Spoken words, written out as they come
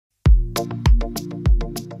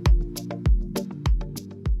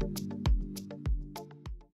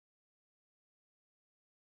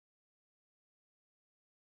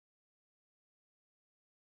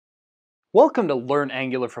Welcome to Learn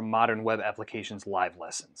Angular from Modern Web Applications live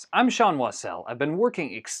lessons. I'm Sean Wassell. I've been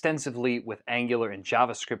working extensively with Angular and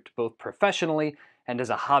JavaScript both professionally and as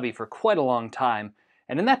a hobby for quite a long time,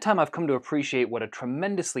 and in that time I've come to appreciate what a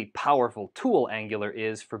tremendously powerful tool Angular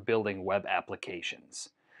is for building web applications.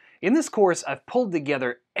 In this course, I've pulled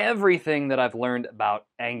together everything that I've learned about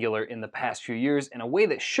Angular in the past few years in a way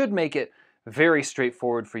that should make it very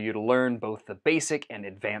straightforward for you to learn both the basic and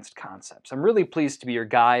advanced concepts. I'm really pleased to be your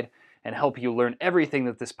guide and help you learn everything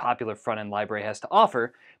that this popular front-end library has to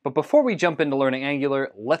offer. But before we jump into learning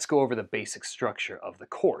Angular, let's go over the basic structure of the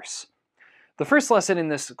course. The first lesson in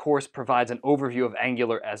this course provides an overview of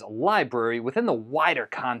Angular as a library within the wider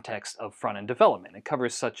context of front-end development. It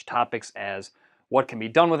covers such topics as what can be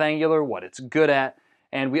done with Angular, what it's good at,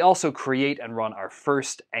 and we also create and run our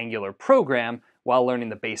first Angular program while learning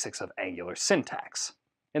the basics of Angular syntax.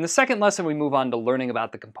 In the second lesson, we move on to learning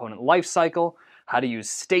about the component lifecycle, how to use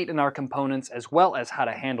state in our components, as well as how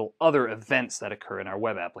to handle other events that occur in our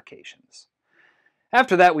web applications.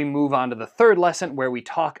 After that, we move on to the third lesson where we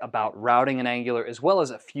talk about routing in Angular, as well as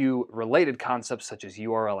a few related concepts such as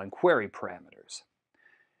URL and query parameters.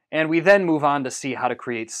 And we then move on to see how to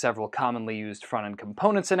create several commonly used front-end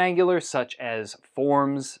components in Angular, such as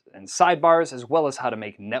forms and sidebars, as well as how to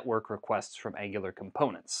make network requests from Angular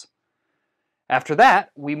components. After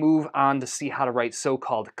that, we move on to see how to write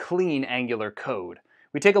so-called clean Angular code.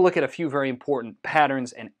 We take a look at a few very important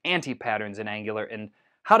patterns and anti-patterns in Angular and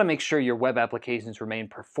how to make sure your web applications remain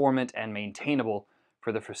performant and maintainable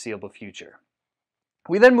for the foreseeable future.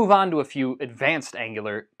 We then move on to a few advanced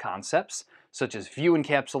Angular concepts, such as view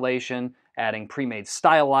encapsulation, adding pre-made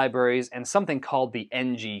style libraries, and something called the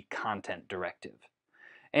ng content directive.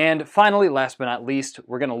 And finally, last but not least,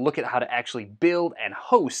 we're going to look at how to actually build and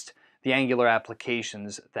host the Angular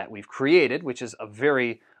applications that we've created, which is a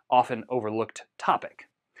very often overlooked topic.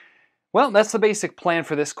 Well, that's the basic plan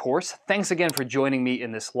for this course. Thanks again for joining me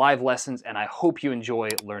in this live lessons, and I hope you enjoy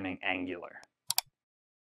learning Angular.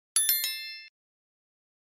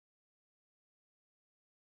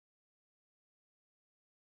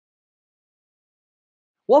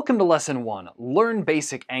 Welcome to Lesson 1, Learn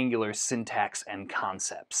Basic Angular Syntax and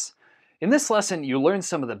Concepts. In this lesson, you learn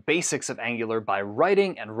some of the basics of Angular by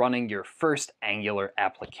writing and running your first Angular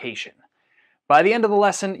application. By the end of the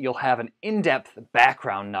lesson, you'll have an in-depth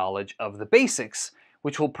background knowledge of the basics,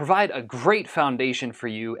 which will provide a great foundation for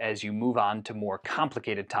you as you move on to more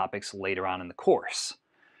complicated topics later on in the course.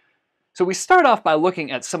 So we start off by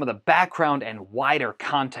looking at some of the background and wider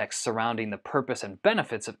context surrounding the purpose and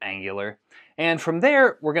benefits of Angular, and from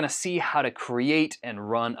there, we're going to see how to create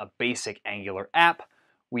and run a basic Angular app.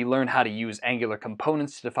 We learn how to use Angular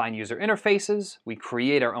components to define user interfaces, we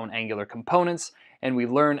create our own Angular components, and we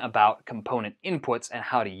learn about component inputs and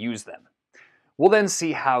how to use them. We'll then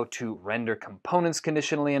see how to render components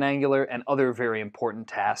conditionally in Angular and other very important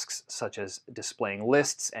tasks such as displaying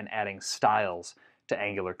lists and adding styles to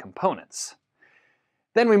Angular components.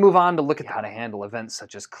 Then we move on to look at how to handle events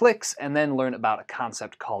such as clicks and then learn about a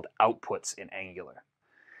concept called outputs in Angular.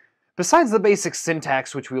 Besides the basic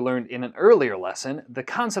syntax which we learned in an earlier lesson, the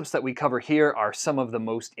concepts that we cover here are some of the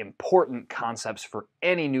most important concepts for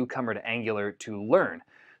any newcomer to Angular to learn.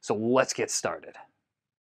 So let's get started.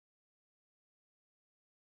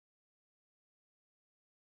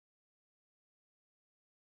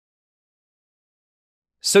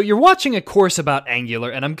 So you're watching a course about Angular,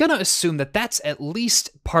 and I'm going to assume that that's at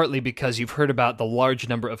least partly because you've heard about the large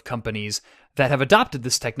number of companies that have adopted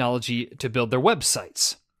this technology to build their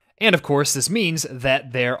websites. And of course, this means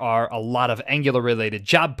that there are a lot of Angular-related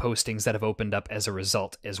job postings that have opened up as a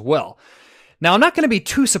result as well. Now, I'm not going to be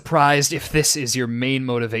too surprised if this is your main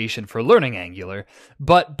motivation for learning Angular,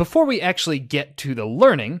 but before we actually get to the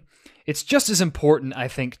learning, it's just as important, I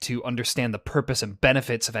think, to understand the purpose and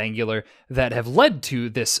benefits of Angular that have led to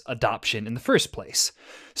this adoption in the first place.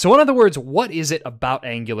 So in other words, what is it about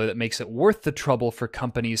Angular that makes it worth the trouble for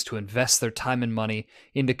companies to invest their time and money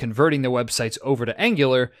into converting their websites over to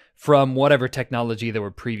Angular from whatever technology they were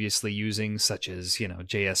previously using, such as,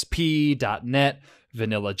 JSP, .NET,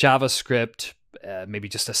 vanilla JavaScript, maybe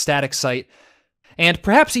just a static site? And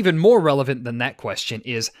perhaps even more relevant than that question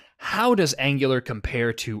is, how does Angular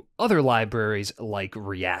compare to other libraries like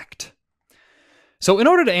React? So in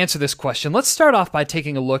order to answer this question, let's start off by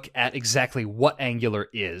taking a look at exactly what Angular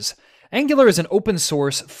is. Angular is an open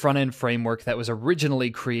source front-end framework that was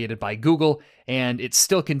originally created by Google, and it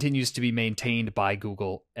still continues to be maintained by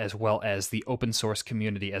Google as well as the open source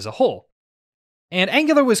community as a whole. And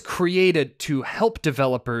Angular was created to help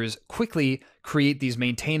developers quickly create these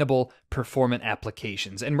maintainable, performant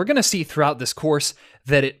applications. And we're going to see throughout this course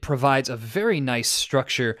that it provides a very nice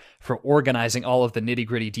structure for organizing all of the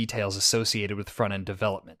nitty-gritty details associated with front-end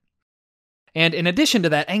development. And in addition to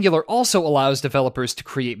that, Angular also allows developers to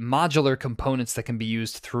create modular components that can be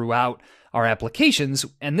used throughout our applications,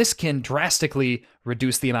 and this can drastically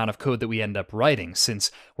reduce the amount of code that we end up writing, since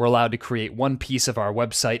we're allowed to create one piece of our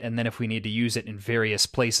website, and then if we need to use it in various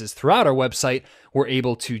places throughout our website, we're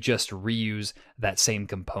able to just reuse that same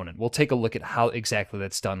component. We'll take a look at how exactly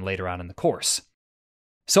that's done later on in the course.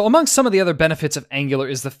 So among some of the other benefits of Angular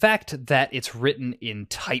is the fact that it's written in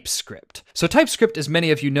TypeScript. So TypeScript, as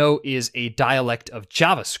many of you know, is a dialect of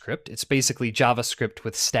JavaScript. It's basically JavaScript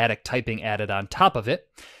with static typing added on top of it.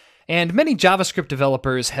 And many JavaScript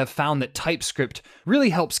developers have found that TypeScript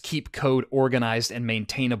really helps keep code organized and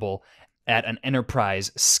maintainable at an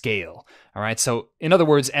enterprise scale. All right, so in other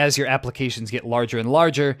words, as your applications get larger and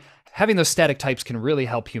larger, having those static types can really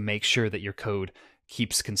help you make sure that your code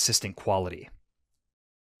keeps consistent quality.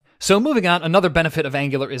 So moving on, another benefit of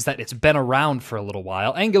Angular is that it's been around for a little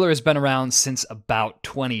while. Angular has been around since about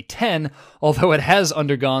 2010, although it has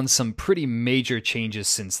undergone some pretty major changes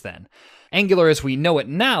since then. Angular as we know it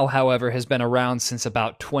now, however, has been around since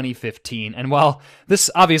about 2015, and while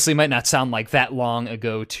this obviously might not sound like that long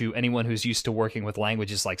ago to anyone who's used to working with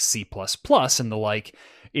languages like C++ and the like,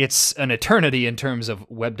 it's an eternity in terms of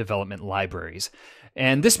web development libraries.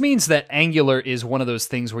 And this means that Angular is one of those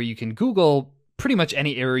things where you can Google pretty much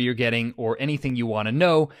any error you're getting or anything you want to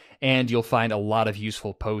know, and you'll find a lot of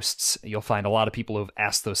useful posts. You'll find a lot of people who have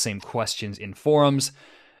asked those same questions in forums,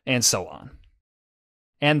 and so on.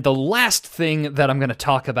 And the last thing that I'm going to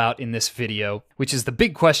talk about in this video, which is the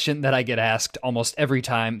big question that I get asked almost every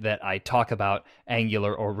time that I talk about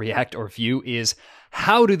Angular or React or Vue, is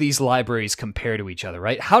how do these libraries compare to each other,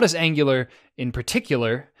 right? How does Angular in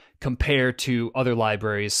particular compare to other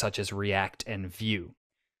libraries such as React and Vue?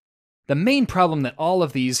 The main problem that all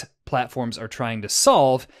of these platforms are trying to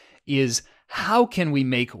solve is how can we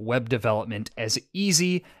make web development as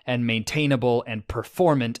easy and maintainable and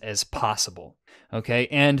performant as possible? Okay,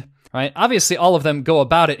 and right, obviously all of them go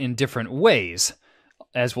about it in different ways,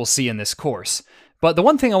 as we'll see in this course. But the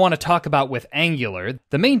one thing I want to talk about with Angular,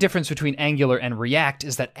 the main difference between Angular and React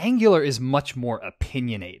is that Angular is much more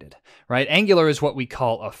opinionated, right? Angular is what we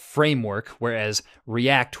call a framework, whereas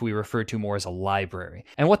React we refer to more as a library.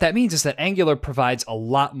 And what that means is that Angular provides a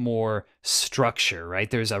lot more structure,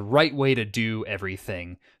 right? There's a right way to do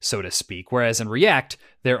everything, so to speak, whereas in React,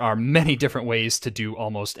 there are many different ways to do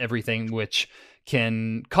almost everything, which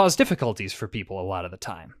can cause difficulties for people a lot of the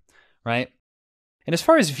time, right? And as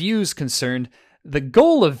far as Vue is concerned, the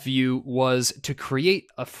goal of Vue was to create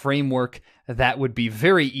a framework that would be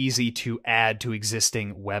very easy to add to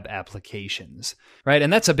existing web applications, right?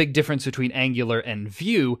 And that's a big difference between Angular and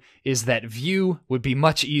Vue, is that Vue would be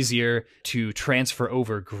much easier to transfer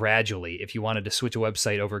over gradually if you wanted to switch a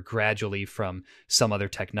website over gradually from some other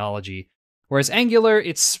technology. Whereas Angular,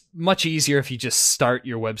 it's much easier if you just start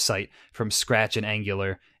your website from scratch in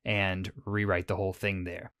Angular and rewrite the whole thing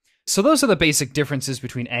there. So those are the basic differences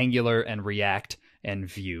between Angular and React and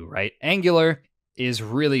Vue, right? Angular is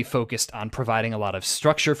really focused on providing a lot of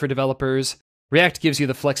structure for developers. React gives you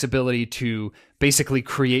the flexibility to basically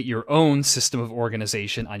create your own system of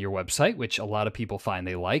organization on your website, which a lot of people find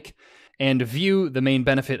they like. And Vue, the main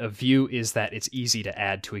benefit of Vue is that it's easy to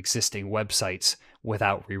add to existing websites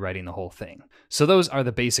without rewriting the whole thing. So those are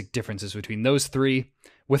the basic differences between those three.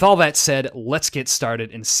 With all that said, let's get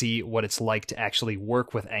started and see what it's like to actually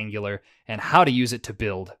work with Angular and how to use it to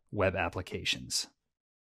build web applications.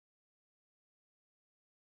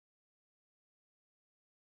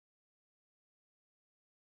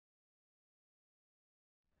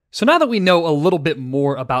 So now that we know a little bit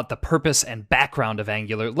more about the purpose and background of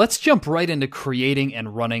Angular, let's jump right into creating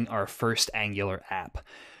and running our first Angular app.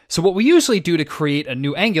 So what we usually do to create a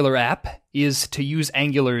new Angular app is to use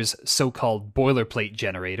Angular's so-called boilerplate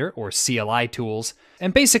generator, or CLI tools.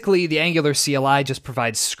 And basically, the Angular CLI just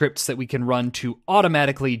provides scripts that we can run to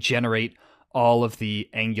automatically generate all of the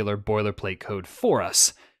Angular boilerplate code for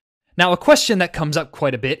us. Now, a question that comes up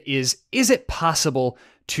quite a bit is it possible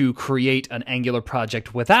to create an Angular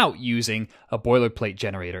project without using a boilerplate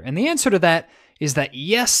generator? And the answer to that is that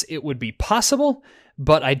yes, it would be possible,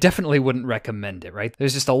 but I definitely wouldn't recommend it, right?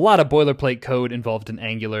 There's just a lot of boilerplate code involved in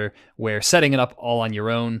Angular where setting it up all on your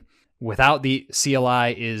own without the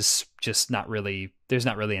CLI is just there's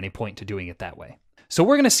not really any point to doing it that way. So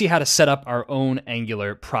we're going to see how to set up our own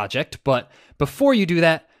Angular project, but before you do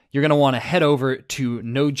that, you're going to want to head over to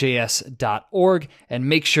nodejs.org and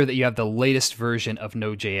make sure that you have the latest version of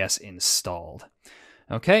Node.js installed.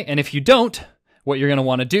 Okay, and if you don't, what you're going to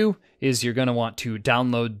want to do is you're going to want to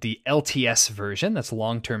download the LTS version, that's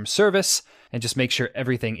long-term service, and just make sure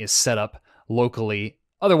everything is set up locally.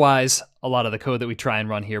 Otherwise, a lot of the code that we try and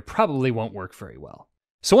run here probably won't work very well.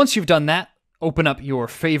 So once you've done that, open up your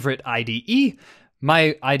favorite IDE.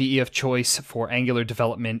 My IDE of choice for Angular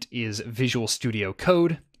development is Visual Studio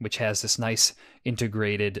Code, which has this nice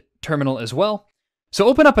integrated terminal as well. So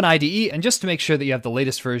open up an IDE, and just to make sure that you have the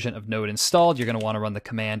latest version of Node installed, you're going to want to run the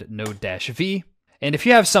command node-v. And if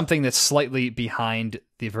you have something that's slightly behind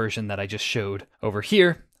the version that I just showed over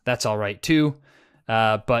here, that's all right too.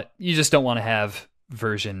 But you just don't want to have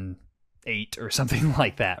version 8 or something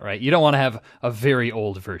like that, right? You don't want to have a very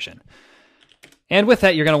old version. And with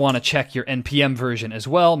that, you're going to want to check your NPM version as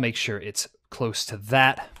well. Make sure it's close to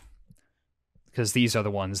that, because these are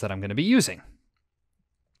the ones that I'm going to be using.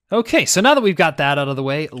 Okay, so now that we've got that out of the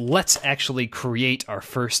way, let's actually create our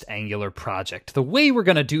first Angular project. The way we're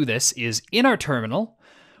going to do this is in our terminal,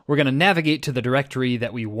 we're going to navigate to the directory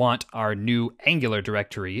that we want our new Angular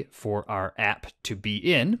directory for our app to be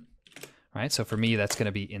in. Right, so for me, that's going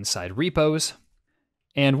to be inside repos.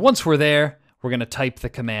 And once we're there, we're going to type the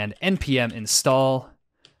command npm install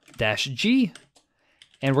 -g,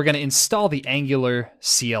 and we're going to install the Angular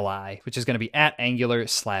CLI, which is going to be at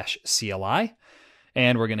angular/CLI,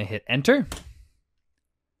 and we're going to hit enter.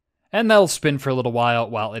 And that'll spin for a little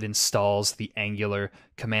while it installs the Angular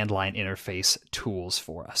command line interface tools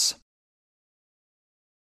for us.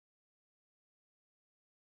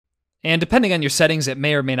 And depending on your settings, it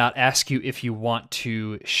may or may not ask you if you want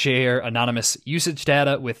to share anonymous usage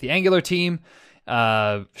data with the Angular team.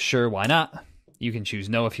 Sure, why not? You can choose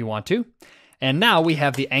no if you want to. And now we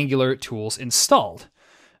have the Angular tools installed.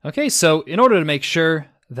 Okay, so in order to make sure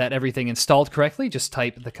that everything installed correctly, just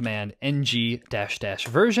type the command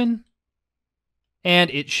ng-version, and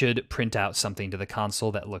it should print out something to the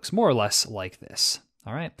console that looks more or less like this.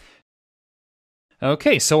 All right.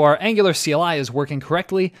 Okay, so our Angular CLI is working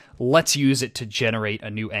correctly. Let's use it to generate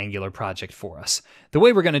a new Angular project for us. The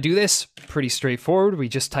way we're going to do this, pretty straightforward. We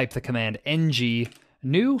just type the command ng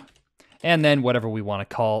new, and then whatever we want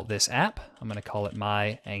to call this app. I'm going to call it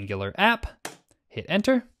my Angular app. Hit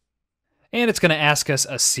enter. And it's going to ask us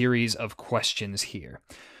a series of questions here.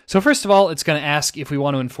 So first of all, it's going to ask if we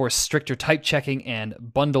want to enforce stricter type checking and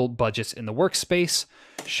bundle budgets in the workspace.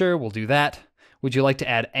 Sure, we'll do that. Would you like to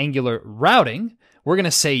add Angular routing? We're going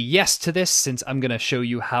to say yes to this, since I'm going to show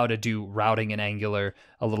you how to do routing in Angular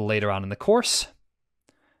a little later on in the course.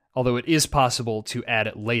 Although it is possible to add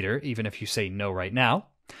it later, even if you say no right now.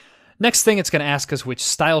 Next thing, it's going to ask us which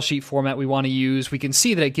style sheet format we want to use. We can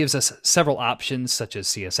see that it gives us several options, such as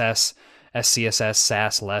CSS, SCSS,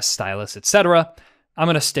 Sass, Less, Stylus, etc. I'm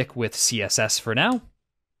going to stick with CSS for now.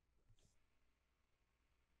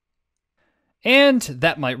 And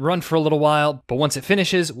that might run for a little while, but once it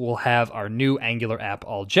finishes, we'll have our new Angular app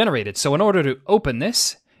all generated. So in order to open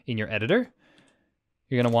this in your editor,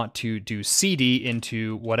 you're going to want to do cd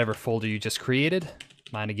into whatever folder you just created.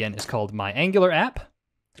 Mine, again, is called My Angular App.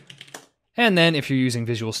 And then if you're using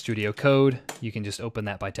Visual Studio Code, you can just open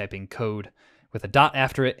that by typing code with a dot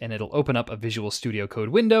after it, and it'll open up a Visual Studio Code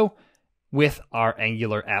window with our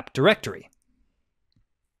Angular app directory.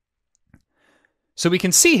 So we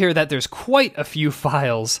can see here that there's quite a few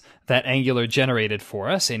files that Angular generated for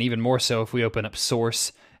us, and even more so if we open up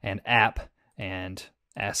source and app and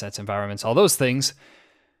assets, environments, all those things.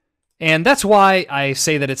 And that's why I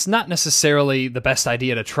say that it's not necessarily the best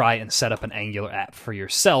idea to try and set up an Angular app for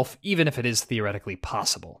yourself, even if it is theoretically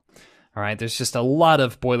possible. All right, there's just a lot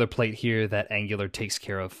of boilerplate here that Angular takes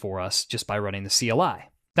care of for us just by running the CLI.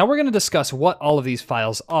 Now we're going to discuss what all of these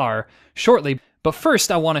files are shortly, but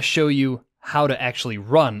first I want to show you how to actually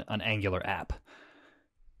run an Angular app.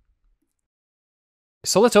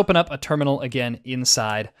 So let's open up a terminal again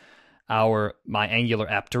inside our My Angular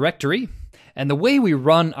app directory. And the way we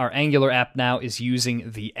run our Angular app now is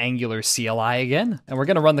using the Angular CLI again. And we're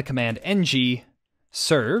going to run the command ng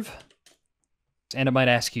serve. And it might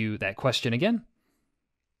ask you that question again.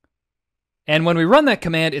 And when we run that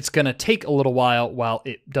command, it's going to take a little while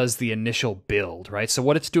it does the initial build, right? So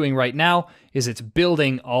what it's doing right now is it's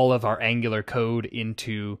building all of our Angular code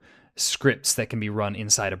into scripts that can be run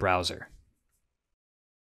inside a browser.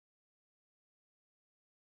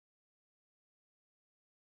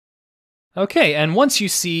 Okay, and once you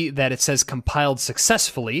see that it says compiled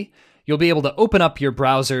successfully, you'll be able to open up your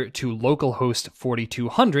browser to localhost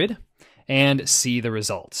 4200 and see the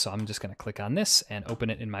results. So I'm just going to click on this and open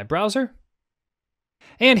it in my browser.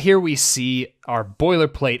 And here we see our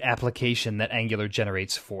boilerplate application that Angular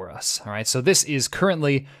generates for us. All right, so this is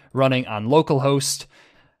currently running on localhost.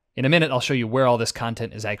 In a minute, I'll show you where all this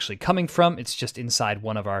content is actually coming from. It's just inside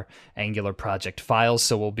one of our Angular project files,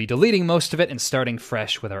 so we'll be deleting most of it and starting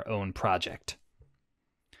fresh with our own project.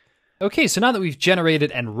 Okay, so now that we've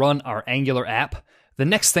generated and run our Angular app, the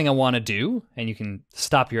next thing I want to do, and you can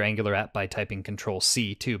stop your Angular app by typing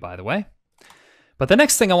Control-C too, by the way. But the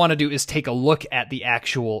next thing I want to do is take a look at the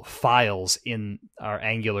actual files in our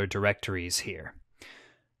Angular directories here.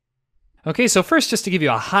 Okay, so first, just to give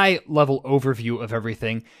you a high-level overview of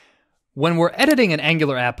everything, when we're editing an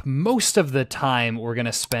Angular app, most of the time we're going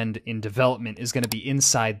to spend in development is going to be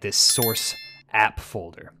inside this source app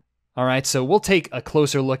folder. All right, so we'll take a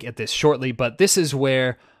closer look at this shortly, but this is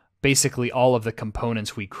where basically all of the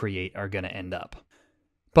components we create are going to end up.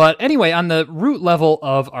 But anyway, on the root level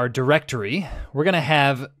of our directory, we're going to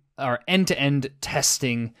have our end-to-end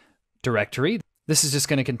testing directory. This is just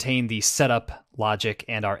going to contain the setup logic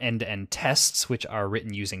and our end-to-end tests, which are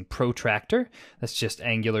written using Protractor. That's just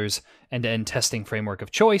Angular's end-to-end testing framework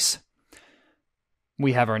of choice.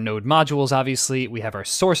 We have our node modules, obviously. We have our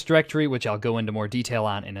source directory, which I'll go into more detail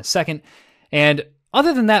on in a second. And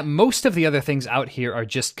other than that, most of the other things out here are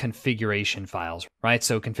just configuration files, right?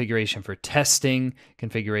 So configuration for testing,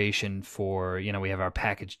 configuration for, we have our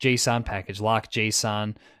package.json, package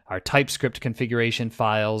lock.json, our TypeScript configuration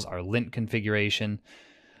files, our lint configuration,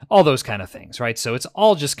 all those kind of things, right? So it's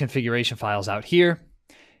all just configuration files out here.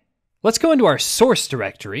 Let's go into our source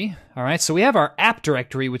directory, all right? So we have our app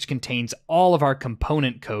directory, which contains all of our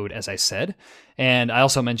component code, as I said. And I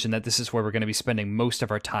also mentioned that this is where we're going to be spending most of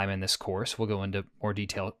our time in this course. We'll go into more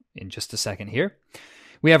detail in just a second here.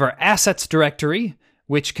 We have our assets directory,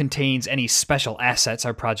 which contains any special assets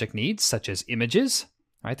our project needs, such as images.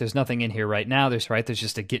 Right? There's nothing in here right now. There's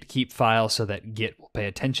just a git keep file so that Git will pay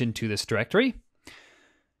attention to this directory.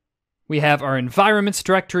 We have our environments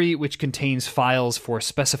directory, which contains files for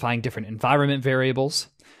specifying different environment variables.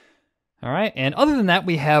 All right, and other than that,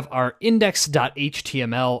 we have our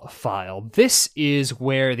index.html file. This is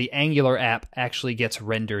where the Angular app actually gets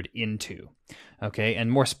rendered into. Okay,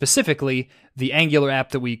 and more specifically, the Angular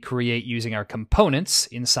app that we create using our components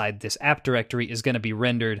inside this app directory is going to be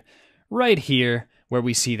rendered right here where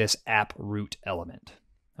we see this app root element.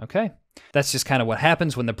 Okay, that's just kind of what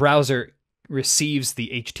happens when the browser receives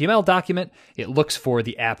the HTML document. It looks for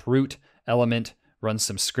the app root element, runs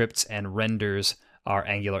some scripts, and renders our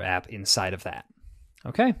Angular app inside of that.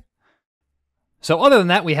 Okay. So other than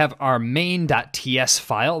that, we have our main.ts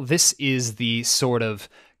file. This is the sort of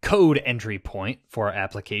code entry point for our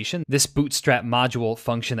application. This bootstrap module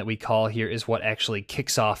function that we call here is what actually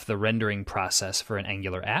kicks off the rendering process for an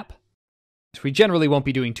Angular app. So we generally won't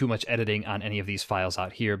be doing too much editing on any of these files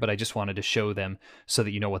out here, but I just wanted to show them so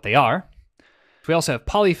that you know what they are. We also have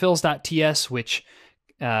polyfills.ts, which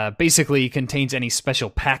basically contains any special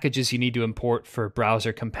packages you need to import for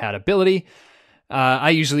browser compatibility. I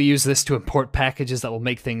usually use this to import packages that will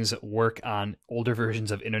make things work on older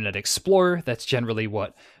versions of Internet Explorer. That's generally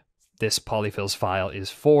what this polyfills file is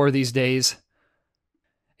for these days.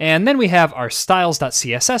 And then we have our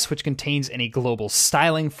styles.css, which contains any global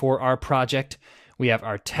styling for our project. We have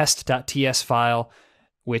our test.ts file,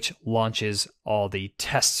 which launches all the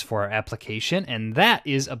tests for our application, and that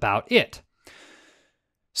is about it.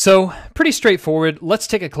 So, pretty straightforward. Let's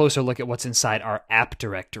take a closer look at what's inside our app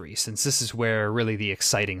directory, since this is where really the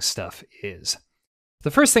exciting stuff is.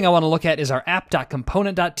 The first thing I want to look at is our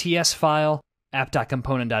app.component.ts file,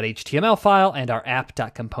 app.component.html file, and our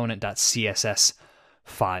app.component.css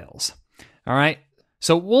files. All right,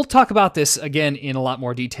 so we'll talk about this again in a lot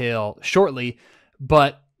more detail shortly,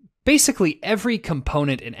 but basically every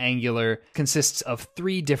component in Angular consists of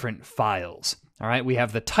 3 different files. All right, we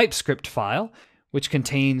have the TypeScript file, which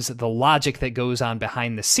contains the logic that goes on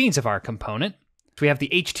behind the scenes of our component. We have the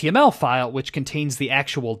HTML file, which contains the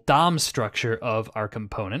actual DOM structure of our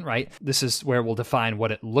component, right? This is where we'll define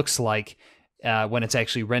what it looks like when it's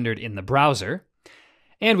actually rendered in the browser.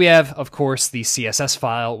 And we have, of course, the CSS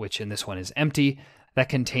file, which in this one is empty, that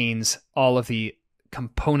contains all of the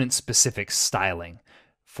component-specific styling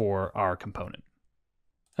for our component.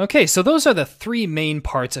 Okay, so those are the 3 main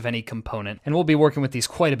parts of any component, and we'll be working with these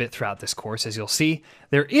quite a bit throughout this course, as you'll see.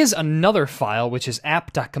 There is another file, which is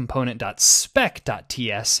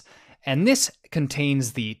app.component.spec.ts, and this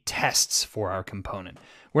contains the tests for our component.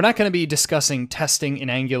 We're not going to be discussing testing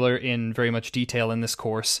in Angular in very much detail in this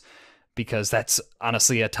course, because that's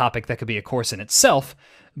honestly a topic that could be a course in itself.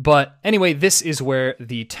 But anyway, this is where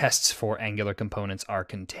the tests for Angular components are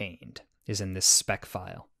contained, is in this spec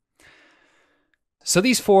file. So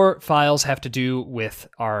these 4 files have to do with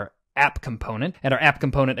our app component, and our app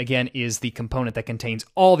component, again, is the component that contains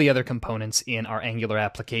all the other components in our Angular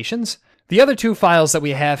applications. The other 2 files that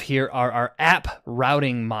we have here are our app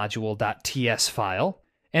routing module.ts file,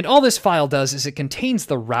 and all this file does is it contains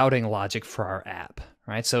the routing logic for our app.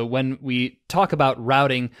 Right? So when we talk about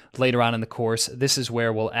routing later on in the course, this is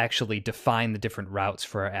where we'll actually define the different routes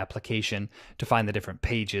for our application, define the different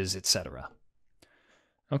pages, etc.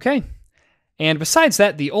 Okay. And besides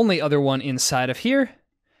that, the only other one inside of here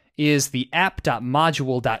is the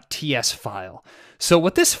app.module.ts file. So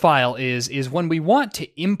what this file is when we want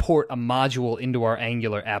to import a module into our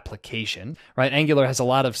Angular application, right? Angular has a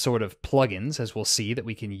lot of sort of plugins, as we'll see, that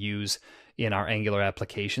we can use in our Angular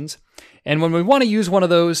applications. And when we want to use one of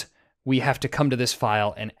those, we have to come to this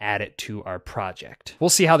file and add it to our project. We'll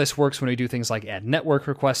see how this works when we do things like add network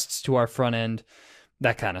requests to our front end,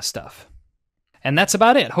 that kind of stuff. And that's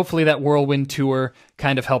about it. Hopefully that whirlwind tour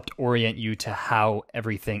kind of helped orient you to how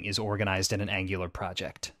everything is organized in an Angular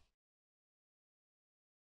project.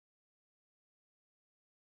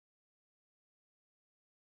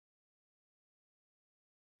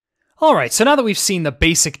 All right, so now that we've seen the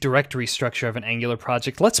basic directory structure of an Angular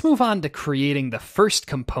project, let's move on to creating the first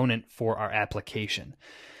component for our application.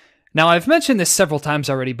 Now, I've mentioned this several times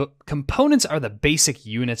already, but components are the basic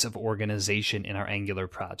units of organization in our Angular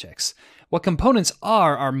projects. What components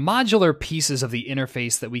are modular pieces of the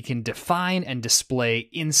interface that we can define and display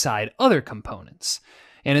inside other components.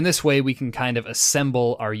 And in this way, we can kind of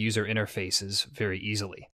assemble our user interfaces very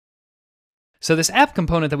easily. So this app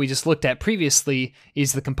component that we just looked at previously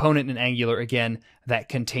is the component in Angular, again, that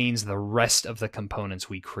contains the rest of the components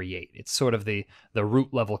we create. It's sort of the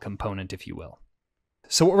root level component, if you will.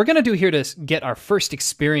 So what we're going to do here to get our first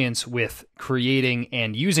experience with creating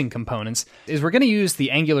and using components is we're going to use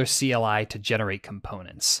the Angular CLI to generate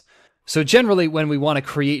components. So generally, when we want to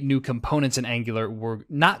create new components in Angular, we're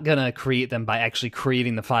not going to create them by actually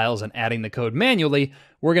creating the files and adding the code manually.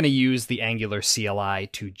 We're going to use the Angular CLI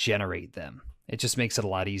to generate them. It just makes it a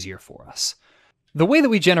lot easier for us. The way that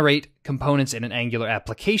we generate components in an Angular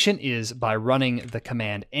application is by running the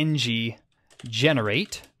command ng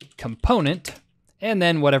generate component, and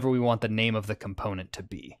then whatever we want the name of the component to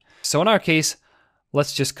be. So in our case,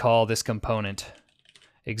 let's just call this component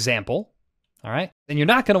example, all right? And you're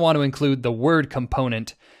not going to want to include the word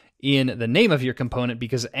component in the name of your component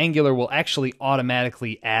because Angular will actually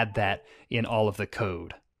automatically add that in all of the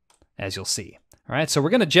code, as you'll see. All right, so we're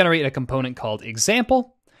going to generate a component called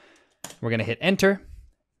example. We're going to hit enter.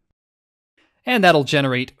 And that'll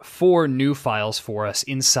generate 4 new files for us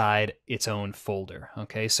inside its own folder.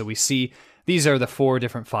 Okay, so we see these are the 4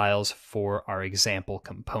 different files for our example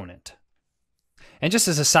component. And just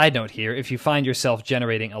as a side note here, if you find yourself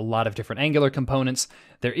generating a lot of different Angular components,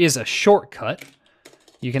 there is a shortcut.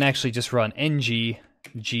 You can actually just run ng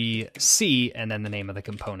gc and then the name of the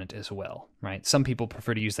component as well, right? Some people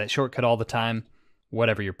prefer to use that shortcut all the time.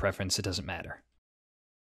 Whatever your preference, it doesn't matter.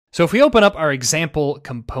 So if we open up our example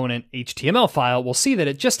component HTML file, we'll see that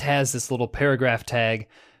it just has this little paragraph tag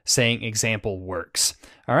saying example works.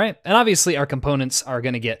 All right, and obviously our components are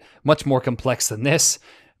going to get much more complex than this,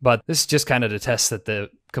 but this is just kind of to test that the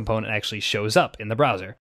component actually shows up in the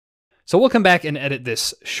browser. So we'll come back and edit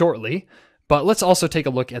this shortly, but let's also take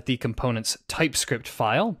a look at the component's TypeScript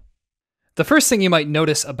file. The first thing you might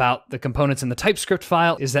notice about the components in the TypeScript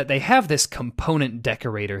file is that they have this component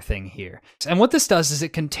decorator thing here. And what this does is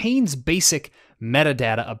it contains basic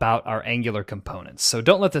metadata about our Angular components. So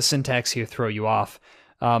don't let the syntax here throw you off.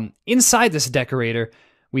 Inside this decorator,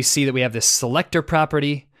 we see that we have this selector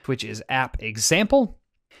property, which is app example.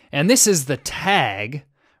 And this is the tag,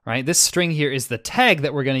 right? This string here is the tag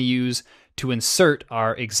that we're going to use to insert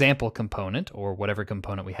our example component, or whatever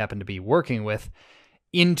component we happen to be working with,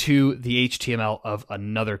 into the HTML of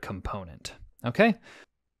another component, okay?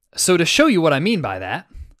 So to show you what I mean by that,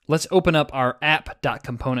 let's open up our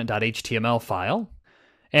app.component.html file.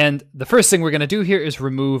 And the first thing we're going to do here is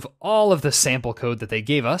remove all of the sample code that they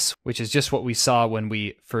gave us, which is just what we saw when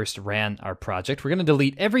we first ran our project. We're going to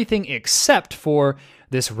delete everything except for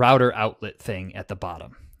this router outlet thing at the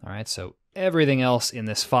bottom. All right, so everything else in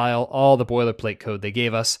this file, all the boilerplate code they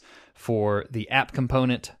gave us for the app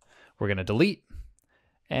component, we're going to delete.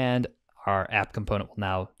 And our app component will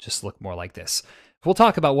now just look more like this. We'll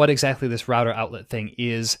talk about what exactly this router outlet thing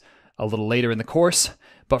is a little later in the course.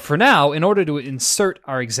 But for now, in order to insert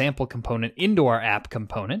our example component into our app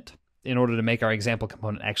component, in order to make our example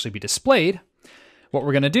component actually be displayed, what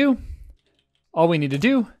we're going to do, all we need to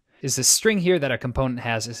do is this string here that our component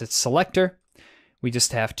has is its selector. We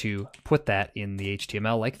just have to put that in the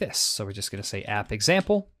HTML like this. So we're just going to say app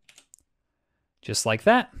example just like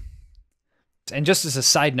that. And just as a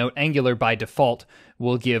side note, Angular by default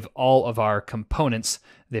will give all of our components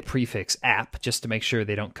the prefix app, just to make sure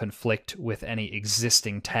they don't conflict with any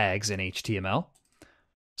existing tags in HTML.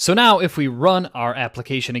 So now if we run our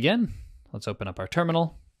application again, let's open up our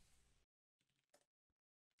terminal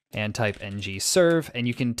and type ngserve, and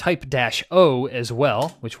you can type -o as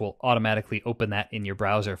well, which will automatically open that in your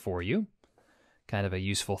browser for you. Kind of a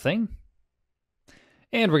useful thing.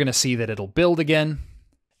 And we're going to see that it'll build again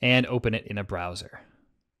and open it in a browser.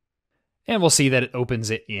 And we'll see that it opens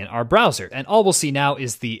it in our browser. And all we'll see now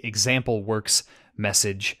is the example works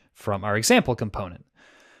message from our example component.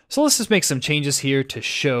 So let's just make some changes here to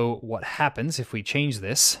show what happens if we change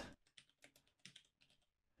this.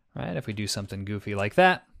 Right, if we do something goofy like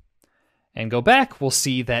that and go back, we'll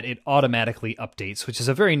see that it automatically updates, which is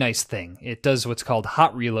a very nice thing. It does what's called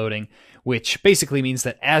hot reloading, which basically means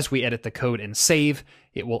that as we edit the code and save,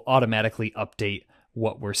 it will automatically update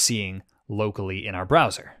what we're seeing locally in our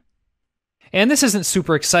browser. And this isn't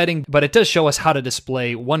super exciting, but it does show us how to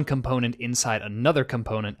display one component inside another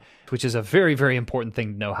component, which is a very, very important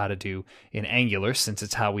thing to know how to do in Angular, since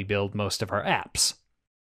it's how we build most of our apps.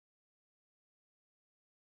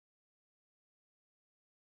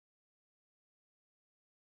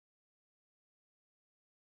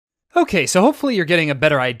 Okay, so hopefully you're getting a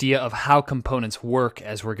better idea of how components work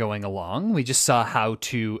as we're going along. We just saw how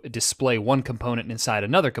to display one component inside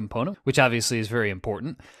another component, which obviously is very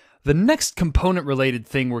important. The next component-related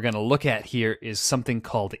thing we're going to look at here is something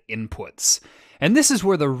called inputs. And this is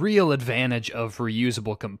where the real advantage of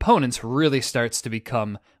reusable components really starts to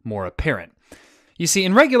become more apparent. You see,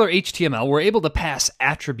 in regular HTML, we're able to pass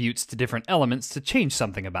attributes to different elements to change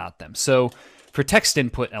something about them. So for text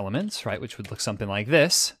input elements, right, which would look something like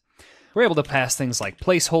this, we're able to pass things like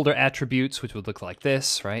placeholder attributes, which would look like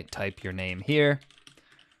this, right? Type your name here.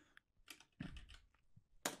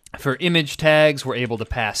 For image tags, we're able to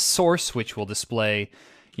pass source, which will display,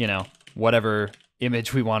 you know, whatever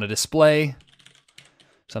image we want to display.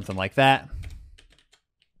 Something like that.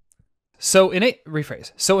 So in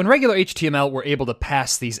regular HTML, we're able to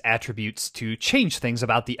pass these attributes to change things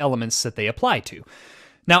about the elements that they apply to.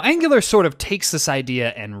 Now, Angular sort of takes this idea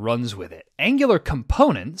and runs with it. Angular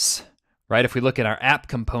components, right? If we look at our app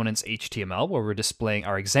components HTML, where we're displaying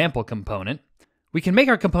our example component, we can make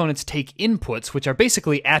our components take inputs, which are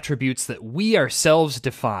basically attributes that we ourselves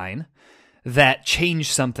define that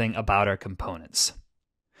change something about our components.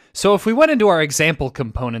 So if we went into our example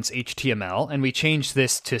components HTML and we changed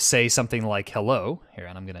this to say something like hello, here,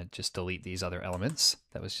 and I'm going to just delete these other elements.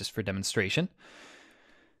 That was just for demonstration.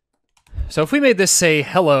 So if we made this say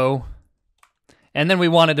hello, and then we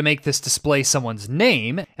wanted to make this display someone's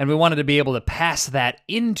name, and we wanted to be able to pass that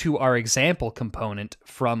into our example component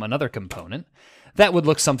from another component, that would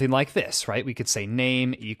look something like this, right? We could say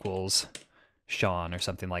name equals Sean or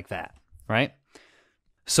something like that, right?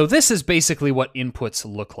 So this is basically what inputs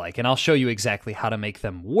look like, and I'll show you exactly how to make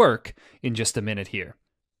them work in just a minute here.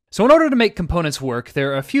 So in order to make components work,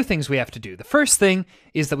 there are a few things we have to do. The first thing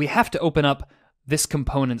is that we have to open up this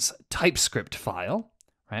component's TypeScript file,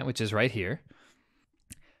 right, which is right here.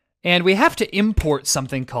 And we have to import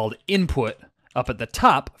something called input up at the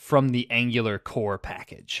top from the Angular core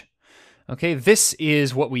package. Okay, this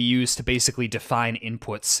is what we use to basically define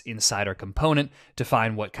inputs inside our component,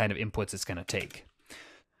 define what kind of inputs it's going to take.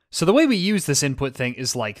 So the way we use this input thing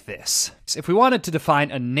is like this. So if we wanted to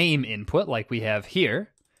define a name input like we have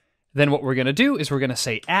here, then what we're going to do is we're going to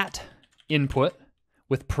say @input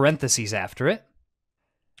with parentheses after it,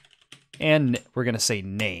 and we're going to say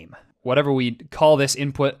name. Whatever we call this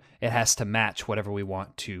input, it has to match whatever we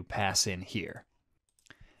want to pass in here.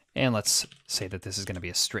 And let's say that this is going to be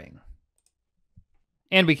a string.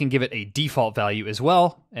 And we can give it a default value as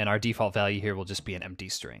well, and our default value here will just be an empty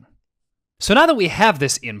string. So now that we have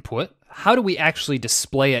this input, how do we actually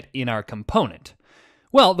display it in our component?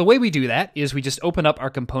 Well, the way we do that is we just open up our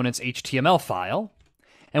component's HTML file,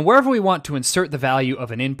 and wherever we want to insert the value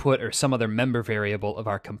of an input or some other member variable of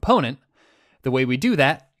our component, the way we do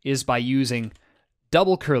that is by using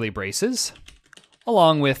double curly braces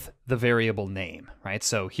along with the variable name, right?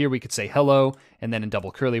 So here we could say hello, and then in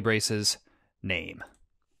double curly braces, name.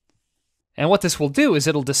 And what this will do is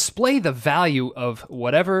it'll display the value of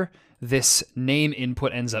whatever this name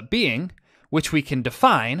input ends up being, which we can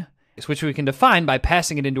define by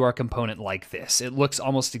passing it into our component like this. It looks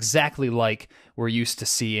almost exactly like we're used to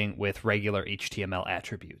seeing with regular HTML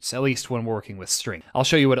attributes, at least when we're working with string. I'll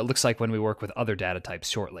show you what it looks like when we work with other data types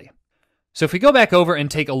shortly. So if we go back over and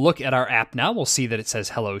take a look at our app now, we'll see that it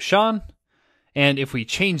says hello Sean. And if we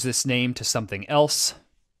change this name to something else,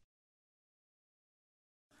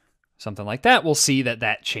 something like that, we'll see that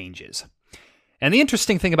that changes. And the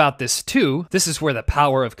interesting thing about this too, this is where the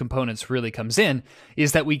power of components really comes in,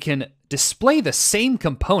 is that we can display the same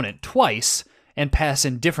component twice and pass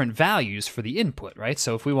in different values for the input, right?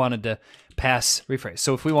 So if we wanted to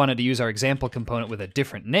so if we wanted to use our example component with a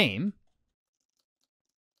different name,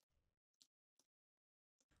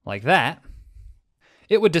 like that,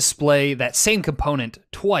 it would display that same component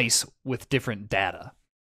twice with different data.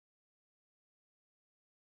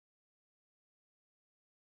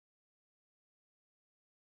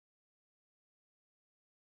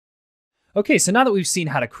 Okay, so now that we've seen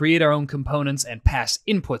how to create our own components and pass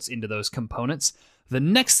inputs into those components, the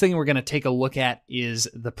next thing we're going to take a look at is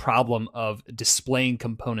the problem of displaying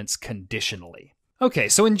components conditionally. Okay,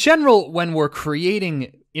 so in general, when we're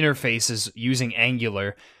creating interfaces using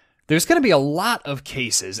Angular, there's going to be a lot of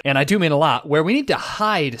cases, and I do mean a lot, where we need to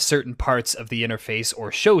hide certain parts of the interface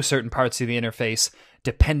or show certain parts of the interface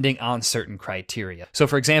depending on certain criteria. So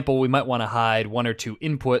for example, we might want to hide one or two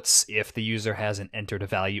inputs if the user hasn't entered a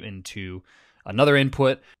value into another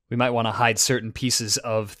input. We might want to hide certain pieces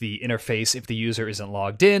of the interface if the user isn't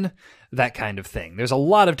logged in, that kind of thing. There's a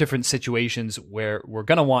lot of different situations where we're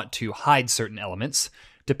going to want to hide certain elements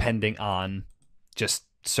depending on just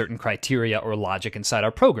certain criteria or logic inside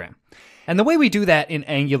our program. And the way we do that in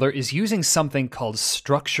Angular is using something called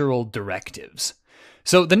structural directives.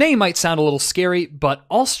 So the name might sound a little scary, but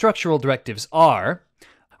all structural directives are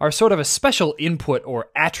sort of a special input or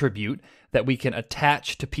attribute that we can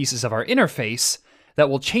attach to pieces of our interface that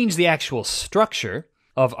will change the actual structure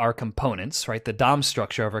of our components, right? The DOM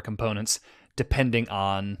structure of our components, depending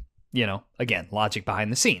on, again, logic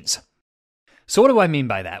behind the scenes. So what do I mean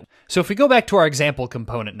by that? So if we go back to our example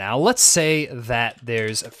component now, let's say that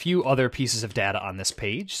there's a few other pieces of data on this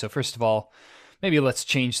page. So first of all, maybe let's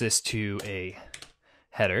change this to a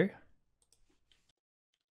header.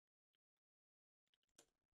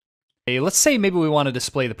 Okay, let's say maybe we want to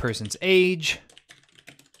display the person's age,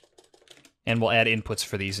 and we'll add inputs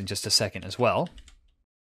for these in just a second as well.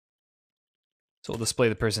 So we'll display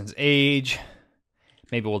the person's age.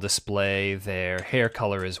 Maybe we'll display their hair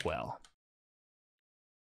color as well.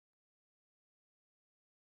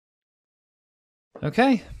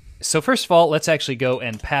 Okay, so first of all, let's actually go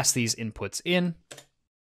and pass these inputs in.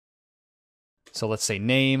 So let's say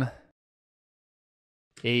name,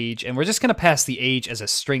 age, and we're just going to pass the age as a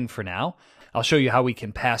string for now. I'll show you how we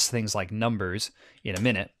can pass things like numbers in a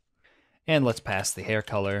minute. And let's pass the hair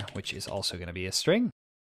color, which is also going to be a string.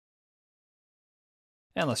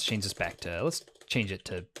 And let's change this back to, let's change it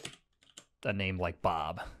to a name like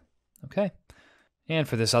Bob. Okay. And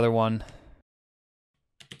for this other one,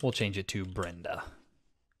 we'll change it to Brenda.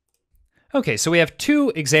 Okay, so we have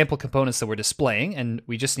two example components that we're displaying, and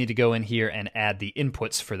we just need to go in here and add the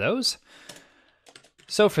inputs for those.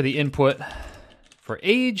 So for the input for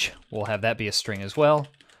age, we'll have that be a string as well.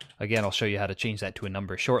 Again, I'll show you how to change that to a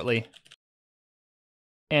number shortly.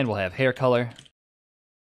 And we'll have hair color.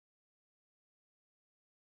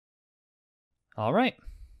 All right.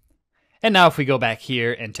 And now if we go back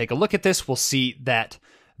here and take a look at this, we'll see that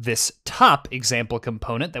this top example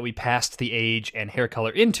component that we passed the age and hair color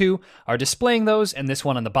into are displaying those, and this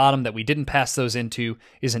one on the bottom that we didn't pass those into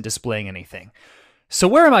isn't displaying anything. So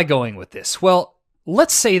where am I going with this? Well,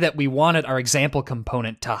 let's say that we wanted our example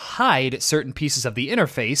component to hide certain pieces of the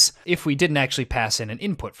interface if we didn't actually pass in an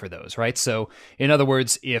input for those, right? So in other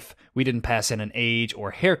words, if we didn't pass in an age or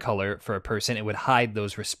hair color for a person, it would hide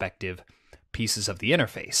those respective pieces of the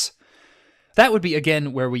interface. That would be,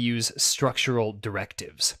 again, where we use structural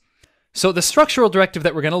directives. So the structural directive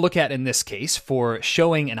that we're going to look at in this case for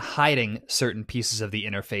showing and hiding certain pieces of the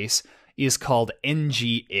interface is called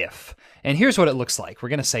ngIf. And here's what it looks like. We're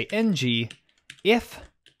going to say ngIf, and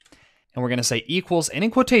we're going to say equals, and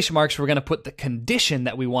in quotation marks, we're going to put the condition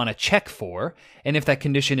that we want to check for. And if that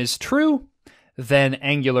condition is true, then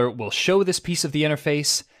Angular will show this piece of the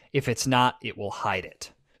interface. If it's not, it will hide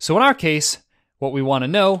it. So in our case, what we want to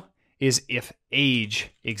know is if age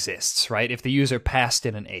exists, right? If the user passed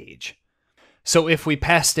in an age. So if we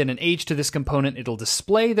passed in an age to this component, it'll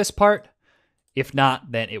display this part. If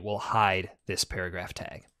not, then it will hide this paragraph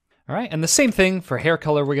tag. All right, and the same thing for hair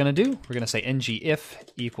color we're going to do. We're going to say ngIf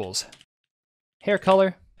equals hair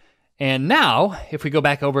color. And now, if we go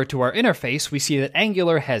back over to our interface, we see that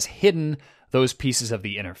Angular has hidden those pieces of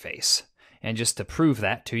the interface. And just to prove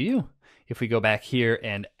that to you, if we go back here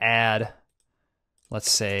and add, let's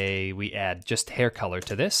say we add just hair color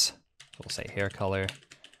to this. We'll say hair color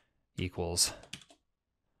equals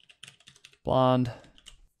blonde.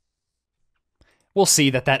 We'll see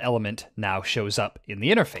that that element now shows up in the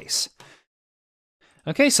interface.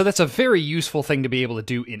 Okay, so that's a very useful thing to be able to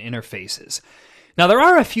do in interfaces. Now, there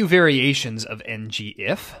are a few variations of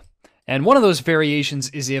ngIf, and one of those variations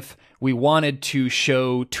is if we wanted to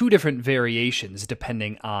show two different variations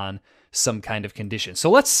depending on some kind of condition. So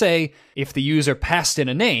let's say if the user passed in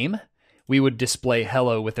a name, we would display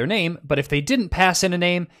hello with their name, but if they didn't pass in a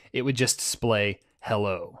name, it would just display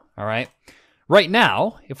hello, all right? Right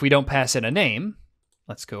now, if we don't pass in a name,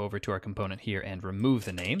 let's go over to our component here and remove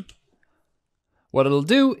the name. What it'll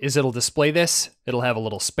do is it'll display this, it'll have a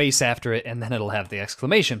little space after it, and then it'll have the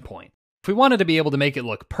exclamation point. If we wanted to be able to make it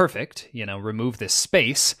look perfect, remove this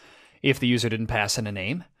space if the user didn't pass in a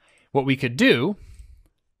name, what we could do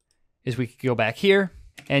is we could go back here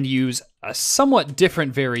and use a somewhat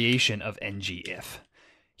different variation of ngIf.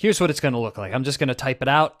 Here's what it's going to look like. I'm just going to type it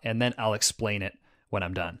out, and then I'll explain it when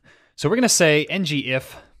I'm done. So we're going to say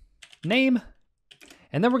ngIf name,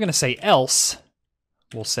 and then we're going to say else.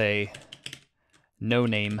 We'll say no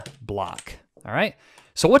name block. All right?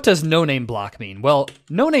 So what does no name block mean? Well,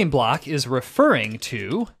 no name block is referring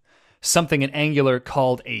to something in Angular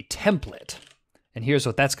called a template. And here's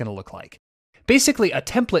what that's going to look like. Basically, a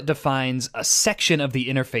template defines a section of the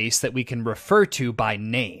interface that we can refer to by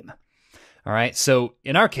name. All right, so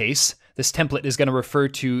in our case, this template is going to refer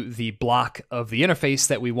to the block of the interface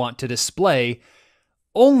that we want to display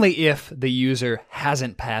only if the user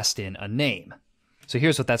hasn't passed in a name. So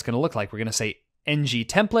here's what that's going to look like. We're going to say ng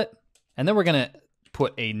template, and then we're going to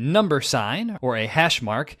put a number sign or a hash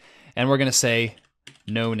mark, and we're going to say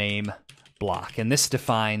no name block. And this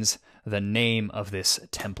defines the name of this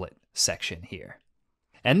template section here.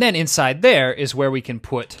 And then inside there is where we can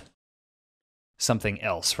put something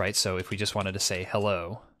else, right? So if we just wanted to say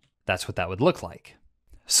hello, that's what that would look like.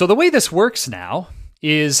 So the way this works now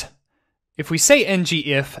is if we say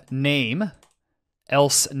ngIf name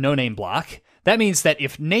else no name block, that means that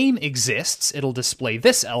if name exists, it'll display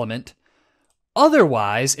this element.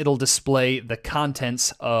 Otherwise, it'll display the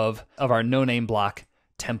contents of our no name block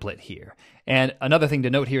template here. And another thing to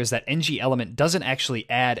note here is that ng element doesn't actually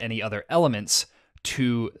add any other elements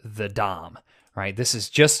to the DOM, right? This is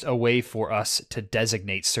just a way for us to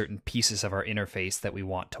designate certain pieces of our interface that we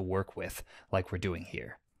want to work with, like we're doing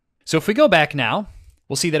here. So if we go back now,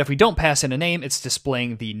 we'll see that if we don't pass in a name, it's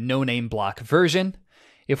displaying the no name block version.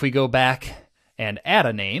 If we go back and add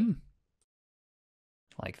a name,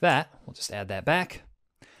 like that, we'll just add that back,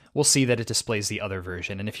 we'll see that it displays the other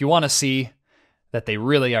version. And if you want to see that they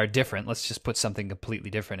really are different, let's just put something completely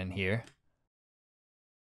different in here.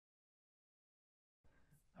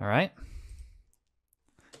 All right.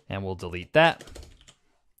 And we'll delete that.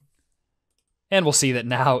 And we'll see that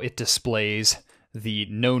now it displays the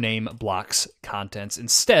no name block's contents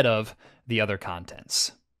instead of the other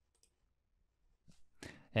contents.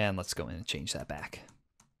 And let's go in and change that back.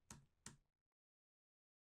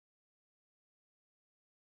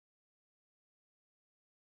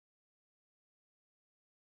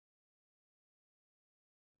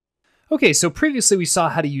 Okay, so previously we saw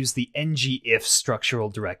how to use the ngIf structural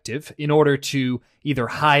directive in order to either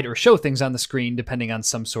hide or show things on the screen depending on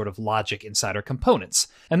some sort of logic inside our components.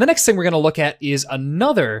 And the next thing we're going to look at is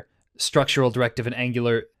another structural directive in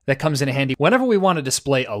Angular that comes in handy whenever we want to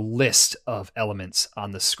display a list of elements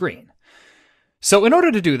on the screen. So in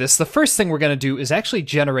order to do this, the first thing we're going to do is actually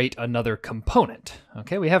generate another component.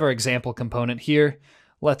 Okay, we have our example component here.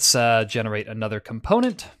 Let's generate another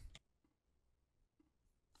component.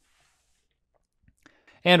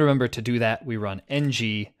 And remember, to do that, we run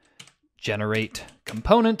ng generate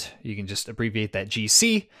component. You can just abbreviate that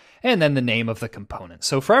GC, and then the name of the component.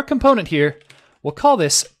 So for our component here, we'll call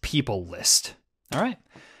this people list. All right,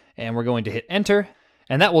 and we're going to hit enter,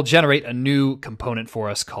 and that will generate a new component for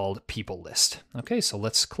us called people list. Okay, so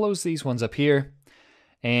let's close these ones up here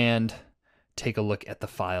and take a look at the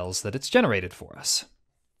files that it's generated for us.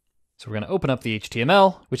 So we're going to open up the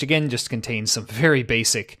HTML, which again just contains some very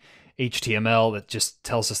basic HTML that just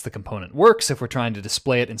tells us the component works if we're trying to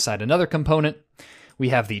display it inside another component. We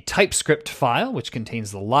have the TypeScript file, which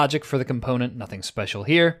contains the logic for the component, nothing special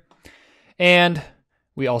here. And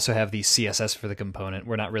we also have the CSS for the component.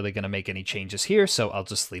 We're not really going to make any changes here, so I'll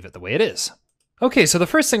just leave it the way it is. Okay, so the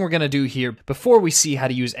first thing we're going to do here, before we see how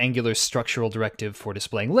to use Angular's structural directive for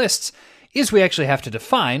displaying lists, is we actually have to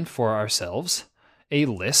define for ourselves a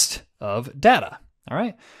list of data. All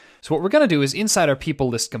right. So what we're going to do is inside our people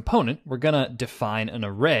list component, we're going to define an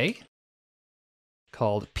array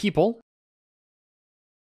called people.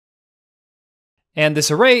 And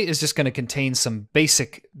this array is just going to contain some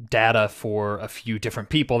basic data for a few different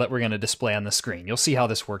people that we're going to display on the screen. You'll see how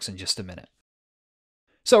this works in just a minute.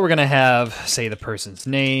 So we're going to have, say, the person's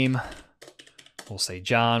name, We'll say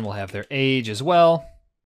John, we'll have their age as well.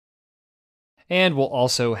 And we'll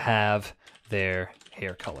also have their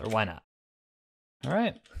hair color, why not? All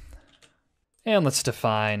right. And let's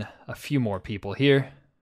define a few more people here.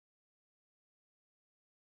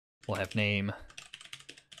 We'll have name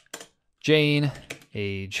Jane,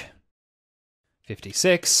 age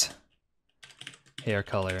 56, hair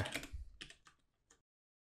color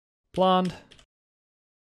blonde.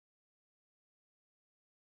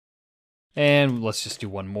 And let's just do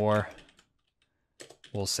one more.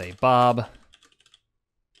 We'll say Bob,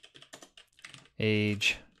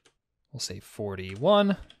 age, we'll say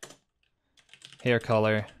 41, hair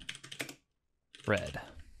color red.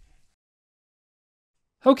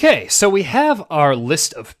 Okay, so we have our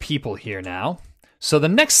list of people here now. So the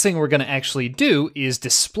next thing we're going to actually do is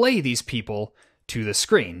display these people to the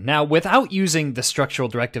screen. Now, without using the structural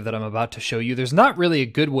directive that I'm about to show you, there's not really a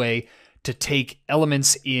good way to take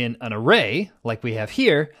elements in an array, like we have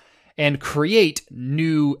here, and create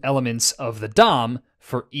new elements of the DOM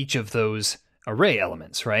for each of those array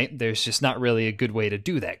elements, right? There's just not really a good way to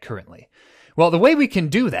do that currently. Well, the way we can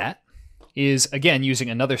do that is, again,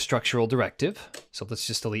 using another structural directive. So let's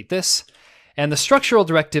just delete this. And the structural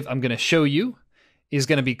directive I'm going to show you is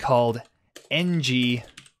going to be called ng4.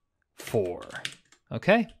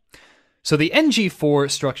 Okay? So the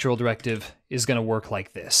ng4 structural directive is going to work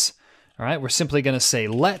like this. All right, we're simply going to say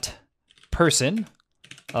let person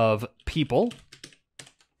of people.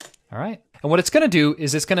 All right. And what it's going to do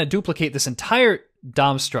is it's going to duplicate this entire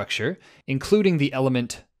DOM structure, including the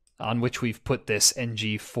element on which we've put this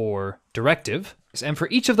ng4 directive. And for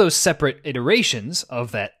each of those separate iterations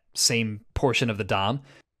of that same portion of the DOM,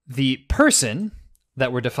 the person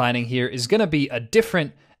that we're defining here is going to be a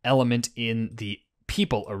different element in the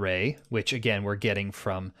people array, which again, we're getting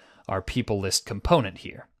from our people list component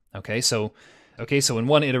here. Okay, so in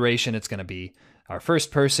one iteration, it's going to be our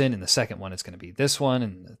first person. In the second one, it's going to be this one.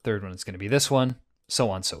 And the third one, it's going to be this one. So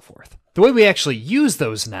on and so forth. The way we actually use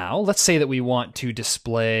those now, let's say that we want to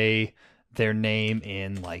display their name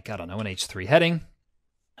in, like, I don't know, an H3 heading.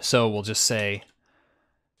 So we'll just say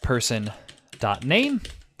person.name.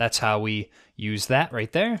 That's how we use that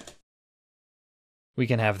right there. We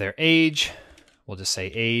can have their age. We'll just say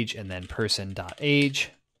age and then person.age.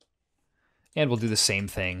 And we'll do the same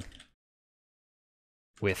thing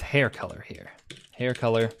with hair color here. Hair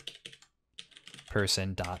color,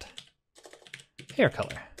 person.hair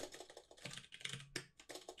color.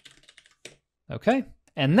 Okay,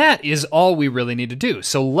 and that is all we really need to do.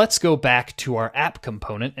 So let's go back to our app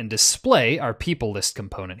component and display our people list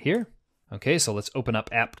component here. Okay, so let's open up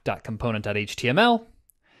app.component.html.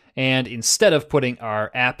 And instead of putting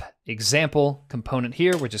our app example component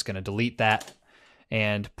here, we're just going to delete that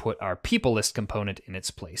and put our people list component in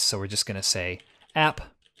its place. So we're just going to say app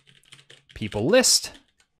people list.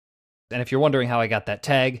 And if you're wondering how I got that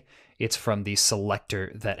tag, it's from the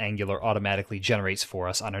selector that Angular automatically generates for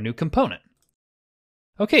us on our new component.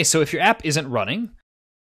 Okay, so if your app isn't running,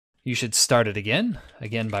 you should start it again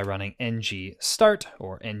by running ng start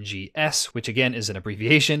or ngs, which again is an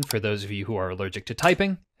abbreviation for those of you who are allergic to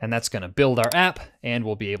typing. And that's going to build our app, and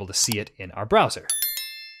we'll be able to see it in our browser.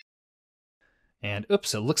 And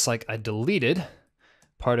oops, it looks like I deleted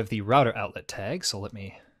part of the router outlet tag, so let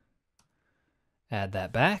me add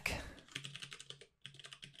that back.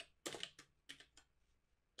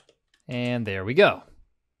 And there we go.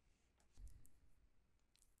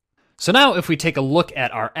 So now if we take a look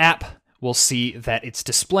at our app, we'll see that it's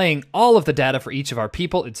displaying all of the data for each of our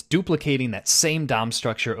people. It's duplicating that same DOM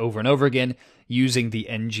structure over and over again using the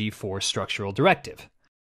ng4 structural directive.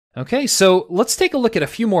 Okay, so let's take a look at a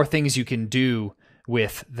few more things you can do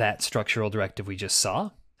with that structural directive we just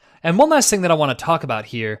saw. And one last thing that I want to talk about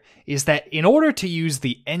here is that in order to use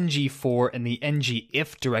the ng4 and the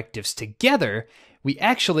ngIf directives together, we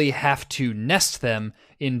actually have to nest them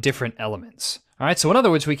in different elements. All right, so in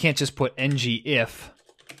other words, we can't just put ngIf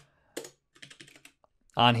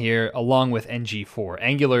on here along with ng4.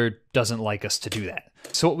 Angular doesn't like us to do that.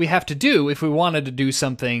 So what we have to do, if we wanted to do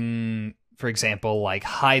something, for example, like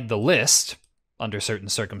hide the list under certain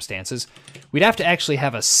circumstances, we'd have to actually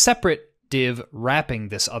have a separate div wrapping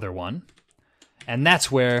this other one, and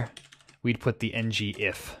that's where we'd put the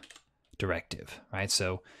ngIf directive, right?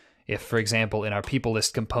 So if, for example, in our people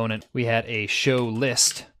list component, we had a show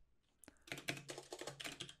list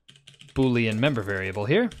Boolean member variable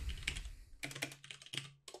here,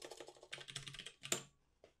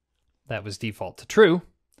 that was default to true,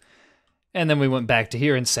 and then we went back to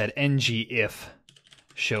here and said ngIf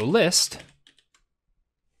show list,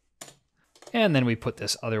 and then we put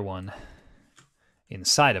this other one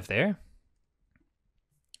inside of there.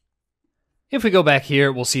 If we go back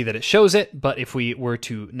here, we'll see that it shows it, but if we were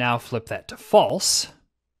to now flip that to false,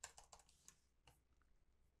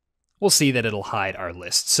 we'll see that it'll hide our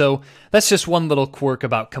list. So that's just one little quirk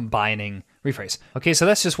about combining, rephrase. Okay, so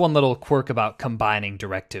that's just one little quirk about combining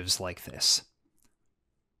directives like this.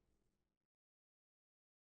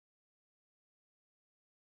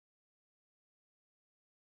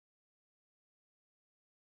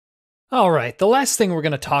 All right, the last thing we're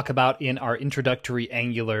going to talk about in our introductory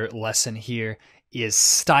Angular lesson here is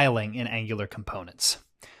styling in Angular components.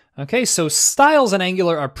 Okay, so styles in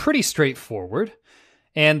Angular are pretty straightforward,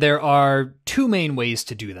 and there are two main ways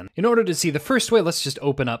to do them. In order to see the first way, let's just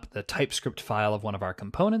open up the TypeScript file of one of our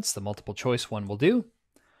components. The multiple choice one will do.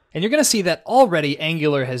 And you're going to see that already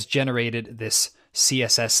Angular has generated this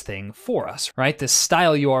CSS thing for us, right? This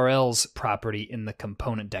style URLs property in the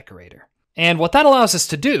component decorator. And what that allows us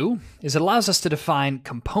to do is it allows us to define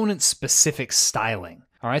component-specific styling.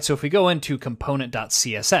 All right, so if we go into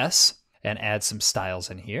component.css and add some styles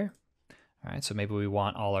in here, all right, so maybe we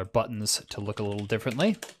want all our buttons to look a little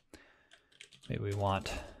differently. Maybe we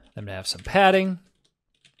want them to have some padding.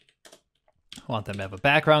 I want them to have a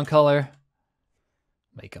background color.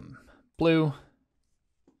 Make them blue.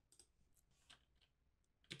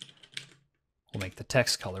 We'll make the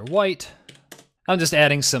text color white. I'm just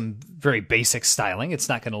adding some very basic styling. It's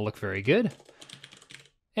not going to look very good.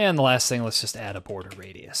 And the last thing, let's just add a border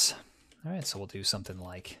radius. All right, so we'll do something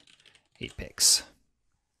like 8 pixels.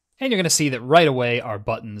 And you're going to see that right away our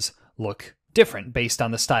buttons look different based on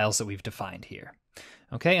the styles that we've defined here.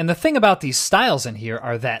 Okay, and the thing about these styles in here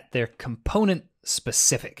are that they're component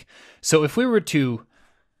specific. So if we were to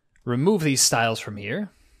remove these styles from here,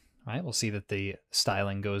 right, we'll see that the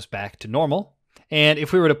styling goes back to normal. And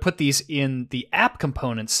if we were to put these in the app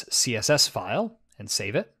components CSS file and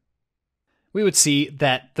save it, we would see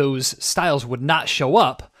that those styles would not show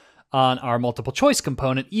up on our multiple choice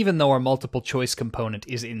component, even though our multiple choice component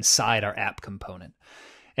is inside our app component.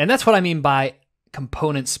 And that's what I mean by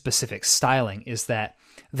component specific styling, is that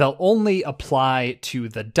they'll only apply to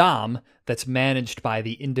the DOM that's managed by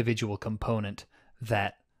the individual component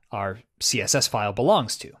that our CSS file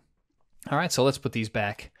belongs to. All right, so let's put these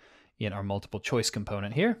back in our multiple choice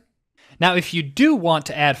component here. Now, if you do want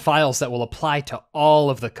to add files that will apply to all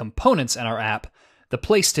of the components in our app, the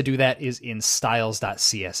place to do that is in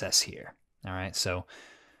styles.css here. All right, so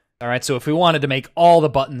if we wanted to make all the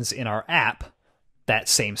buttons in our app that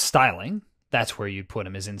same styling, that's where you'd put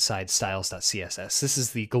them, is inside styles.css. This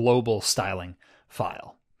is the global styling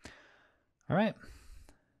file. All right.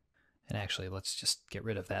 And actually, let's just get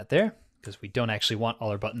rid of that there, because we don't actually want all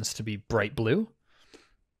our buttons to be bright blue.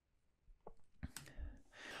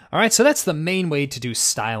 All right, so that's the main way to do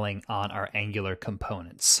styling on our Angular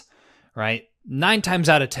components, right? 9 times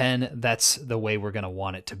out of 10, that's the way we're going to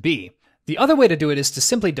want it to be. The other way to do it is to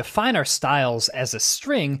simply define our styles as a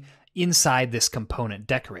string inside this component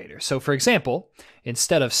decorator. So for example,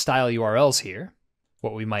 instead of style URLs here,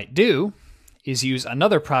 what we might do is use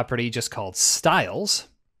another property just called styles.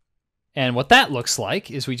 And what that looks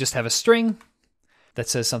like is we just have a string that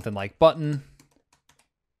says something like button,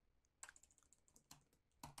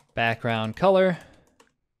 background color,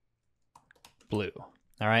 blue.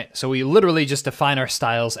 All right, so we literally just define our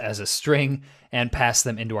styles as a string and pass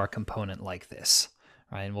them into our component like this.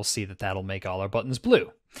 All right, and we'll see that that'll make all our buttons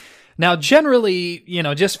blue. Now, generally,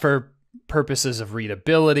 just for purposes of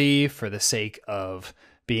readability, for the sake of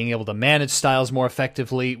being able to manage styles more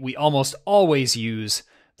effectively, we almost always use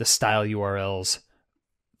the style URLs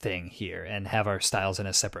thing here and have our styles in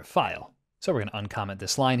a separate file. So we're going to uncomment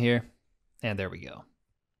this line here, and there we go.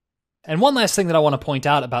 And one last thing that I want to point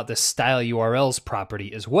out about this style URLs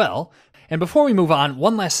property as well, and before we move on,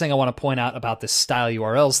 one last thing I want to point out about this style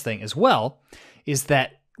URLs thing as well, is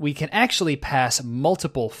that we can actually pass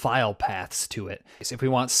multiple file paths to it. So if we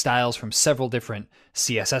want styles from several different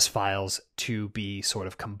CSS files to be sort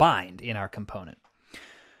of combined in our component.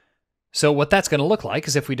 So what that's going to look like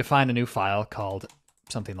is if we define a new file called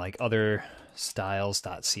something like other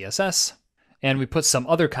styles.css, and we put some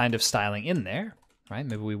other kind of styling in there, right?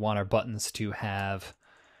 Maybe we want our buttons to have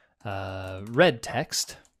red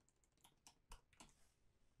text.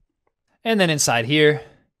 And then inside here,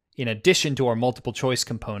 in addition to our multiple choice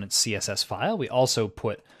components CSS file, we also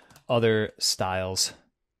put other styles.css.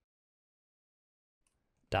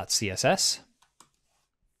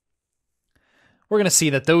 We're going to see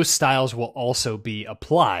that those styles will also be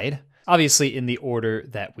applied, obviously in the order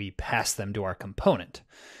that we pass them to our component.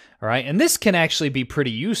 All right, and this can actually be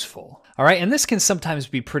pretty useful. All right, and this can sometimes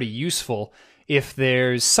be pretty useful if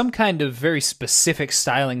there's some kind of very specific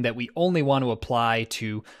styling that we only want to apply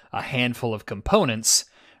to a handful of components,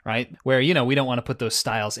 right? Where, we don't want to put those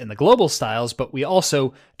styles in the global styles, but we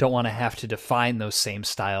also don't want to have to define those same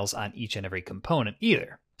styles on each and every component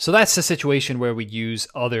either. So that's the situation where we use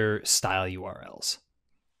other style URLs.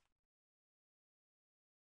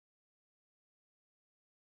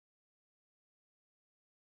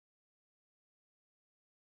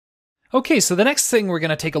 Okay, so the next thing we're going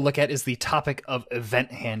to take a look at is the topic of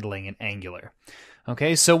event handling in Angular.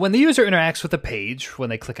 Okay, so when the user interacts with a page, when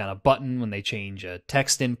they click on a button, when they change a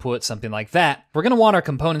text input, something like that, we're going to want our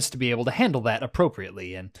components to be able to handle that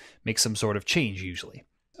appropriately and make some sort of change usually.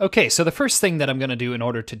 Okay, so the first thing that I'm going to do in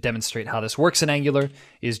order to demonstrate how this works in Angular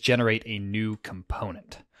is generate a new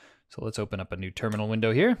component. So let's open up a new terminal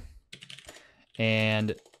window here,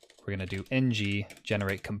 and we're going to do ng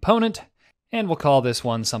generate component. And we'll call this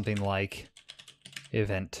one something like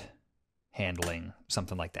event handling,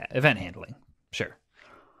 something like that. Event handling, sure.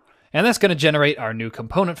 And that's going to generate our new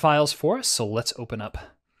component files for us. So let's open up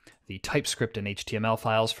the TypeScript and HTML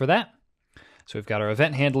files for that. So we've got our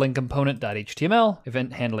event handling component.html,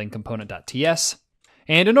 event handling component.ts.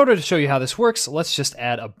 And in order to show you how this works, let's just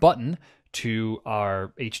add a button to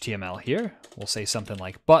our HTML here. We'll say something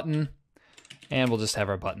like button, and we'll just have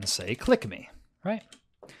our button say click me, right?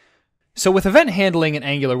 So with event handling in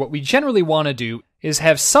Angular, what we generally want to do is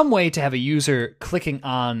have some way to have a user clicking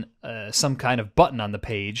on some kind of button on the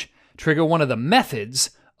page trigger one of the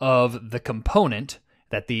methods of the component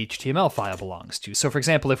that the HTML file belongs to. So for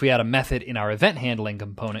example, if we had a method in our event handling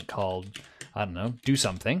component called, I don't know, do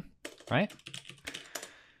something, right?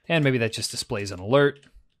 And maybe that just displays an alert.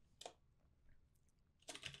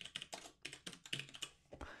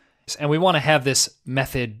 And we want to have this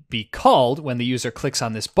method be called when the user clicks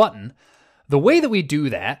on this button. The way that we do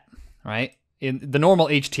that, right, in the normal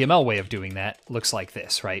HTML way of doing that looks like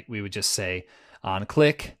this, right? We would just say on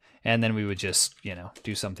click, and then we would just,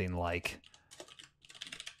 do something like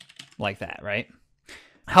that, right?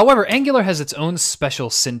 However, Angular has its own special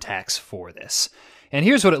syntax for this. And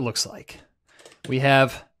here's what it looks like. We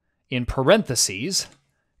have in parentheses,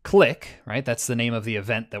 click, right? That's the name of the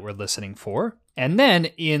event that we're listening for. And then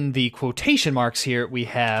in the quotation marks here, we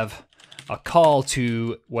have a call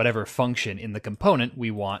to whatever function in the component we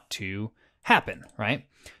want to happen, right?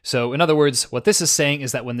 So in other words, what this is saying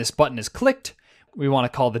is that when this button is clicked, we want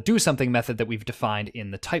to call the do something method that we've defined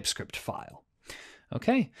in the TypeScript file.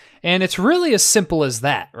 Okay, and it's really as simple as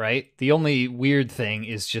that, right? The only weird thing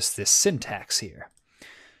is just this syntax here.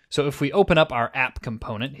 So if we open up our app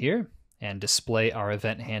component here and display our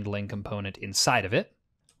event handling component inside of it,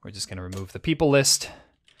 we're just going to remove the people list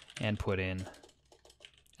and put in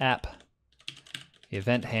app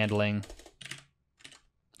event handling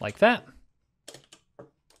like that.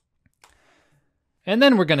 And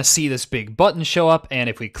then we're going to see this big button show up, and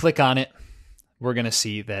if we click on it, we're going to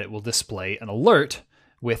see that it will display an alert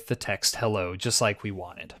with the text hello, just like we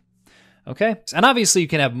wanted. Okay, and obviously you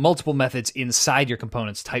can have multiple methods inside your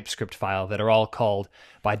component's TypeScript file that are all called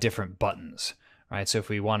by different buttons, right? So if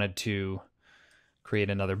we wanted to create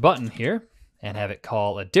another button here and have it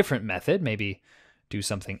call a different method, maybe do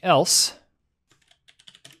something else,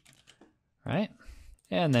 right?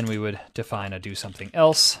 And then we would define a do something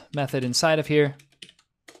else method inside of here.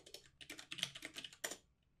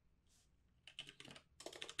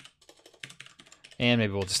 And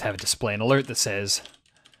maybe we'll just have it display an alert that says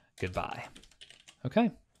goodbye.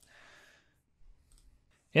 Okay.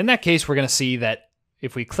 In that case, we're going to see that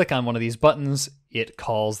if we click on one of these buttons, it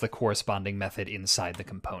calls the corresponding method inside the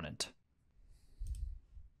component.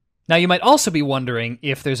 Now, you might also be wondering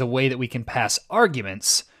if there's a way that we can pass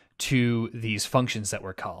arguments to these functions that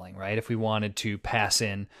we're calling, right? If we wanted to pass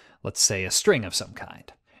in, let's say, a string of some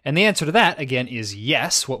kind. And the answer to that, again, is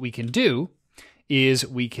yes. What we can do is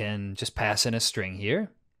we can just pass in a string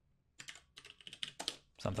here,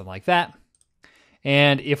 something like that.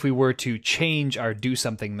 And if we were to change our do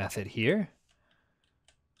something method here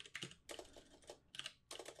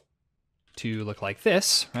to look like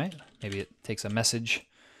this, right? Maybe it takes a message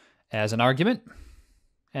as an argument.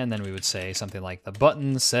 And then we would say something like the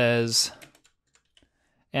button says,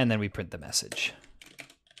 and then we print the message.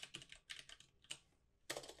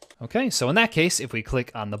 Okay, so in that case, if we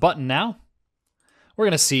click on the button now, we're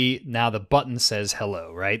going to see now the button says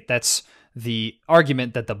hello, right? That's the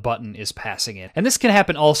argument that the button is passing in. And this can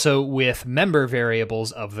happen also with member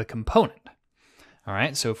variables of the component. All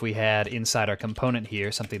right, so if we had inside our component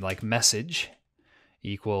here something like message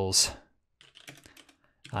equals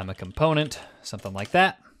I'm a component, something like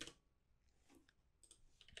that.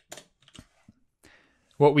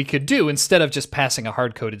 What we could do, instead of just passing a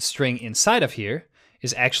hard-coded string inside of here,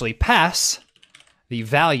 is actually pass the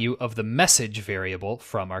value of the message variable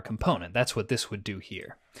from our component. That's what this would do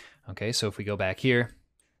here. Okay, so if we go back here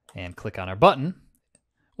and click on our button,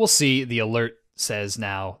 we'll see the alert says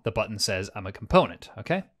now, the button says I'm a component,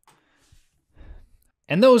 okay?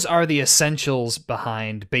 And those are the essentials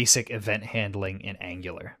behind basic event handling in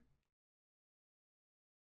Angular.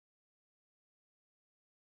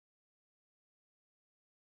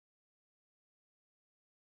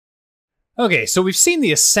 Okay, so we've seen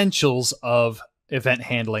the essentials of event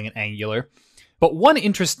handling in Angular, but one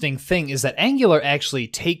interesting thing is that Angular actually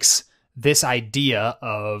takes this idea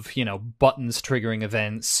of, buttons triggering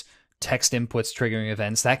events, text inputs triggering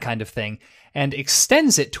events, that kind of thing, and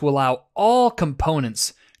extends it to allow all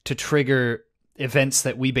components to trigger events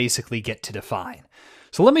that we basically get to define.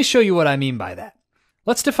 So let me show you what I mean by that.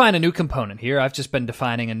 Let's define a new component here. I've just been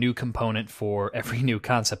defining a new component for every new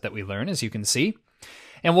concept that we learn, as you can see.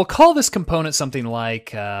 And we'll call this component something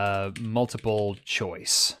like multiple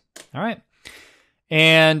choice. All right.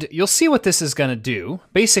 And you'll see what this is going to do.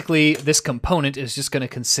 Basically, this component is just going to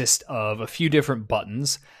consist of a few different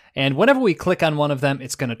buttons. And whenever we click on one of them,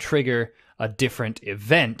 it's going to trigger a different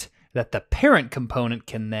event that the parent component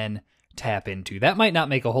can then tap into. That might not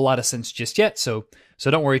make a whole lot of sense just yet, so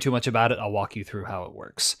don't worry too much about it. I'll walk you through how it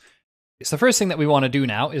works. So the first thing that we want to do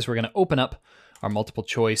now is we're going to open up our multiple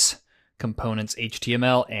choice components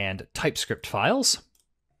HTML and TypeScript files.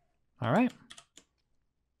 All right.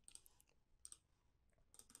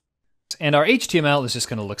 And our HTML is just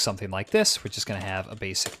going to look something like this. We're just going to have a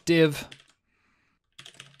basic div.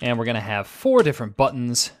 And we're going to have 4 different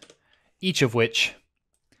buttons, each of which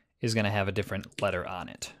is going to have a different letter on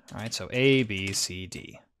it. All right, so A, B, C,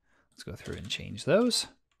 D. Let's go through and change those.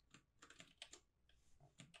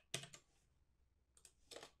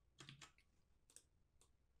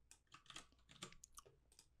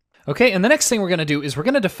 Okay, and the next thing we're going to do is we're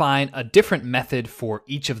going to define a different method for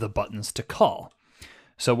each of the buttons to call.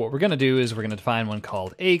 So what we're going to do is we're going to define one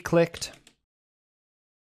called aClicked.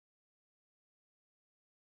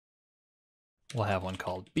 We'll have one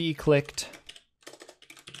called bClicked.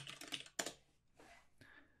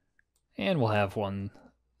 And we'll have one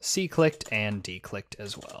cClicked and dClicked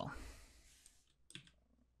as well.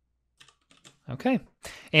 Okay,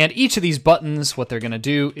 and each of these buttons, what they're going to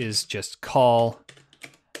do is just call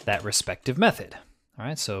that respective method. All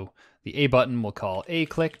right, so the A button will call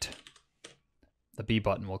aClicked, the B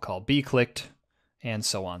button will call bClicked, and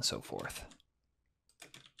so on and so forth.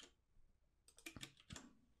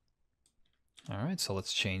 All right, so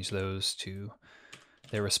let's change those to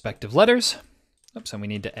their respective letters. Oops, and we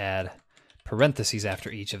need to add parentheses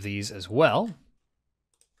after each of these as well.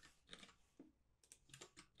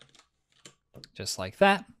 Just like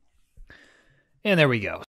that. And there we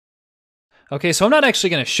go. Okay, so I'm not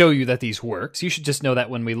actually going to show you that these work. You should just know that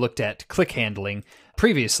when we looked at click handling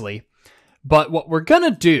previously. But what we're going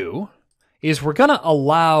to do is we're going to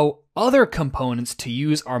allow other components to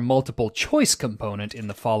use our multiple choice component in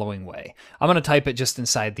the following way. I'm going to type it just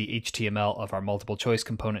inside the HTML of our multiple choice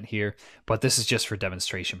component here, but this is just for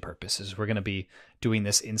demonstration purposes. We're going to be doing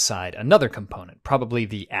this inside another component, probably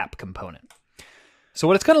the app component. So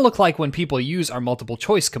what it's going to look like when people use our multiple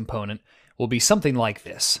choice component will be something like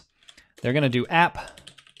this. They're going to do app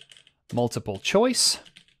multiple choice.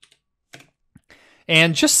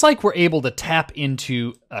 And just like we're able to tap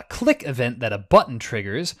into a click event that a button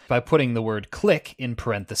triggers by putting the word click in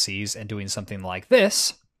parentheses and doing something like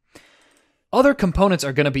this, other components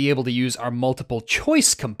are going to be able to use our multiple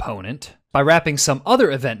choice component by wrapping some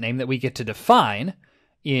other event name that we get to define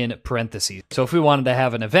in parentheses. So if we wanted to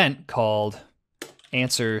have an event called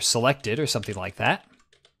answer selected or something like that,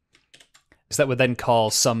 so that would then call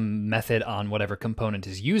some method on whatever component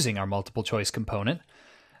is using our multiple choice component.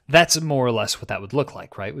 That's more or less what that would look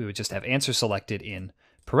like, right? We would just have answer selected in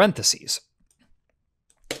parentheses.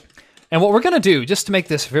 And what we're going to do, just to make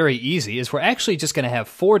this very easy, is we're actually just going to have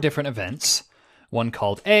 4 different events. One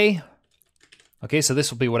called A. Okay, so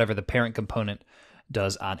this will be whatever the parent component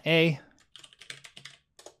does on A.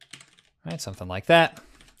 Right, something like that.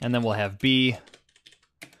 And then we'll have B.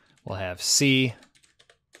 We'll have C.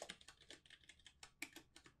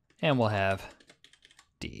 And we'll have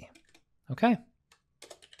D. Okay?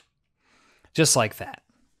 Just like that.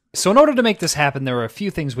 So in order to make this happen, there are a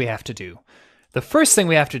few things we have to do. The first thing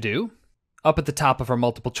we have to do, up at the top of our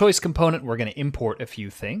multiple choice component, we're going to import a few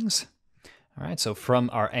things. All right, so from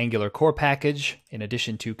our Angular core package, in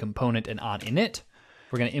addition to component and on init,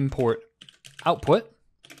 we're going to import output,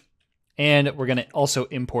 and we're going to also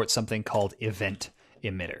import something called event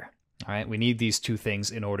emitter. All right, we need these 2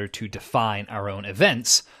 things in order to define our own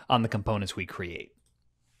events on the components we create.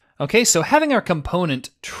 Okay, so having our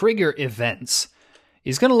component trigger events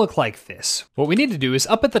is going to look like this. What we need to do is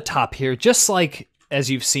up at the top here, just like as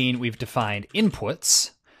you've seen, we've defined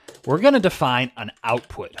inputs. We're going to define an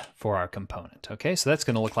output for our component. Okay, so that's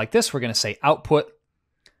going to look like this. We're going to say output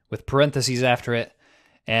with parentheses after it,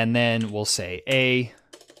 and then we'll say A,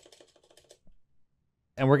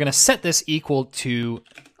 and we're going to set this equal to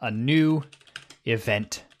a new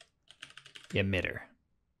event emitter,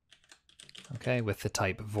 okay, with the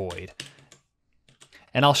type void.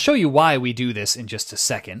 And I'll show you why we do this in just a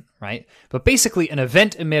second, right? But basically, an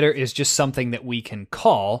event emitter is just something that we can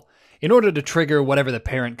call in order to trigger whatever the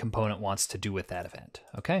parent component wants to do with that event,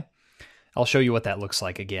 okay? I'll show you what that looks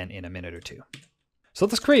like again in a minute or two. So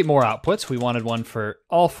let's create more outputs. We wanted one for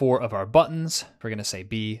all 4 of our buttons. We're going to say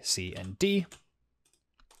B, C, and D,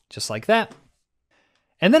 just like that.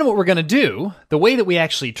 And then what we're going to do, the way that we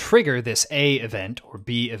actually trigger this A event, or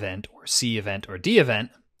B event, or C event, or D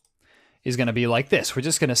event, is going to be like this. We're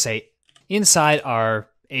just going to say inside our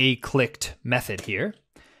A-clicked method here,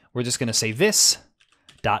 we're just going to say this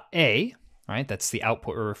dot A, right? That's the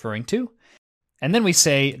output we're referring to. And then we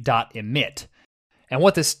say dot emit. And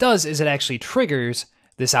what this does is it actually triggers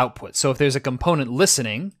this output. So if there's a component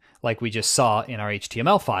listening, like we just saw in our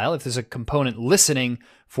HTML file, if there's a component listening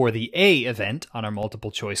for the A event on our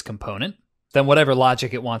multiple choice component, then whatever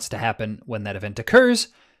logic it wants to happen when that event occurs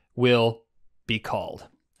will be called.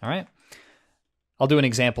 All right? I'll do an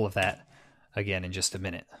example of that again in just a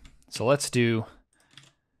minute. So let's do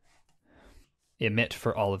emit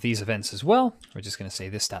for all of these events as well. We're just going to say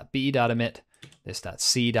this.b.emit,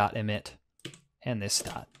 this.c.emit, and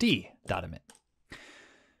this.d.emit.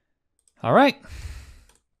 All right.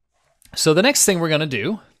 So the next thing we're going to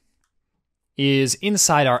do is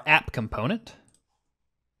inside our app component.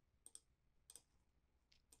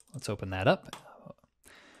 Let's open that up.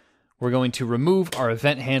 We're going to remove our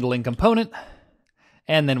event handling component,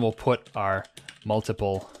 and then we'll put our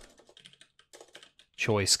multiple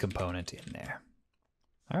choice component in there.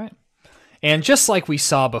 All right. And just like we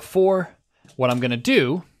saw before, what I'm going to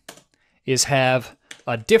do is have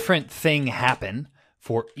a different thing happen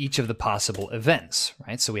for each of the possible events,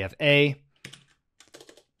 right? So we have A,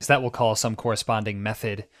 so that will call some corresponding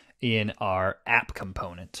method in our app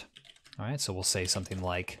component. All right, so we'll say something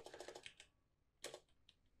like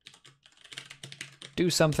do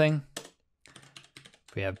something.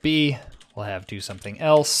 If we have B, we'll have do something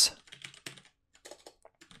else.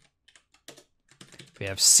 If we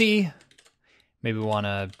have C, maybe we want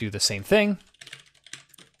to do the same thing.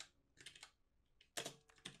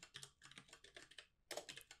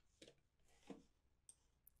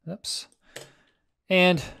 Oops.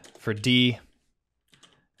 And for D,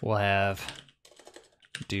 we'll have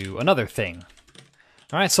do another thing.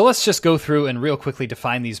 All right, so let's just go through and real quickly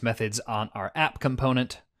define these methods on our app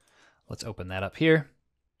component. Let's open that up here.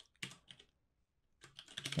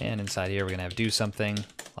 And inside here, we're going to have do something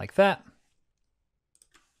like that.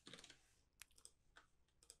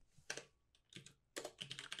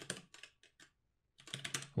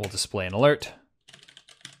 We'll display an alert.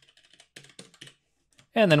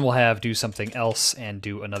 And then we'll have do something else and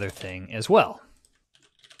do another thing as well.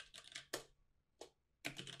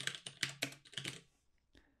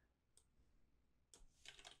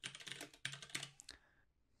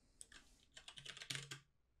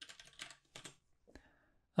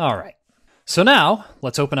 All right. So now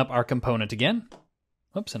let's open up our component again.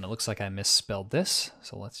 Oops, and it looks like I misspelled this.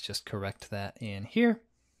 So let's just correct that in here.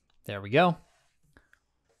 There we go.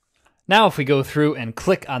 Now if we go through and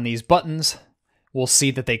click on these buttons, we'll see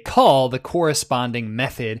that they call the corresponding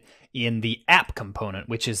method in the app component,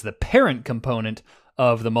 which is the parent component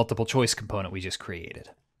of the multiple choice component we just created.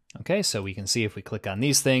 Okay, so we can see if we click on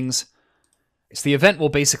these things, so the event will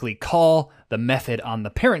basically call the method on the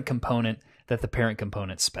parent component that the parent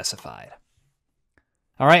component specified.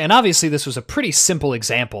 All right, and obviously this was a pretty simple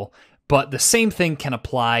example, but the same thing can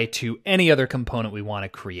apply to any other component we want to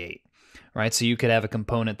create. Right, so you could have a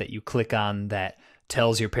component that you click on that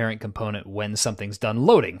tells your parent component when something's done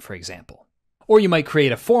loading, for example. Or you might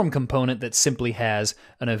create a form component that simply has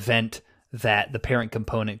an event that the parent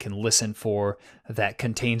component can listen for that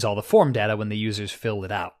contains all the form data when the users fill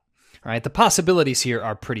it out. All right, the possibilities here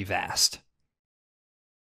are pretty vast.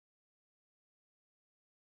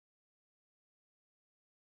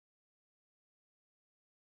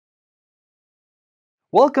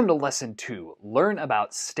 Welcome to Lesson 2, Learn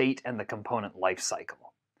about State and the Component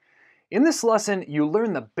Lifecycle. In this lesson, you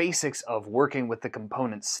learn the basics of working with the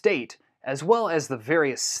component state, as well as the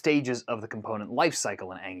various stages of the component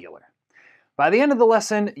lifecycle in Angular. By the end of the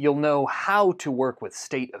lesson, you'll know how to work with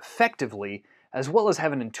state effectively, as well as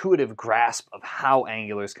have an intuitive grasp of how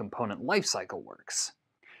Angular's component lifecycle works.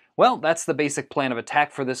 Well, that's the basic plan of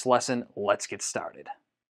attack for this lesson. Let's get started.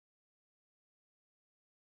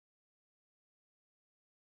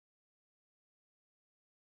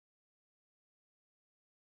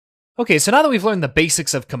 Okay, so now that we've learned the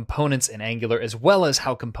basics of components in Angular as well as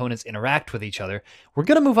how components interact with each other, we're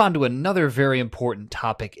going to move on to another very important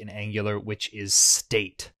topic in Angular, which is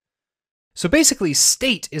state. So basically,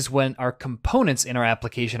 state is when our components in our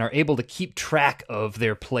application are able to keep track of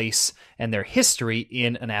their place and their history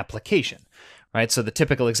in an application, right? So the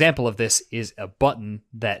typical example of this is a button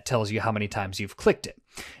that tells you how many times you've clicked it.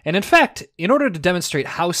 And in fact, in order to demonstrate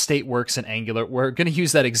how state works in Angular, we're going to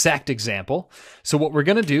use that exact example. So what we're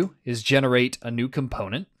going to do is generate a new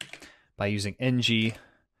component by using ng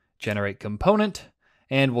generate component,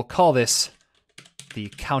 and we'll call this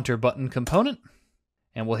the counter button component.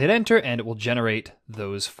 And we'll hit enter, and it will generate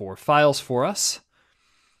those 4 files for us.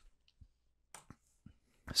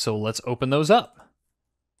 So let's open those up.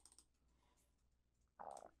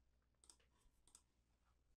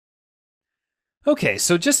 Okay,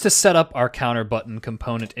 so just to set up our counter button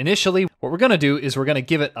component initially, what we're going to do is we're going to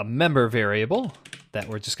give it a member variable that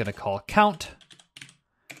we're just going to call count.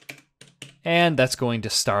 And that's going to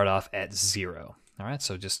start off at 0. All right,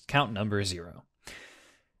 so just count number 0.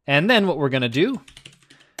 And then what we're going to do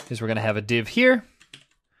is we're going to have a div here.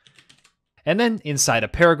 And then inside a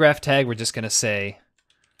paragraph tag, we're just going to say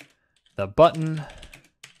the button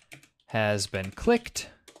has been clicked.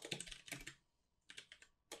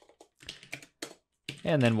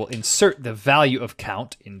 And then we'll insert the value of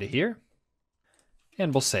count into here.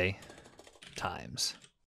 And we'll say times.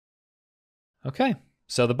 Okay,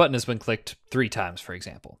 so the button has been clicked 3 times, for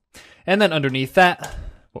example. And then underneath that,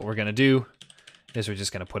 what we're going to do is we're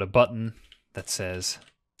just going to put a button that says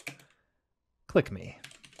click me.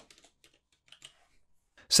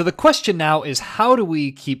 So the question now is, how do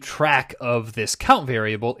we keep track of this count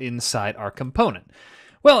variable inside our component?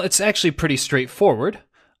 Well, it's actually pretty straightforward.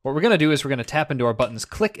 What we're going to do is we're going to tap into our button's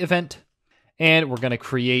click event, and we're going to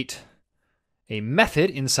create a method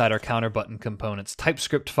inside our counter button component's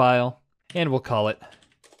TypeScript file, and we'll call it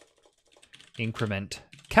increment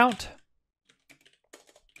count.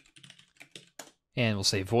 And we'll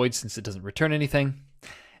say void since it doesn't return anything.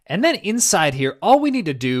 And then inside here, all we need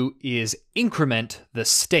to do is increment the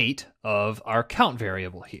state of our count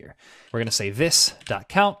variable here. We're going to say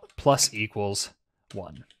this.count plus equals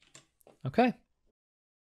 1. Okay.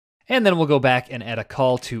 And then we'll go back and add a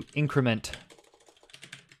call to increment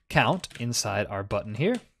count inside our button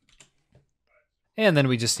here. And then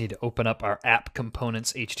we just need to open up our app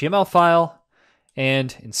components HTML file.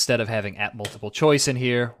 And instead of having app multiple choice in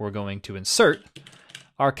here, we're going to insert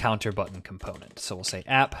our counter button component. So we'll say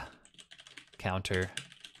app counter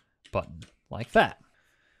button, like that.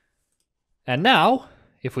 And now,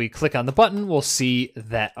 if we click on the button, we'll see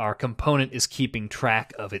that our component is keeping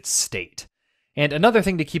track of its state. And another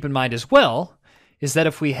thing to keep in mind as well is that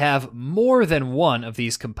if we have more than one of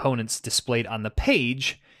these components displayed on the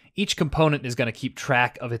page, each component is going to keep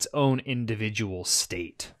track of its own individual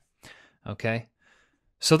state. Okay?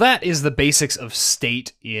 So that is the basics of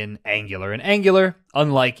state in Angular. In Angular,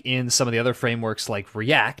 unlike in some of the other frameworks like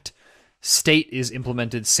React, state is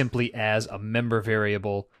implemented simply as a member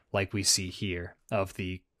variable like we see here of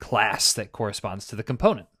the class that corresponds to the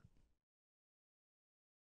component.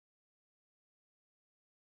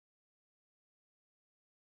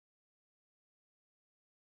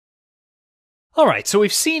 All right, so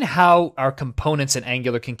we've seen how our components in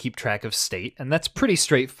Angular can keep track of state, and that's pretty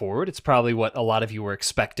straightforward. It's probably what a lot of you were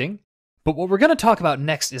expecting. But what we're going to talk about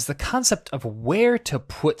next is the concept of where to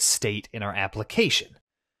put state in our application.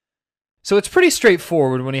 So it's pretty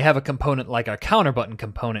straightforward when you have a component like our counter button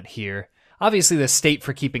component here. Obviously, the state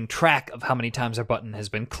for keeping track of how many times our button has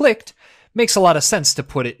been clicked makes a lot of sense to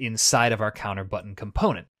put it inside of our counter button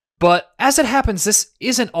component. But as it happens, this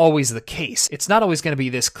isn't always the case. It's not always going to be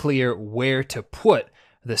this clear where to put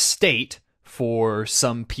the state for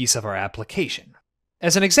some piece of our application.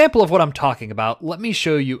 As an example of what I'm talking about, let me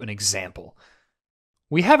show you an example.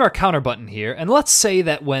 We have our counter button here, and let's say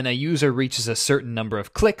that when a user reaches a certain number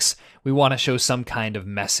of clicks, we want to show some kind of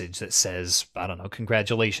message that says, I don't know,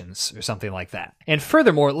 congratulations, or something like that. And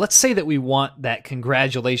furthermore, let's say that we want that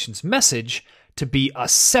congratulations message to be a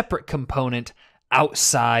separate component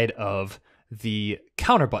outside of the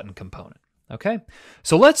counter button component. Okay,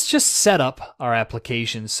 so let's just set up our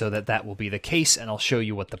application so that that will be the case, and I'll show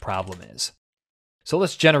you what the problem is. So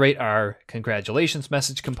let's generate our congratulations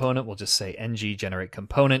message component. We'll just say ng generate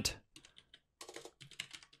component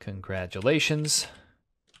congratulations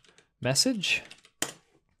message.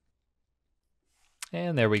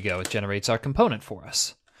 And there we go, it generates our component for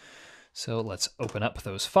us. So let's open up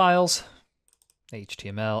those files,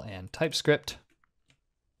 HTML and TypeScript.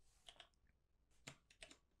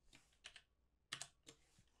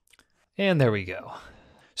 And there we go.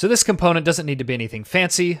 So this component doesn't need to be anything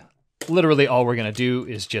fancy. literally all we're going to do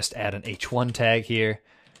is just add an h1 tag here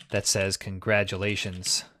that says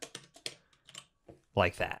congratulations,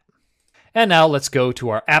 like that. And now let's go to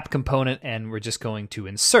our app component, and we're just going to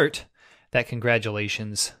insert that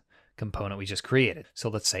congratulations component we just created. So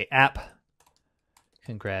let's say app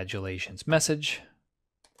congratulations message,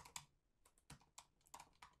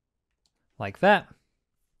 like that.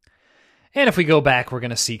 And if we go back, we're going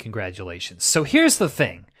to see congratulations. So here's the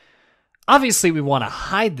thing. Obviously, we want to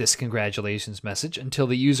hide this congratulations message until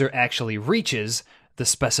the user actually reaches the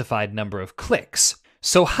specified number of clicks.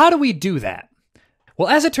 So how do we do that? Well,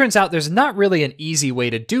 as it turns out, there's not really an easy way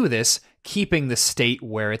to do this, keeping the state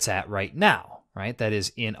where it's at right now, right? That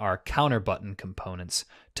is in our counter button components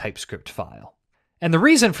TypeScript file. And the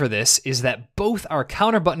reason for this is that both our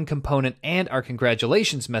counter button component and our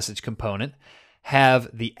congratulations message component have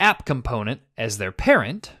the app component as their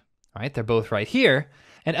parent, right? They're both right here.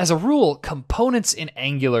 And as a rule, components in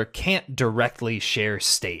Angular can't directly share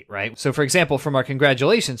state, right? So for example, from our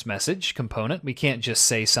congratulations message component, we can't just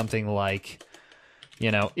say something like,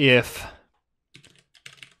 you know, if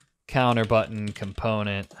counter button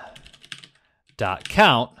component dot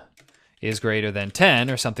count is greater than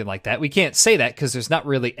 10 or something like that. We can't say that because there's not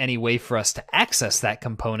really any way for us to access that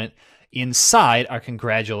component inside our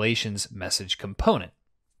congratulations message component.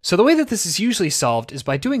 So the way that this is usually solved is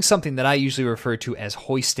by doing something that I usually refer to as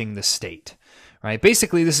hoisting the state, right?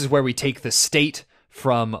 Basically, this is where we take the state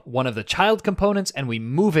from one of the child components and we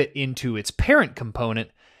move it into its parent component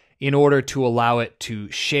in order to allow it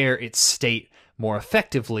to share its state more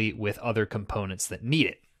effectively with other components that need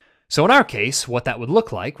it. So in our case, what that would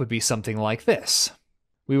look like would be something like this.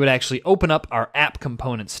 We would actually open up our app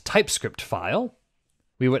components TypeScript file.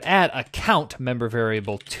 We would add a count member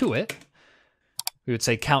variable to it. We would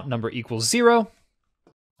say count number equals 0.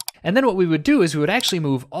 And then what we would do is we would actually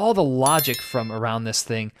move all the logic from around this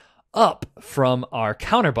thing up from our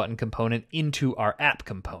counter button component into our app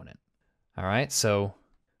component. All right, so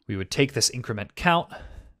we would take this increment count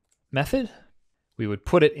method. We would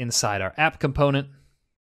put it inside our app component.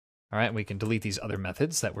 All right, we can delete these other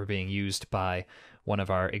methods that were being used by one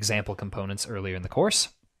of our example components earlier in the course.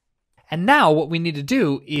 And now what we need to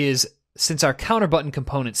do is, since our counter button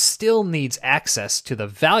component still needs access to the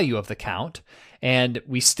value of the count, and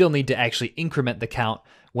we still need to actually increment the count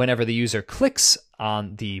whenever the user clicks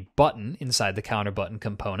on the button inside the counter button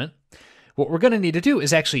component, what we're going to need to do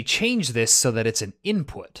is actually change this so that it's an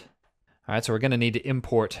input. All right, so we're going to need to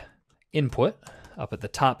import input up at the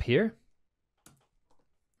top here.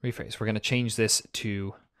 Rephrase, we're going to change this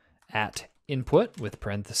to @input with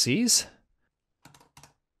parentheses,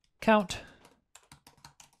 count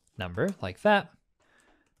number, like that.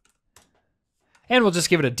 And we'll just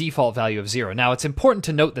give it a default value of 0. Now, it's important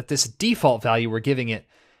to note that this default value we're giving it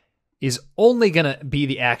is only going to be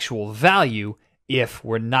the actual value if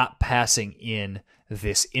we're not passing in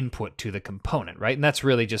this input to the component, right? And that's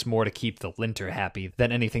really just more to keep the linter happy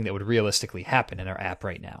than anything that would realistically happen in our app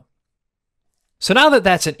right now. So now that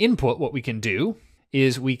that's an input, what we can do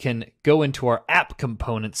is we can go into our app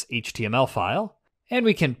components HTML file, and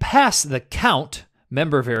we can pass the count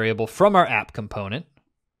member variable from our app component,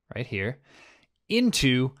 right here,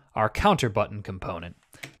 into our counter button component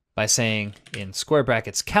by saying in square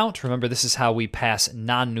brackets count. Remember, this is how we pass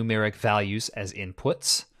non-numeric values as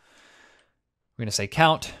inputs. We're going to say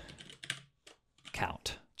count,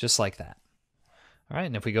 count, just like that. All right,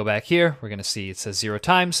 and if we go back here, we're going to see it says 0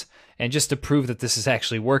 times. And just to prove that this is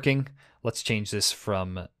actually working, let's change this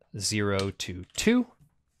from 0 to 2.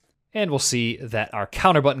 And we'll see that our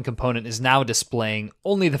counter button component is now displaying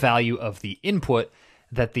only the value of the input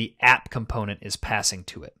that the app component is passing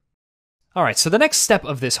to it. All right, so the next step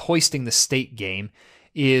of this hoisting the state game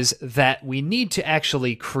is that we need to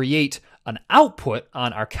actually create an output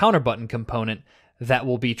on our counter button component that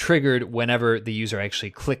will be triggered whenever the user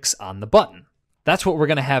actually clicks on the button. That's what we're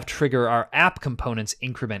going to have trigger our app component's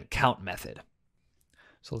increment count method.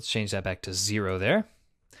 So let's change that back to 0 there.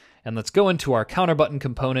 And let's go into our counter button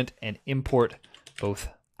component and import both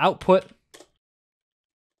output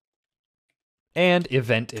and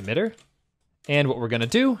event emitter. And what we're going to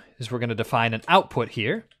do is we're going to define an output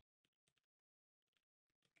here.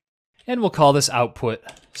 And we'll call this output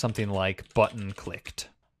something like button clicked.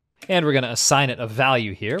 And we're going to assign it a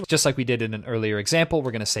value here. Just like we did in an earlier example,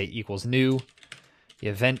 we're going to say equals new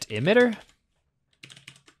event emitter.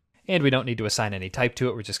 And we don't need to assign any type to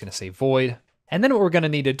it. We're just going to say void. And then what we're going to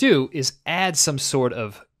need to do is add some sort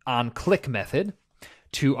of onClick method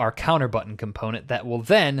to our counter button component that will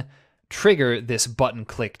then trigger this button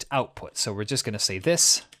clicked output. So we're just going to say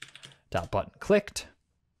this dot button clicked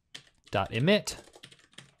dot emit,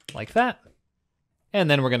 like that. And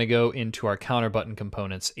then we're going to go into our counter button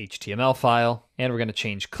components HTML file, and we're going to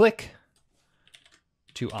change click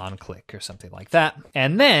to onClick or something like that.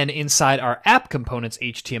 And then inside our app components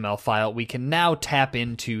HTML file, we can now tap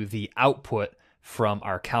into the output from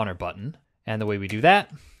our counter button. And the way we do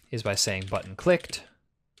that is by saying button clicked.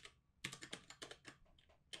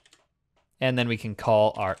 And then we can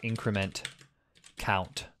call our increment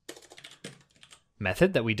count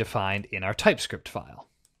method that we defined in our TypeScript file.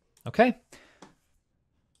 Okay?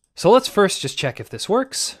 So let's first just check if this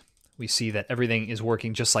works. We see that everything is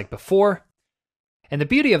working just like before. And the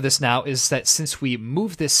beauty of this now is that since we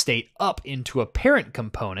move this state up into a parent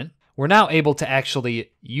component, we're now able to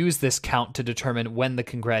actually use this count to determine when the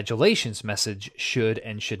congratulations message should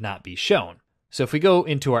and should not be shown. So if we go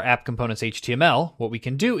into our app components HTML, what we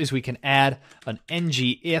can do is we can add an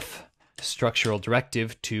ngIf structural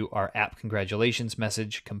directive to our app congratulations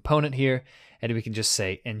message component here. And we can just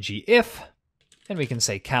say ngIf, and we can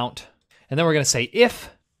say count. And then we're going to say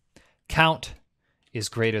if count is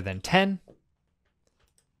greater than 10.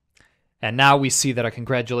 And now we see that our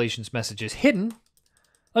congratulations message is hidden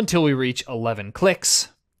until we reach 11 clicks,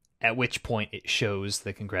 at which point it shows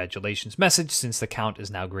the congratulations message since the count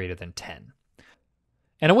is now greater than 10.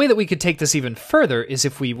 And a way that we could take this even further is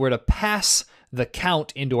if we were to pass the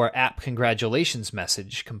count into our app congratulations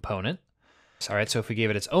message component. All right, so if we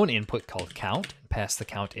gave it its own input called count, and pass the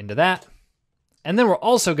count into that. And then we're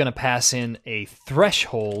also going to pass in a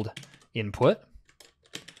threshold input,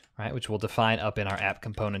 right, which we'll define up in our app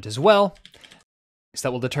component as well. So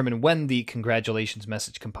that will determine when the congratulations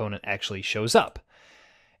message component actually shows up.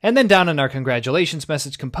 And then down in our congratulations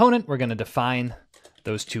message component, we're going to define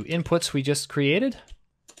those two inputs we just created.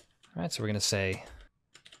 All right, so we're going to say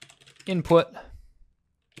input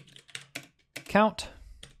count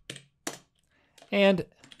and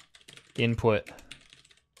input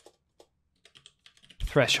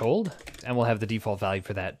threshold, and we'll have the default value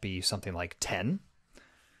for that be something like 10.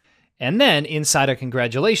 And then inside our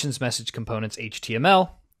congratulations message components HTML,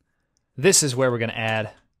 this is where we're going to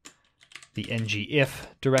add the ngIf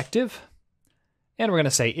directive, and we're going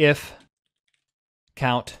to say if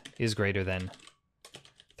count is greater than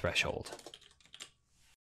threshold.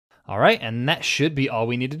 All right, and that should be all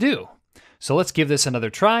we need to do. So let's give this another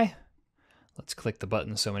try. Let's click the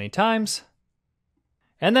button so many times.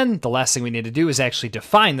 And then the last thing we need to do is actually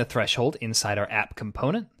define the threshold inside our app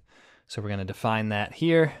component. So we're going to define that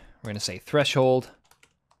here. We're going to say threshold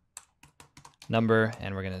number,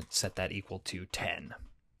 and we're going to set that equal to 10.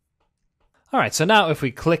 All right, so now if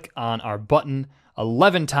we click on our button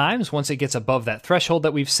 11 times, once it gets above that threshold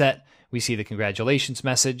that we've set, we see the congratulations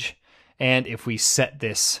message. And if we set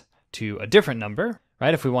this to a different number,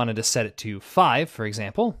 right, if we wanted to set it to 5, for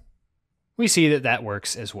example, we see that that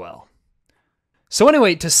works as well. So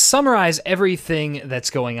anyway, to summarize everything that's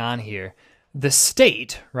going on here, the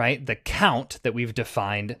state, right, the count that we've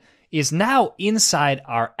defined is now inside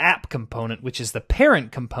our app component, which is the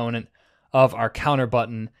parent component of our counter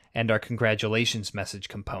button and our congratulations message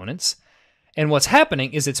components. And what's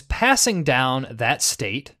happening is it's passing down that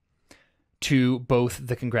state to both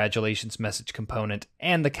the congratulations message component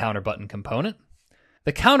and the counter button component.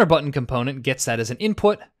 The counter button component gets that as an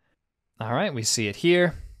input. All right, we see it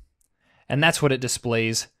here. And that's what it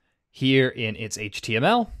displays here in its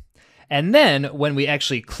HTML. And then when we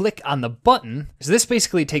actually click on the button, so this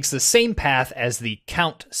basically takes the same path as the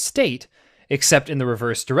count state, except in the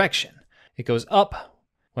reverse direction. It goes up.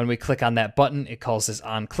 When we click on that button, it calls this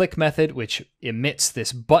onClick method, which emits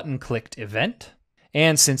this button clicked event.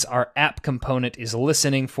 And since our app component is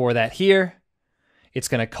listening for that here, it's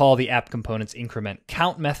going to call the app component's increment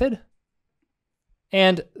count method.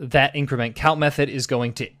 And that increment count method is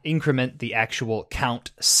going to increment the actual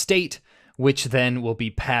count state, which then will be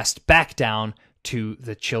passed back down to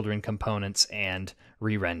the children components and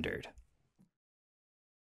re-rendered.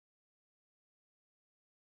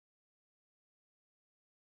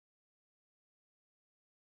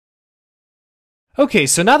 Okay,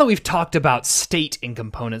 so now that we've talked about state in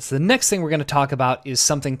components, the next thing we're going to talk about is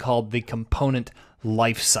something called the component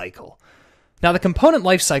lifecycle. Now, the component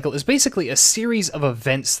lifecycle is basically a series of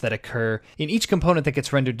events that occur in each component that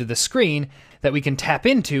gets rendered to the screen that we can tap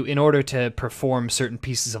into in order to perform certain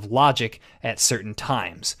pieces of logic at certain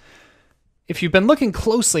times. If you've been looking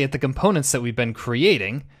closely at the components that we've been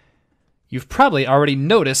creating, you've probably already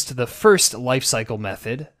noticed the first lifecycle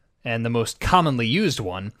method, and the most commonly used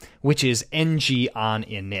one, which is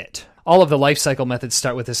ng-on-init. All of the lifecycle methods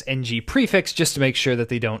start with this ng prefix just to make sure that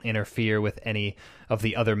they don't interfere with any of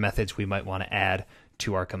the other methods we might want to add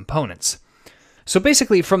to our components. So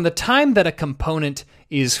basically, from the time that a component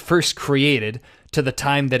is first created to the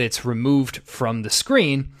time that it's removed from the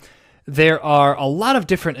screen, there are a lot of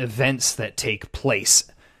different events that take place.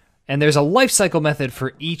 And there's a lifecycle method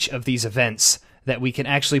for each of these events that we can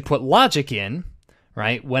actually put logic in,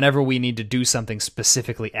 right, whenever we need to do something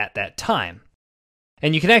specifically at that time.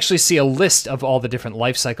 And you can actually see a list of all the different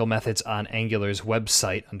lifecycle methods on Angular's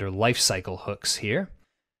website under lifecycle hooks here.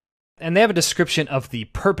 And they have a description of the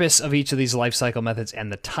purpose of each of these lifecycle methods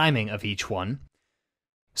and the timing of each one.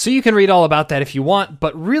 So you can read all about that if you want,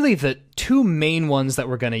 but really the two main ones that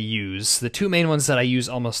we're going to use, the two main ones that I use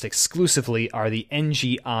almost exclusively, are the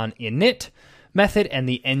ng-on-init method and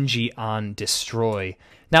the ng-on-destroy.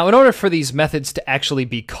 Now, in order for these methods to actually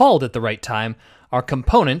be called at the right time, our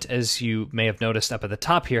component, as you may have noticed up at the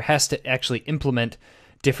top here, has to actually implement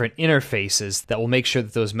different interfaces that will make sure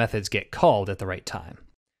that those methods get called at the right time.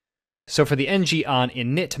 So for the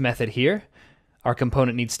ng-on-init method here, our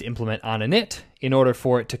component needs to implement onInit. In order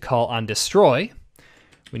for it to call onDestroy,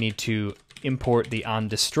 we need to import the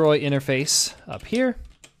onDestroy interface up here,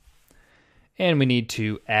 and we need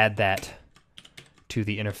to add that to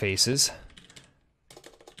the interfaces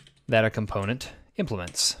that our component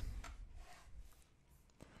implements.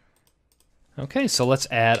 Okay, so let's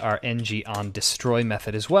add our ng-on-destroy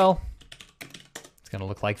method as well. It's going to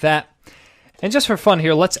look like that. And just for fun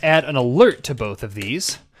here, let's add an alert to both of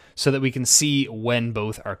these so that we can see when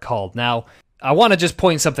both are called. Now, I want to just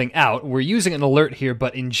point something out. We're using an alert here,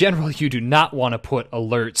 but in general, you do not want to put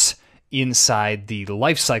alerts inside the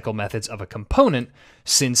lifecycle methods of a component,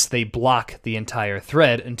 since they block the entire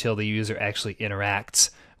thread until the user actually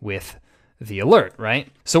interacts with the alert,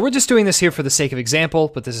 right? So we're just doing this here for the sake of example,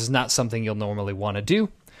 but this is not something you'll normally want to do.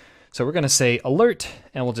 So we're going to say alert,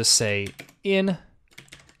 and we'll just say in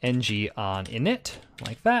ng-on-init,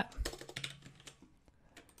 like that.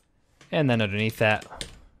 And then underneath that,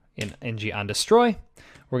 in ng-on-destroy,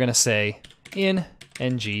 we're going to say in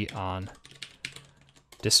ng-on-destroy.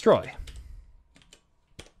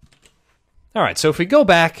 All right, so if we go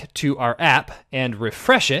back to our app and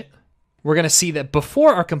refresh it, we're going to see that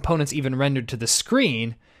before our component's even rendered to the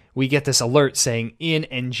screen, we get this alert saying in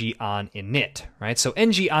ng-on-init, right? So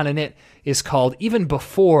ng-on-init is called even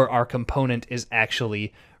before our component is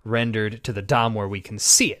actually rendered to the DOM where we can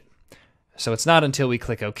see it. So it's not until we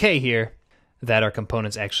click OK here that our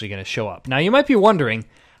component's actually going to show up. Now you might be wondering,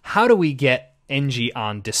 how do we get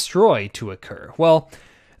ng-on-destroy to occur? Well,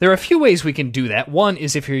 there are a few ways we can do that. One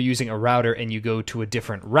is if you're using a router and you go to a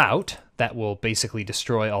different route, that will basically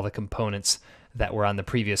destroy all the components that were on the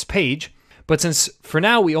previous page. But since for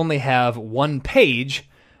now we only have one page,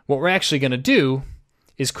 what we're actually going to do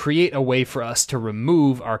is create a way for us to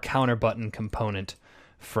remove our counter button component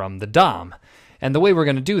from the DOM. And the way we're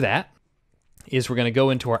going to do that is we're going to go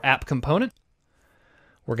into our app component.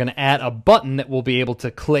 We're going to add a button that we'll be able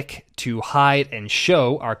to click to hide and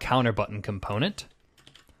show our counter button component.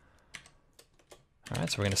 All right,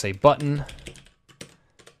 so we're going to say button.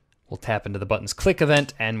 We'll tap into the button's click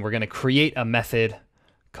event, and we're going to create a method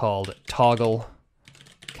called toggle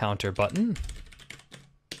counter button.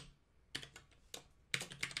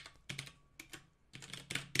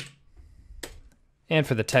 And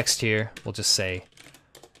for the text here, we'll just say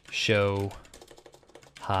show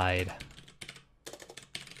hide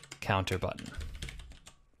counter button.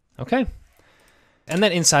 Okay. And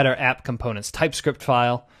then inside our app components TypeScript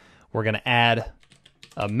file, we're going to add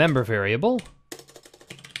a member variable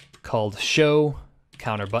called show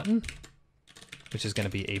counter button, which is going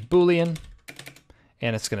to be a Boolean,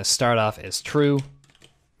 and it's going to start off as true.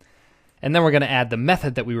 And then we're going to add the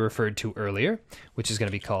method that we referred to earlier, which is going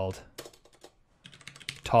to be called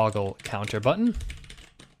toggle counter button.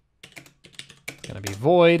 It's going to be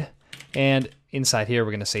void, and inside here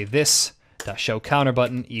we're going to say this show counter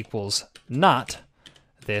button equals not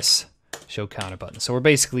this show counter button. So we're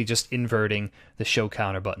basically just inverting the show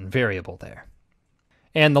counter button variable there.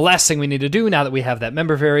 And the last thing we need to do now that we have that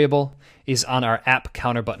member variable is on our app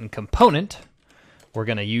counter button component, we're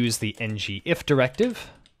going to use the ngIf directive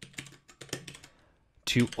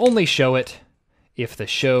to only show it if the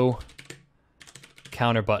show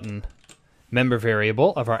counter button member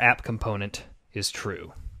variable of our app component is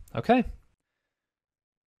true. Okay?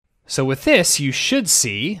 So with this, you should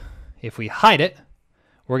see, if we hide it,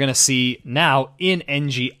 we're going to see now in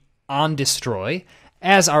ng-on-destroy,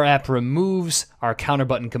 as our app removes our counter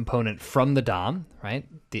button component from the DOM, right?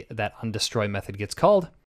 That onDestroy method gets called.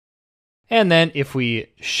 And then if we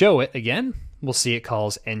show it again, we'll see it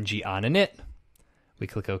calls ng-on-init. We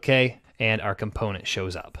click OK, and our component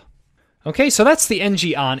shows up. Okay, so that's the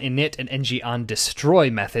ng-on-init and ng-on-destroy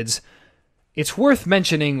methods. It's worth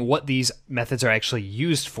mentioning what these methods are actually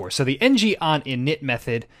used for. So the ng-on-init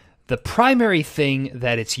method the primary thing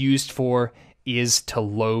that it's used for is to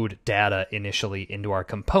load data initially into our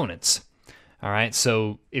components. All right,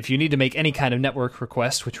 so if you need to make any kind of network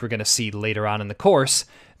request, which we're going to see later on in the course,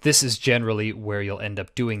 this is generally where you'll end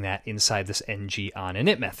up doing that inside this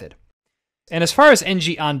ng-on-init method. And as far as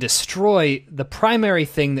ng-on-destroy, the primary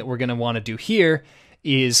thing that we're going to want to do here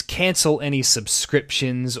is cancel any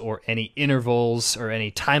subscriptions or any intervals or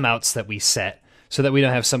any timeouts that we set so that we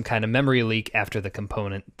don't have some kind of memory leak after the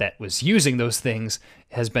component that was using those things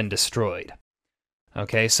has been destroyed.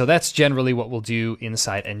 Okay, so that's generally what we'll do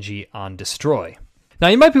inside ng-on-destroy. Now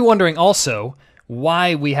you might be wondering also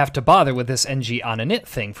why we have to bother with this ng-on-init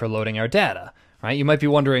thing for loading our data, right? You might be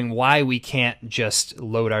wondering why we can't just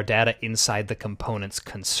load our data inside the component's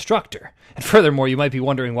constructor. And furthermore, you might be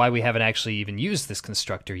wondering why we haven't actually even used this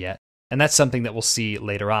constructor yet. And that's something that we'll see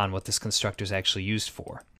later on what this constructor is actually used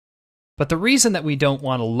for. But the reason that we don't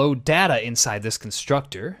want to load data inside this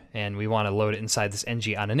constructor, and we want to load it inside this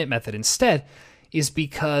ng-on-init method instead, is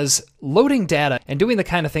because loading data and doing the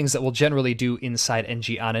kind of things that we'll generally do inside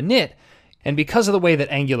ng-on-init, and because of the way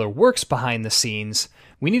that Angular works behind the scenes,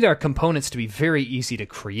 we need our components to be very easy to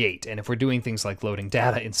create. And if we're doing things like loading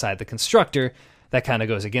data inside the constructor, that kind of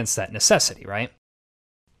goes against that necessity, right?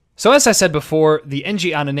 So as I said before, the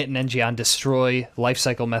ng-on-init and ng-on-destroy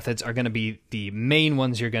lifecycle methods are going to be the main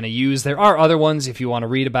ones you're going to use. There are other ones if you want to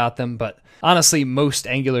read about them, but honestly, most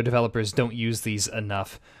Angular developers don't use these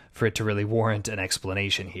enough for it to really warrant an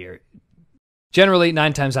explanation here. Generally,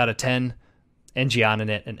 9 times out of 10,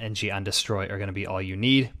 ng-on-init and ng-on-destroy are going to be all you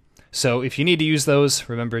need. So if you need to use those,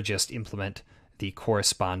 remember just implement the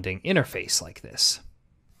corresponding interface like this.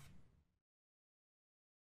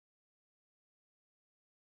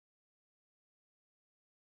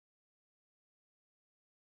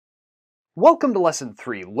 Welcome to Lesson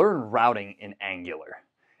 3, Learn Routing in Angular.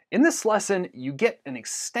 In this lesson, you get an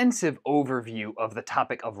extensive overview of the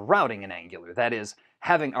topic of routing in Angular, that is,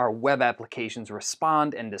 having our web applications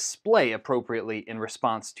respond and display appropriately in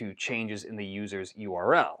response to changes in the user's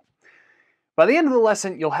URL. By the end of the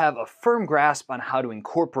lesson, you'll have a firm grasp on how to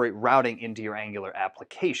incorporate routing into your Angular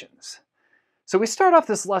applications. So we start off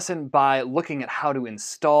this lesson by looking at how to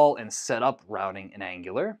install and set up routing in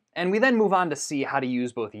Angular, and we then move on to see how to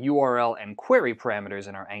use both URL and query parameters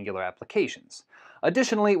in our Angular applications.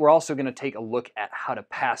 Additionally, we're also going to take a look at how to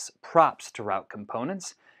pass props to route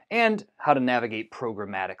components and how to navigate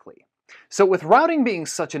programmatically. So with routing being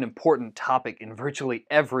such an important topic in virtually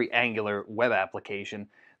every Angular web application,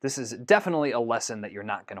 this is definitely a lesson that you're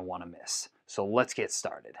not going to want to miss. So let's get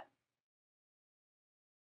started.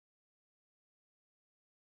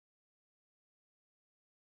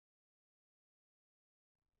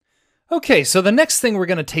 Okay, so the next thing we're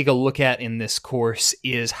going to take a look at in this course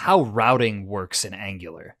is how routing works in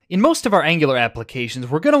Angular. In most of our Angular applications,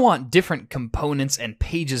 we're going to want different components and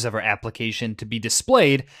pages of our application to be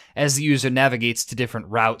displayed as the user navigates to different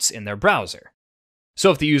routes in their browser.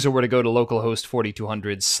 So if the user were to go to localhost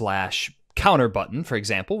 4200/counter button, for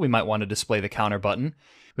example, we might want to display the counter button.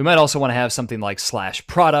 We might also want to have something like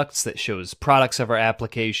 /products that shows products of our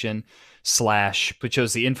application, which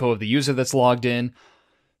shows the info of the user that's logged in.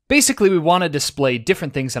 Basically, we want to display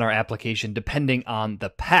different things in our application depending on the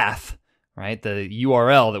path, right? The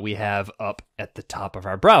URL that we have up at the top of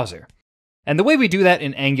our browser. And the way we do that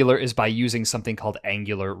in Angular is by using something called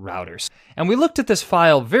Angular routers. And we looked at this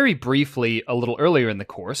file very briefly a little earlier in the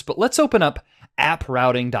course, but let's open up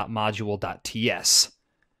approuting.module.ts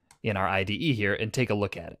in our IDE here and take a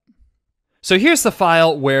look at it. So here's the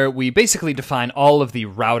file where we basically define all of the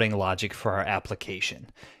routing logic for our application.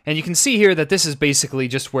 And you can see here that this is basically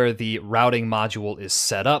just where the routing module is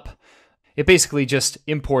set up. It basically just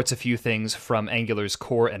imports a few things from Angular's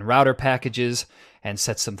core and router packages and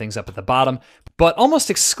sets some things up at the bottom. But almost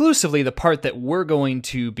exclusively, the part that we're going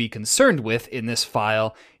to be concerned with in this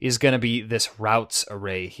file is going to be this routes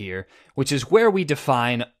array here, which is where we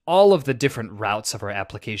define all of the different routes of our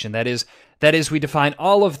application. That is, we define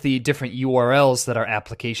all of the different URLs that our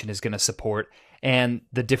application is going to support and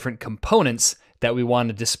the different components that we want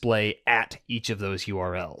to display at each of those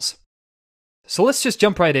URLs. So let's just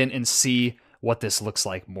jump right in and see what this looks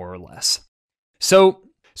like more or less. So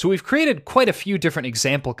we've created quite a few different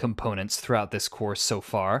example components throughout this course so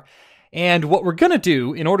far. And what we're going to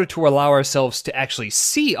do in order to allow ourselves to actually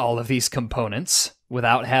see all of these components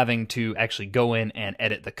without having to actually go in and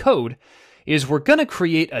edit the code is we're going to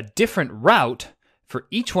create a different route for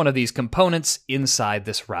each one of these components inside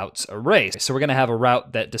this routes array. So we're going to have a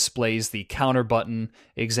route that displays the counter button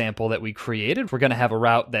example that we created. We're going to have a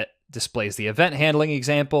route that displays the event handling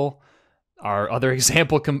example, our other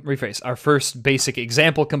example, our first basic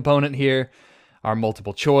example component here, our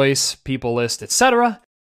multiple choice, people list, etc.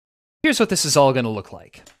 Here's what this is all going to look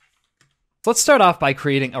like. Let's start off by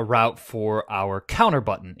creating a route for our counter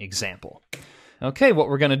button example. Okay, what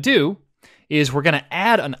we're going to do is we're going to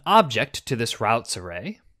add an object to this routes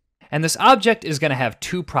array. And this object is going to have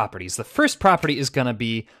two properties. The first property is going to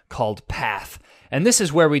be called path. And this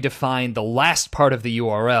is where we define the last part of the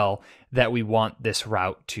URL that we want this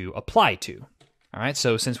route to apply to. All right,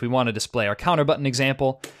 so since we want to display our counter button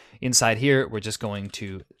example, inside here, we're just going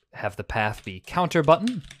to have the path be counter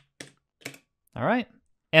button. All right.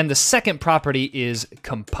 And the second property is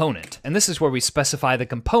component. And this is where we specify the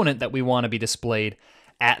component that we want to be displayed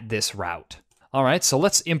at this route. All right, so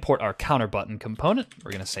let's import our counter button component.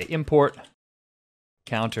 We're going to say import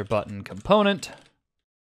counter button component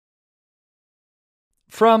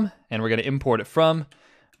from, and we're going to import it from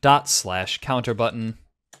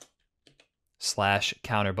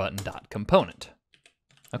 ./counterbutton/counterbutton.component.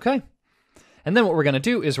 Okay, and then what we're going to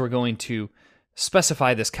do is we're going to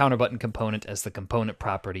specify this counter button component as the component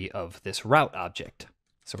property of this route object.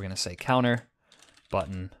 So we're going to say counter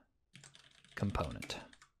button component.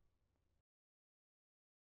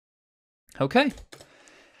 Okay,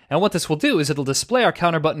 and what this will do is it'll display our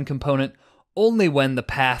counter button component only when the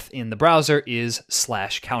path in the browser is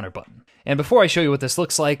 /counterbutton. And before I show you what this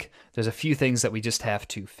looks like, there's a few things that we just have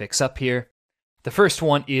to fix up here. The first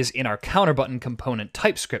one is in our counter button component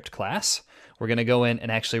TypeScript class. We're going to go in and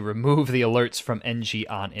actually remove the alerts from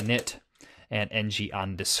ng-on-init and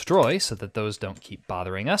ng-on-destroy so that those don't keep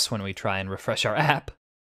bothering us when we try and refresh our app.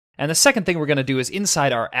 And the second thing we're going to do is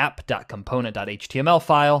inside our app.component.html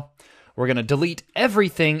file, we're going to delete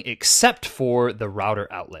everything except for the router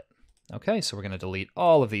outlet. Okay, so we're going to delete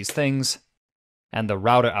all of these things, and the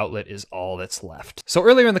router outlet is all that's left. So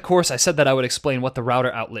earlier in the course, I said that I would explain what the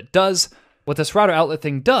router outlet does. What this router outlet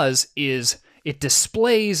thing does is it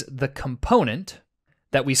displays the component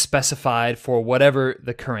that we specified for whatever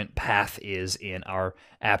the current path is in our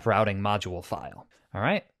app routing module file. All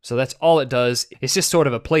right, so that's all it does. It's just sort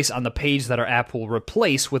of a place on the page that our app will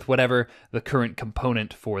replace with whatever the current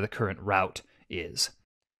component for the current route is.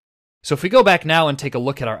 So if we go back now and take a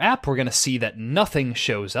look at our app, we're going to see that nothing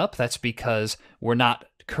shows up. That's because we're not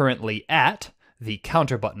currently at the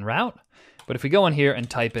counter button route. But if we go in here and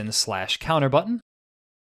type in /counterbutton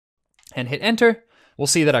and hit enter, we'll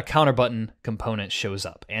see that our counter button component shows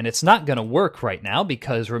up. And it's not going to work right now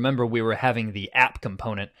because remember we were having the app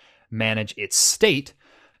component manage its state.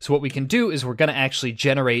 So what we can do is we're going to actually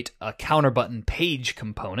generate a counter button page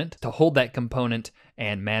component to hold that component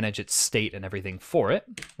and manage its state and everything for it.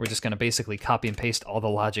 We're just going to basically copy and paste all the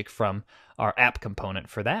logic from our app component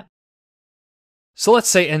for that. So let's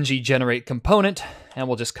say ng generate component, and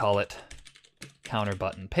we'll just call it counter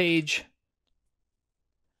button page.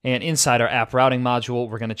 And inside our app routing module,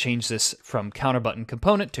 we're going to change this from counter button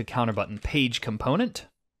component to counter button page component.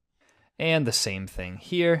 And the same thing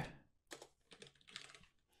here.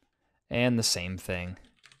 And the same thing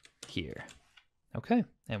here. Okay,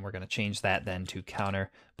 and we're going to change that then to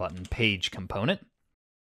counter button page component.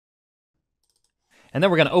 And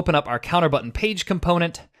then we're going to open up our counter button page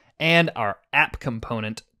component and our app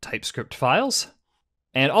component TypeScript files.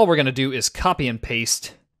 And all we're going to do is copy and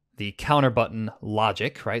paste the counter button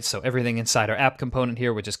logic, right? So everything inside our app component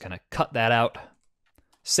here, we're just going to cut that out,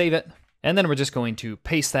 save it, and then we're just going to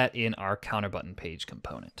paste that in our counter button page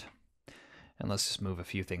component. And let's just move a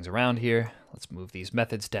few things around here. Let's move these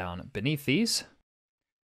methods down beneath these.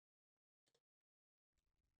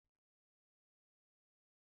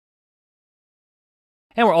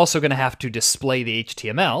 And we're also going to have to display the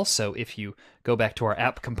HTML. So if you go back to our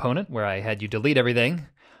app component where I had you delete everything,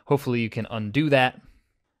 hopefully you can undo that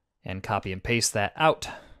and copy and paste that out.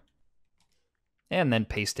 And then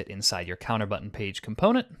paste it inside your counter button page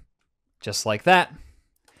component, just like that.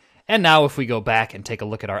 And now if we go back and take a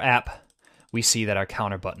look at our app, we see that our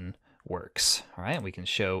counter button works. All right, we can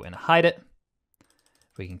show and hide it.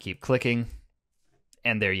 We can keep clicking,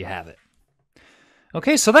 and there you have it.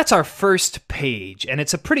 Okay, so that's our first page, and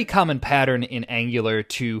it's a pretty common pattern in Angular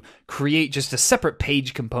to create just a separate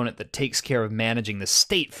page component that takes care of managing the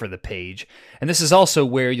state for the page. And this is also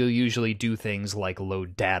where you'll usually do things like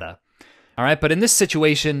load data. All right, but in this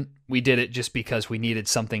situation, we did it just because we needed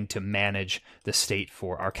something to manage the state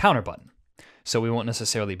for our counter button. So we won't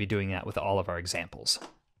necessarily be doing that with all of our examples.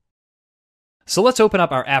 So let's open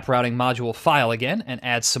up our app routing module file again and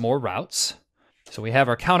add some more routes. So we have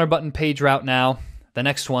our counter button page route now. The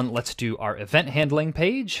next one, let's do our event handling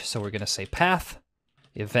page. So we're going to say path,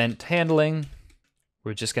 event handling.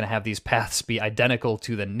 We're just going to have these paths be identical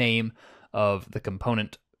to the name of the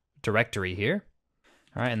component directory here.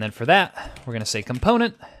 All right, and then for that, we're going to say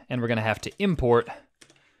component, and we're going to have to import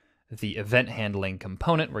the event handling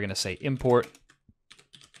component. We're going to say import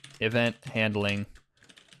event handling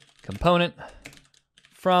component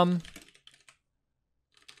from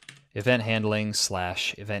event handling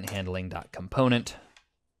 / event handling.component.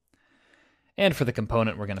 And for the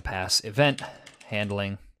component, we're going to pass event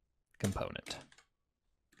handling component.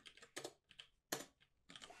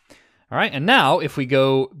 All right, and now if we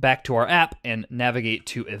go back to our app and navigate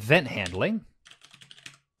to event handling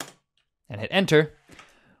and hit enter,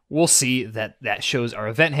 we'll see that that shows our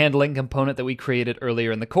event handling component that we created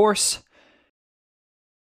earlier in the course.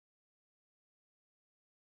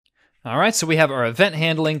 All right, so we have our event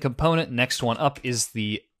handling component. Next one up is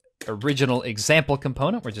the original example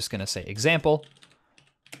component. We're just going to say example.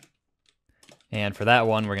 And for that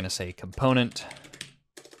one, we're going to say component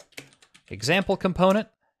example component.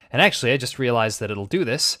 And actually, I just realized that it'll do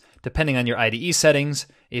this. Depending on your IDE settings,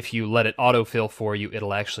 if you let it autofill for you,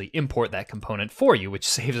 it'll actually import that component for you, which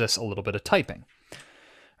saves us a little bit of typing.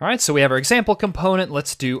 All right, so we have our example component.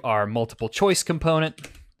 Let's do our multiple choice component.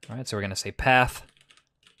 All right, so we're going to say path,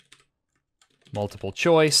 multiple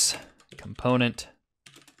choice, component,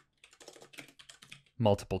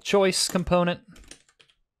 multiple choice component.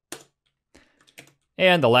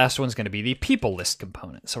 And the last one's going to be the people list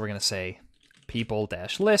component. So we're going to say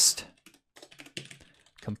people-list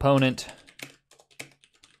component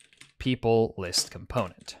people list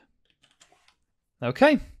component.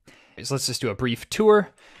 Okay, so let's just do a brief tour.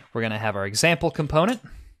 We're going to have our example component,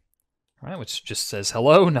 all right, which just says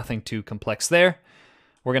hello, nothing too complex there.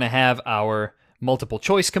 We're going to have our multiple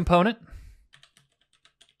choice component.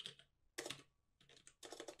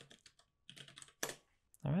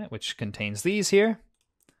 All right, which contains these here.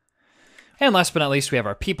 And last but not least, we have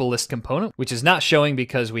our people list component, which is not showing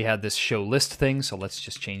because we had this show list thing, so let's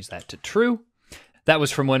just change that to true. That was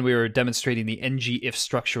from when we were demonstrating the ngIf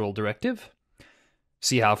structural directive.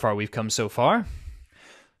 See how far we've come so far.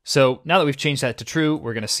 So now that we've changed that to true,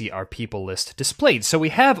 we're going to see our people list displayed. So we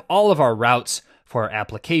have all of our routes for our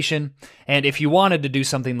application, and if you wanted to do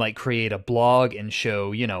something like create a blog and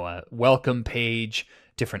show, you know, a welcome page,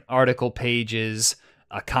 different article pages,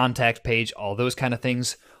 a contact page, all those kind of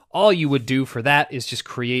things, all you would do for that is just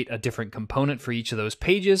create a different component for each of those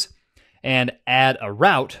pages and add a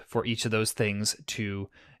route for each of those things to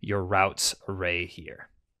your routes array here.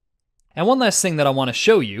 And one last thing that I want to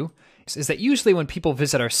show you is that usually when people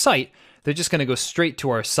visit our site, they're just going to go straight to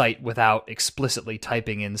our site without explicitly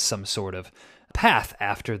typing in some sort of path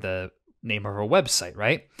after the name of our website,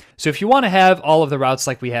 right? So if you want to have all of the routes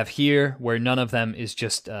like we have here, where none of them is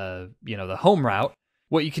just, you know, the home route,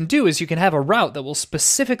 what you can do is you can have a route that will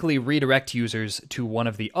specifically redirect users to one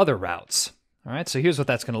of the other routes. All right, so here's what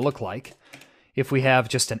that's going to look like. If we have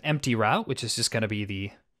just an empty route, which is just going to be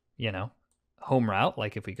the, you know, home route,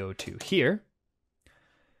 like if we go to here,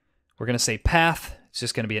 we're going to say path. It's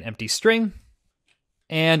just going to be an empty string.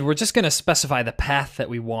 And we're just going to specify the path that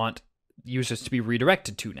we want users to be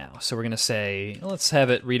redirected to now. So we're going to say, let's have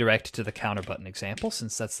it redirect to the counter button example,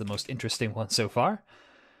 since that's the most interesting one so far.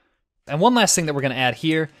 And one last thing that we're going to add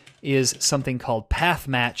here is something called path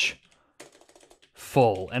match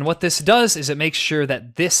full. And what this does is it makes sure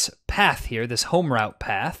that this path here, this home route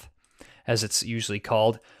path, as it's usually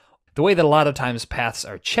called, the way that a lot of times paths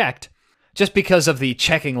are checked, just because of the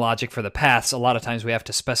checking logic for the paths, a lot of times we have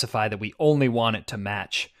to specify that we only want it to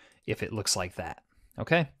match if it looks like that.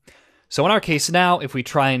 Okay? So in our case now, if we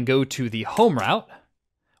try and go to the home route,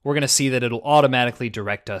 we're going to see that it'll automatically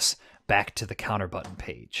direct us back to the counter button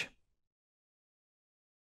page.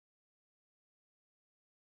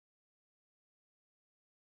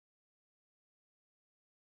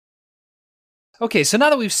 Okay, so now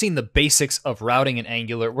that we've seen the basics of routing in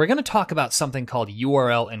Angular, we're going to talk about something called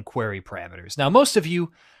URL and query parameters. Now, most of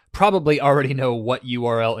you probably already know what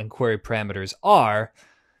URL and query parameters are,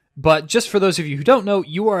 but just for those of you who don't know,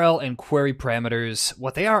 URL and query parameters,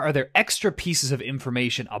 what they are they're extra pieces of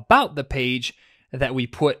information about the page that we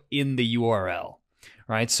put in the URL,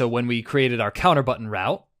 right? So when we created our counter button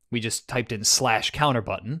route, we just typed in /counter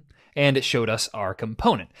button, and it showed us our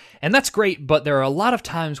component. And that's great, but there are a lot of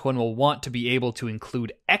times when we'll want to be able to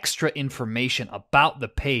include extra information about the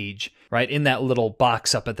page, right, in that little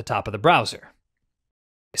box up at the top of the browser.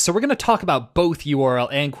 So we're going to talk about both URL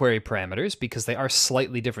and query parameters because they are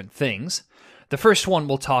slightly different things. The first one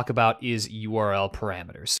we'll talk about is URL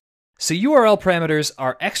parameters. So URL parameters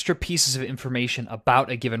are extra pieces of information about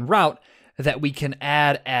a given route that we can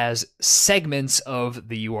add as segments of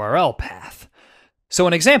the URL path. So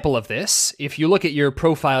an example of this, if you look at your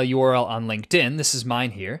profile URL on LinkedIn, this is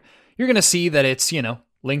mine here, you're going to see that it's, you know,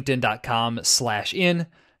 linkedin.com/in/,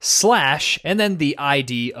 slash, and then the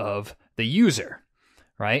ID of the user,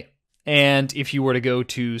 right? And if you were to go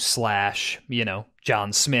to slash,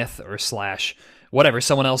 John Smith or slash whatever,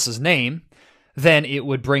 someone else's name, then it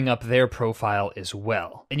would bring up their profile as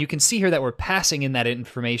well. And you can see here that we're passing in that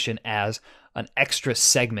information as an extra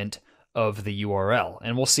segment of the URL.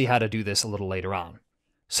 And we'll see how to do this a little later on.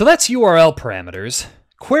 So that's URL parameters.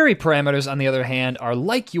 Query parameters, on the other hand, are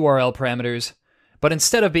like URL parameters, but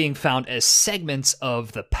instead of being found as segments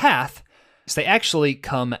of the path, they actually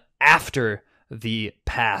come after the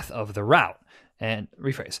path of the route. And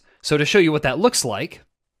rephrase. So to show you what that looks like,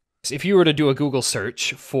 if you were to do a Google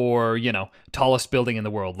search for, tallest building in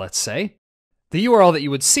the world, let's say, the URL that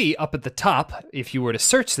you would see up at the top, if you were to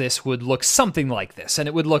search this, would look something like this. And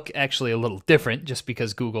it would look actually a little different just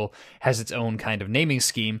because Google has its own kind of naming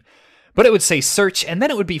scheme. But it would say search, and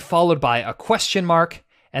then it would be followed by a question mark,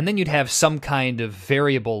 and then you'd have some kind of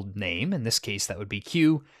variable name. In this case, that would be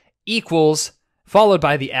Q, equals, followed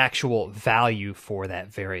by the actual value for that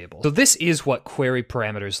variable. So this is what query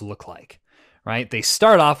parameters look like. Right? They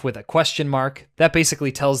start off with a question mark. That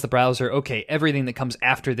basically tells the browser, okay, everything that comes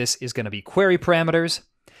after this is going to be query parameters.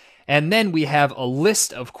 And then we have a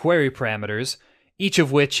list of query parameters, each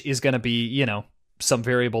of which is going to be, some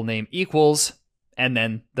variable name equals, and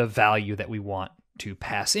then the value that we want to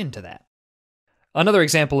pass into that. Another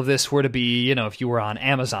example of this were to be, if you were on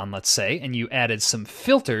Amazon, let's say, and you added some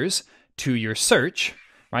filters to your search,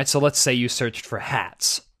 right? So let's say you searched for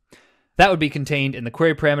hats. That would be contained in the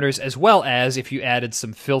query parameters, as well as if you added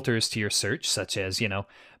some filters to your search, such as,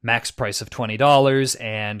 max price of $20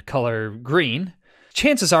 and color green.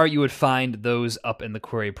 Chances are you would find those up in the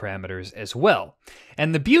query parameters as well.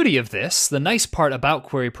 And the beauty of this, the nice part about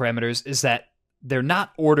query parameters, is that they're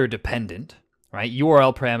not order dependent, right?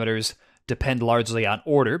 URL parameters depend largely on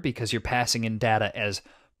order because you're passing in data as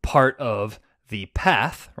part of the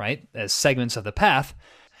path, right? As segments of the path.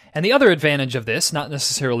 And the other advantage of this, not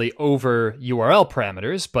necessarily over URL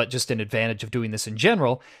parameters, but just an advantage of doing this in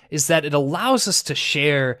general, is that it allows us to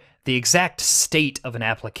share the exact state of an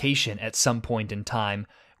application at some point in time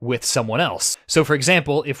with someone else. So for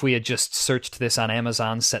example, if we had just searched this on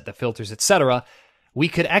Amazon, set the filters, etc., we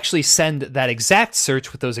could actually send that exact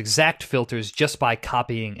search with those exact filters just by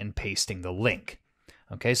copying and pasting the link.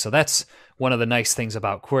 Okay, so that's one of the nice things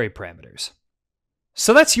about query parameters.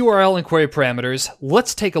 So that's URL and query parameters.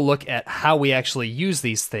 Let's take a look at how we actually use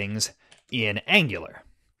these things in Angular.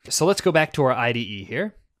 So let's go back to our IDE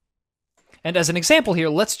here. And as an example here,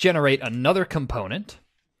 let's generate another component.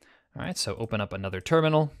 All right, so open up another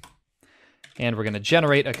terminal, and we're going to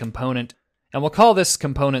generate a component, and we'll call this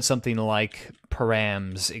component something like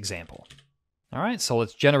params example. All right, so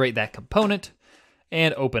let's generate that component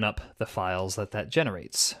and open up the files that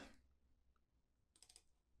generates.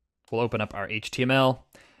 We'll open up our HTML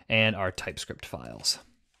and our TypeScript files.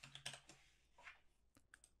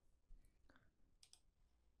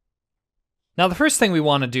 Now, the first thing we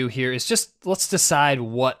want to do here is let's decide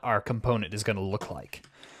what our component is going to look like.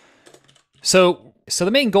 So the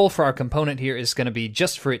main goal for our component here is going to be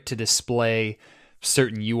just for it to display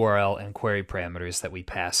certain URL and query parameters that we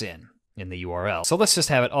pass in the URL. So let's just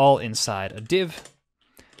have it all inside a div.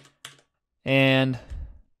 And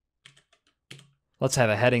let's have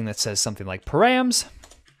a heading that says something like params.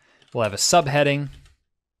 We'll have a subheading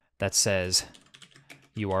that says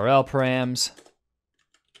URL params.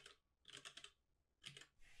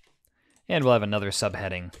 And we'll have another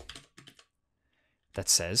subheading that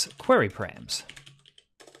says query params.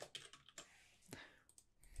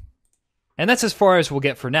 And that's as far as we'll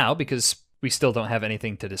get for now because we still don't have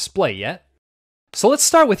anything to display yet. So let's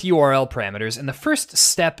start with URL parameters, and the first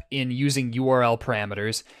step in using URL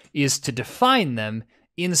parameters is to define them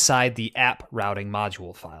inside the app routing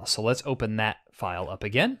module file. So let's open that file up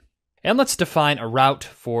again, and let's define a route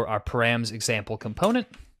for our params example component.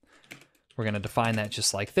 We're going to define that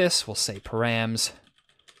just like this. We'll say params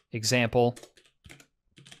example,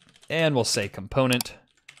 and we'll say component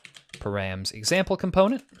params example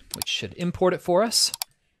component, which should import it for us.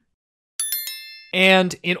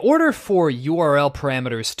 And in order for URL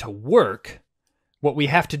parameters to work, what we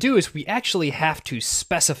have to do is we actually have to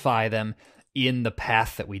specify them in the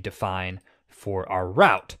path that we define for our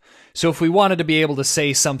route. So if we wanted to be able to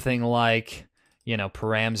say something like,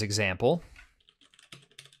 params example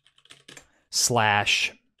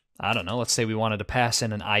slash, I don't know, let's say we wanted to pass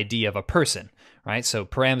in an ID of a person, right? So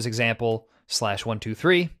params example slash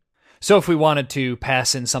 123. So if we wanted to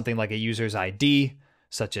pass in something like a user's ID,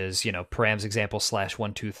 such as, params example slash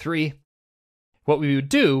 123, what we would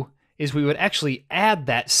do is we would actually add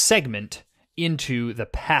that segment into the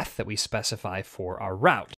path that we specify for our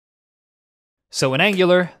route. So in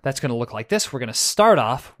Angular, that's going to look like this. We're going to start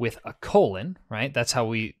off with a colon, right? That's how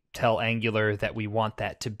we tell Angular that we want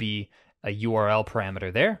that to be a URL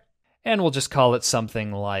parameter there. And we'll just call it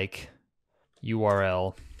something like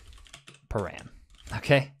URL param,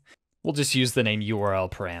 okay? We'll just use the name URL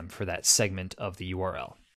param for that segment of the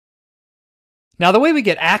URL. Now, the way we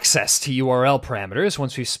get access to URL parameters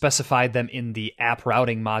once we've specified them in the app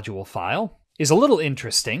routing module file is a little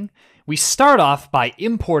interesting. We start off by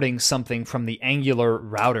importing something from the Angular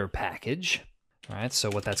router package. All right, so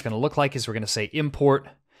what that's going to look like is we're going to say import,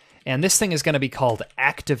 and this thing is going to be called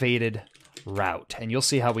activated route, and you'll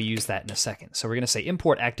see how we use that in a second. So we're going to say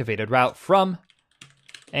import activated route from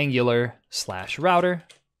Angular/router.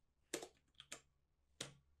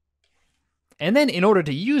 And then in order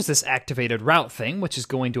to use this activated route thing, which is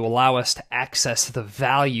going to allow us to access the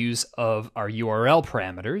values of our URL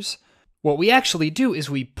parameters, what we actually do is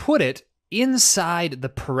we put it inside the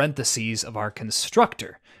parentheses of our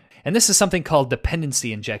constructor. And this is something called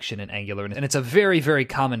dependency injection in Angular, and it's a very, very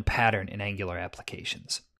common pattern in Angular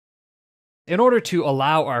applications. In order to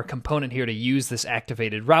allow our component here to use this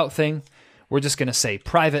activated route thing, we're just going to say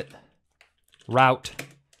private route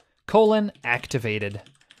 :activated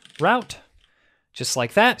route, just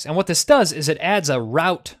like that. And what this does is it adds a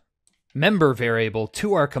route member variable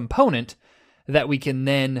to our component that we can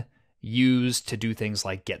then use to do things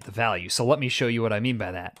like get the value. So let me show you what I mean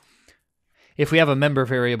by that. If we have a member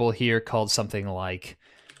variable here called something like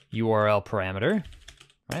URL parameter,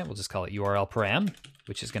 right? We'll just call it URL param,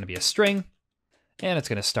 which is going to be a string, and it's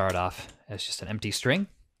going to start off as just an empty string.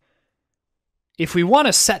 If we want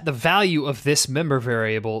to set the value of this member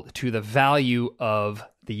variable to the value of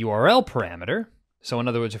the URL parameter, so in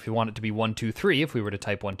other words, if we want it to be 123, if we were to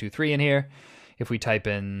type 123 in here, if we type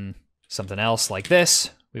in something else like this,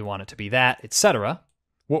 we want it to be that, etc.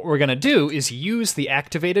 What we're going to do is use the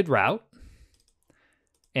activated route,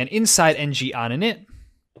 and inside ng on init,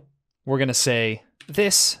 we're going to say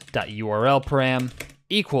this.url param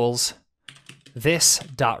equals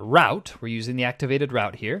this.route, we're using the activated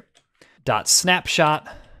route here,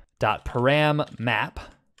 .snapshot.param map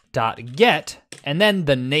 .get, and then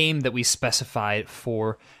the name that we specified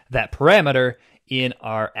for that parameter in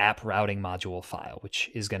our app routing module file, which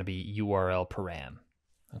is going to be URL param.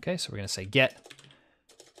 Okay, so we're going to say get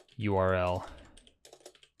URL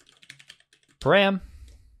param.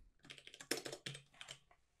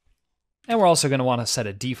 And we're also going to want to set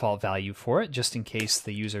a default value for it, just in case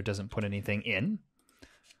the user doesn't put anything in.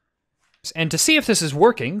 And to see if this is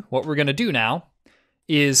working, what we're going to do now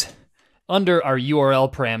is under our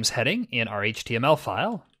URL params heading in our HTML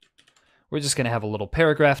file, we're just going to have a little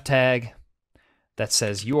paragraph tag that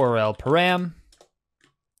says URL param,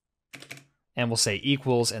 and we'll say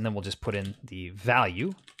equals, and then we'll just put in the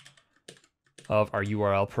value of our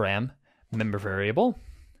URL param member variable.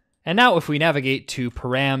 And now if we navigate to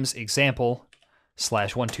params example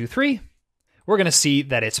 /123, we're going to see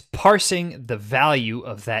that it's parsing the value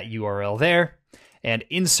of that URL there and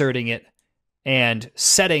inserting it and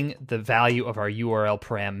setting the value of our URL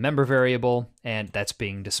param member variable, and that's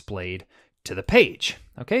being displayed to the page.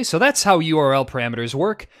 Okay, so that's how URL parameters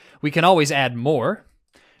work. We can always add more,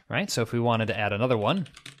 right? So if we wanted to add another one,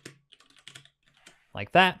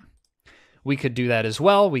 like that, we could do that as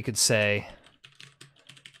well. We could say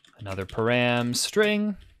another param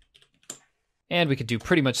string, and we could do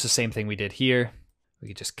pretty much the same thing we did here. We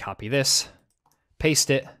could just copy this,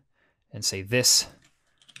 paste it, and say this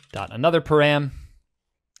dot another param,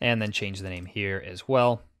 and then change the name here as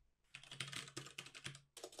well,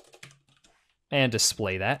 and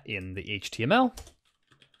display that in the HTML.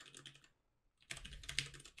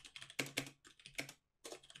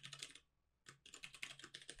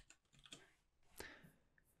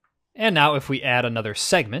 And now if we add another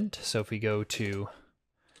segment, so if we go to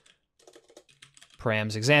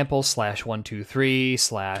params example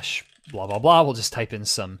 /123 / blah, blah, blah, we'll just type in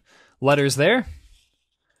some letters there.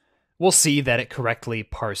 We'll see that it correctly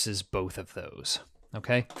parses both of those,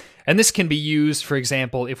 okay? And this can be used, for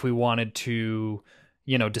example, if we wanted to,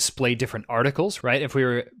 display different articles, right? If we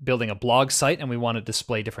were building a blog site and we want to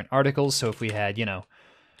display different articles, so if we had,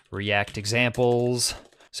 React examples,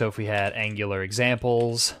 so if we had Angular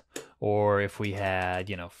examples, or if we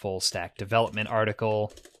had, full stack development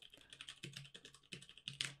article,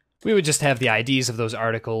 we would just have the IDs of those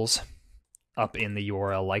articles up in the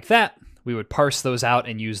URL like that. We would parse those out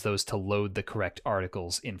and use those to load the correct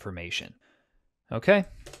article's information. Okay?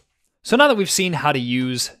 So now that we've seen how to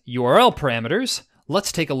use URL parameters,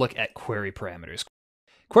 let's take a look at query parameters.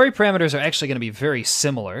 Query parameters are actually going to be very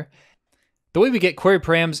similar. The way we get query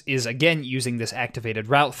params is, again, using this activated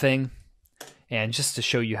route thing. And just to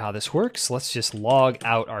show you how this works, let's just log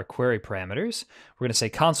out our query parameters. We're going to say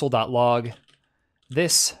console.log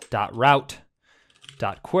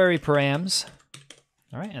this.route.queryparams.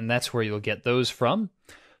 All right, and that's where you'll get those from.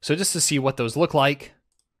 So just to see what those look like,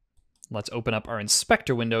 let's open up our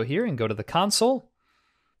inspector window here and go to the console.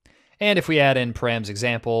 And if we add in params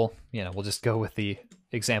example, we'll just go with the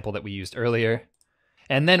example that we used earlier.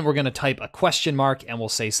 And then we're going to type a question mark and we'll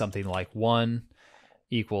say something like 1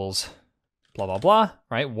 equals blah, blah, blah,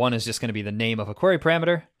 right? 1 is just going to be the name of a query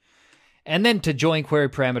parameter. And then to join query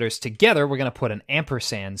parameters together, we're going to put an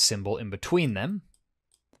ampersand symbol in between them.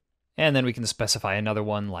 And then we can specify another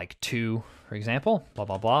one like 2, for example, blah,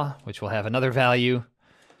 blah, blah, which will have another value.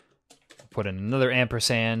 Put in another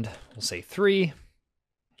ampersand, we'll say 3.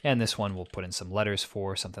 And this one we'll put in some letters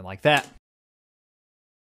for, something like that.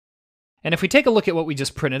 And if we take a look at what we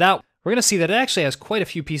just printed out, we're going to see that it actually has quite a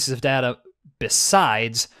few pieces of data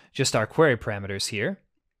besides just our query parameters here.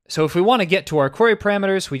 So if we want to get to our query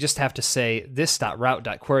parameters, we just have to say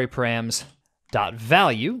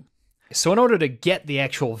this.route.queryparams.value. So in order to get the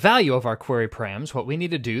actual value of our query params, what we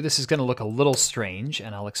need to do, this is going to look a little strange,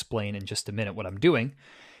 and I'll explain in just a minute what I'm doing,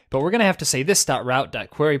 but we're going to have to say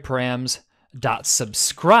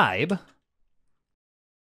this.route.queryparams.subscribe,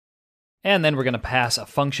 and then we're going to pass a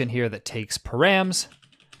function here that takes params,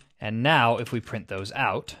 and now if we print those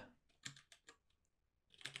out,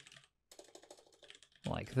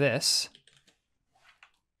 like this,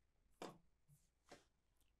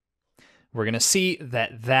 we're going to see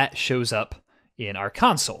that that shows up in our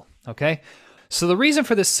console, okay? So the reason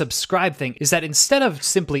for this subscribe thing is that instead of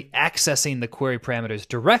simply accessing the query parameters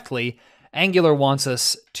directly, Angular wants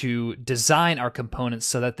us to design our components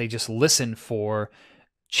so that they just listen for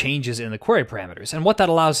changes in the query parameters. And what that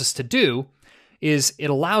allows us to do is it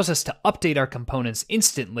allows us to update our components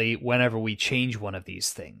instantly whenever we change one of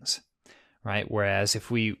these things, right? Whereas if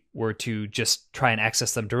we were to just try and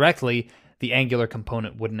access them directly, the Angular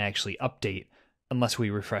component wouldn't actually update unless we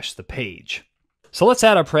refresh the page. So let's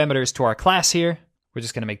add our parameters to our class here. We're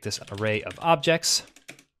just going to make this an array of objects,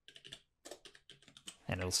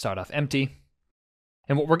 and it'll start off empty.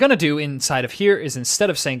 And what we're going to do inside of here is instead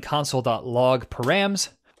of saying console.log params,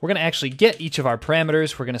 we're going to actually get each of our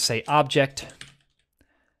parameters. We're going to say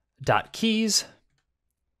object.keys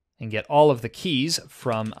and get all of the keys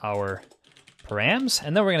from our params.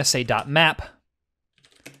 And then we're going to say .map.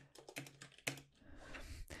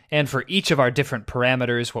 And for each of our different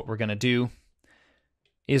parameters, what we're going to do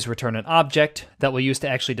is return an object that we'll use to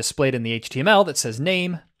actually display it in the HTML that says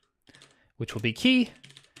name, which will be key,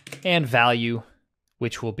 and value,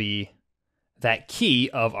 which will be that key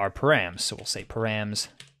of our params. So we'll say params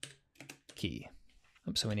key.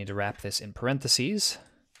 Oops, so we need to wrap this in parentheses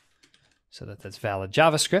so that that's valid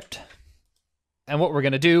JavaScript. And what we're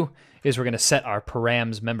going to do is we're going to set our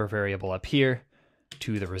params member variable up here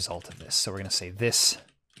to the result of this. So we're going to say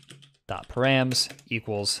this.params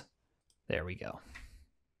equals, there we go.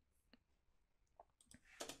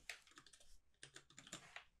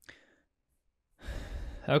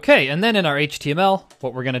 Okay, and then in our HTML,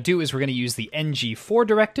 what we're going to do is we're going to use the ng4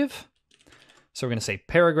 directive. So we're going to say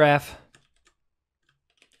paragraph,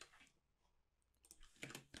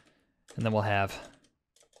 and then we'll have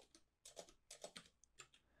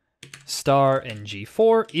star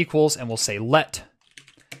ng4 equals, and we'll say let,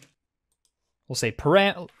 we'll say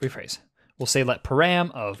param, rephrase, we'll say let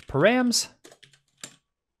param of params,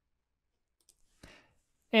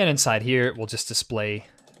 and inside here, we'll just display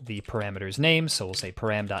the parameter's name, so we'll say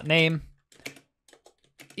param.name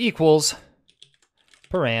equals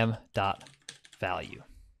param.value.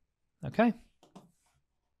 Okay.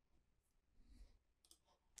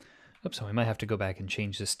 Oops, so we might have to go back and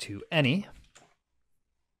change this to any.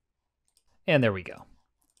 And there we go.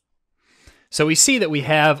 So we see that we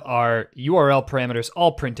have our URL parameters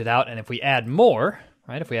all printed out, and if we add more,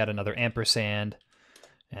 right, if we add another ampersand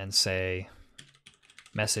and say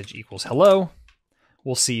message equals hello,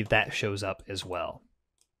 we'll see that shows up as well.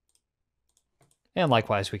 And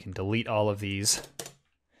likewise, we can delete all of these,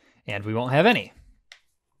 and we won't have any.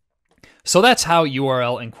 So that's how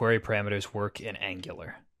URL and query parameters work in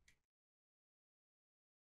Angular.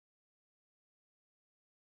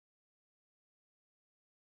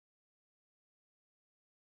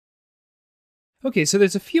 Okay, so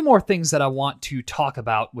there's a few more things that I want to talk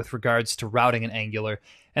about with regards to routing in Angular.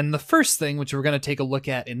 And the first thing, which we're going to take a look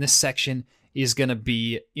at in this section, is going to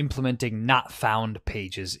be implementing not found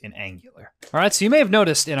pages in Angular. All right, so you may have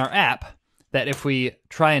noticed in our app that if we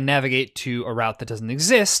try and navigate to a route that doesn't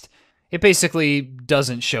exist, it basically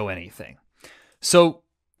doesn't show anything. So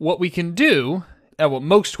what we can do, what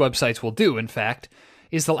most websites will do, in fact,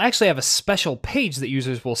 is they'll actually have a special page that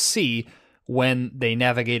users will see when they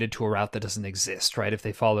navigated to a route that doesn't exist, right? If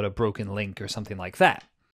they followed a broken link or something like that.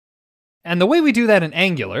 And the way we do that in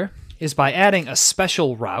Angular is by adding a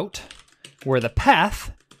special route where the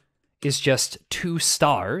path is just 2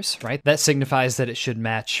 stars, right? That signifies that it should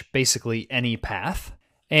match basically any path.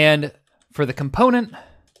 And for the component,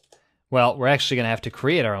 well, we're actually going to have to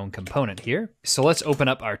create our own component here. So let's open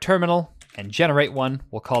up our terminal and generate one.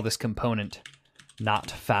 We'll call this component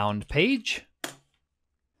notFoundPage.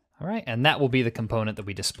 All right, and that will be the component that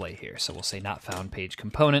we display here. So we'll say notFoundPage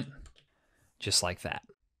component, just like that.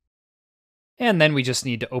 And then we just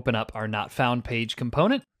need to open up our notFoundPage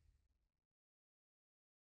component.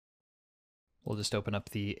 We'll just open up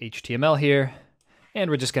the HTML here,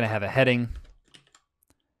 and we're just going to have a heading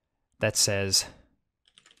that says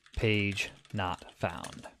page not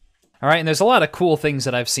found. All right, and there's a lot of cool things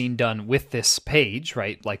that I've seen done with this page,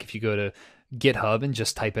 right? Like if you go to GitHub and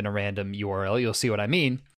just type in a random URL, you'll see what I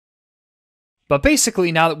mean. But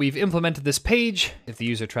basically, now that we've implemented this page, if the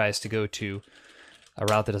user tries to go to a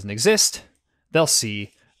route that doesn't exist, they'll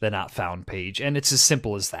see the not found page, and it's as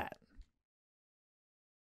simple as that.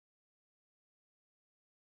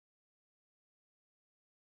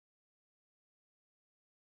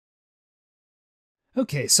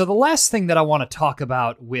 Okay, so the last thing that I want to talk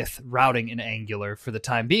about with routing in Angular for the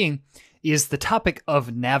time being is the topic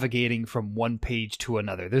of navigating from one page to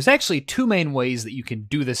another. There's actually 2 main ways that you can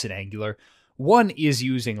do this in Angular. One is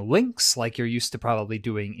using links, like you're used to probably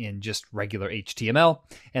doing in just regular HTML,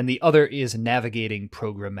 and the other is navigating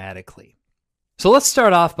programmatically. So let's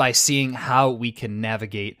start off by seeing how we can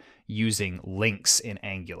navigate using links in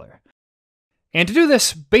Angular. And to do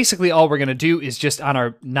this, basically all we're going to do is just on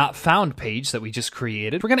our not found page that we just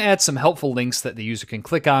created, we're going to add some helpful links that the user can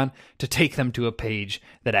click on to take them to a page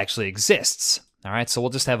that actually exists. All right, so we'll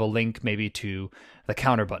just have a link maybe to the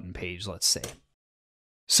counter button page, let's say.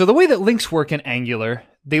 So the way that links work in Angular,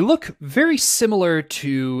 they look very similar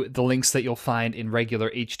to the links that you'll find in regular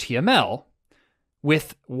HTML,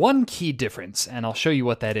 with one key difference, and I'll show you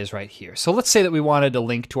what that is right here. So let's say that we wanted a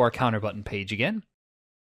link to our counter button page again.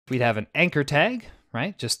 We'd have an anchor tag,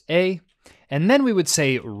 right? Just A. And then we would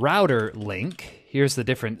say router link. Here's the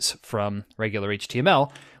difference from regular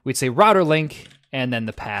HTML. We'd say router link and then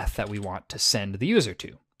the path that we want to send the user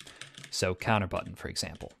to. So counter button, for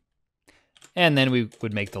example. And then we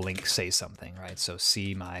would make the link say something, right? So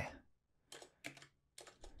see my...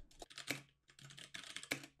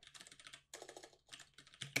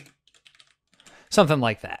 something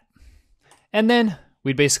like that. And then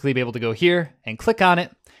we'd basically be able to go here and click on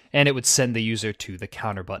it, and it would send the user to the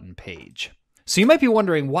counter button page. So you might be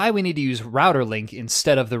wondering why we need to use router link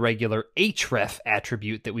instead of the regular href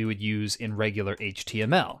attribute that we would use in regular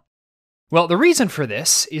HTML. Well, the reason for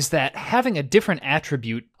this is that having a different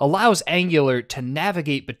attribute allows Angular to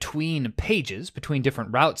navigate between pages, between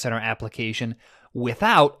different routes in our application,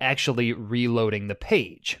 without actually reloading the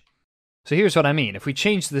page. So here's what I mean. If we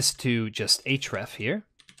change this to just href here,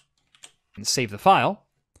 and save the file,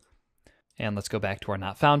 and let's go back to our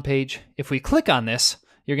not found page. If we click on this,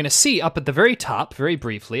 you're going to see up at the very top, very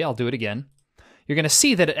briefly, I'll do it again, you're going to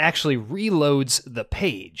see that it actually reloads the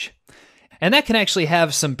page. And that can actually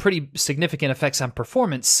have some pretty significant effects on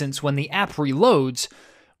performance, since when the app reloads,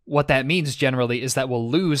 what that means generally is that we'll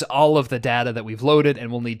lose all of the data that we've loaded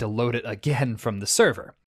and we'll need to load it again from the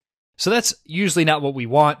server. So that's usually not what we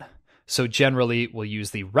want. So generally, we'll use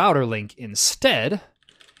the router link instead.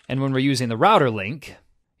 And when we're using the router link,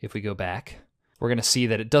 if we go back, we're going to see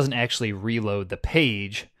that it doesn't actually reload the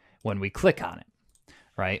page when we click on it,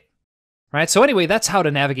 right? Right, so anyway, that's how to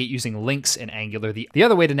navigate using links in Angular. The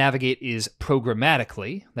other way to navigate is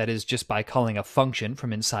programmatically, that is just by calling a function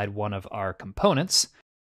from inside one of our components.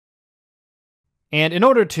 And in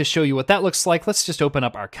order to show you what that looks like, let's just open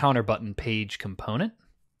up our counter button page component,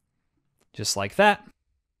 just like that.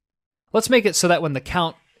 Let's make it so that when the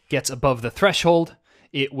count gets above the threshold,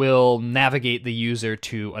 it will navigate the user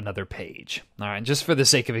to another page. All right, just for the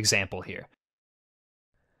sake of example here.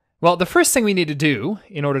 Well, the first thing we need to do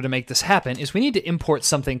in order to make this happen is we need to import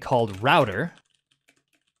something called router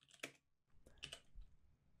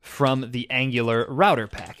from the Angular router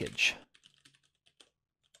package.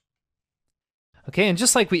 Okay, and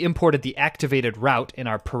just like we imported the activated route in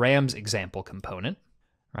our params example component,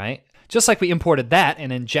 right? Just like we imported that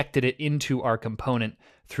and injected it into our component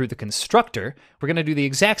through the constructor, we're going to do the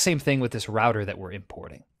exact same thing with this router that we're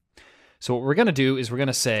importing. So what we're going to do is we're going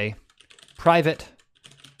to say private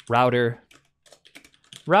router,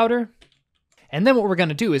 and then what we're going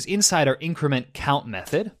to do is inside our increment count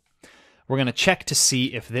method, we're going to check to see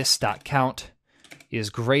if this .count is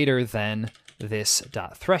greater than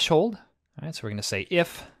this.threshold. All right, so we're going to say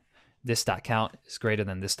if this.count is greater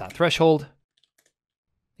than this.threshold.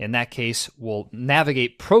 In that case, we'll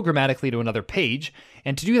navigate programmatically to another page.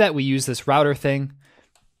 And to do that, we use this router thing.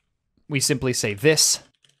 We simply say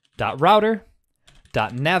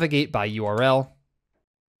this.router.navigate by URL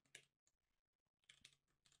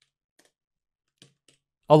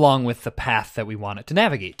along with the path that we want it to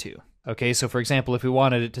navigate to. Okay, so for example, if we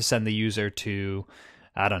wanted it to send the user to,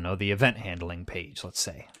 I don't know, the event handling page, let's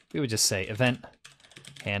say, we would just say event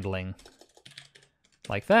handling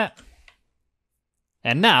like that.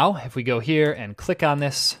 And now, if we go here and click on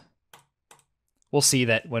this, we'll see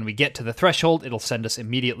that when we get to the threshold, it'll send us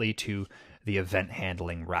immediately to the event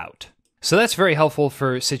handling route. So that's very helpful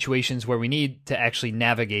for situations where we need to actually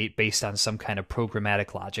navigate based on some kind of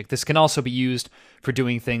programmatic logic. This can also be used for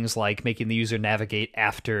doing things like making the user navigate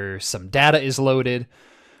after some data is loaded,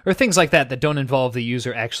 or things like that that don't involve the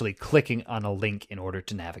user actually clicking on a link in order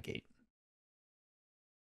to navigate.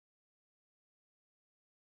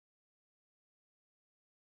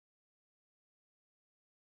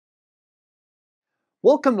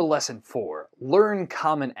 Welcome to Lesson 4, Learn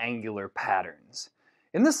Common Angular Patterns.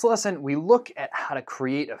 In this lesson, we look at how to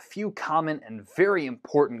create a few common and very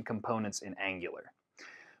important components in Angular.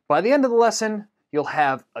 By the end of the lesson, you'll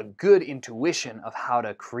have a good intuition of how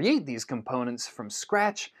to create these components from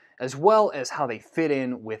scratch, as well as how they fit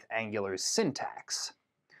in with Angular's syntax.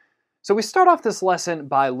 So we start off this lesson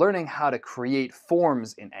by learning how to create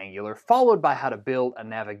forms in Angular, followed by how to build a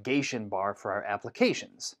navigation bar for our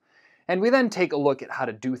applications. And we then take a look at how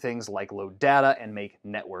to do things like load data and make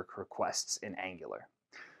network requests in Angular.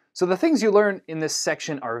 So the things you learn in this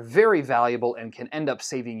section are very valuable and can end up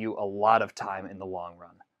saving you a lot of time in the long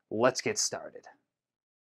run. Let's get started.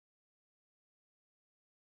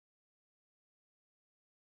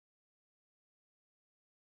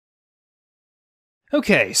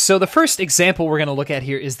 Okay, so the first example we're going to look at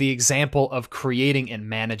here is the example of creating and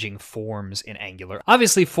managing forms in Angular.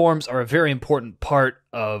 Obviously, forms are a very important part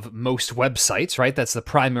of most websites, right? That's the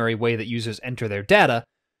primary way that users enter their data.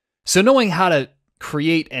 So knowing how to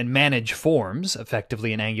create and manage forms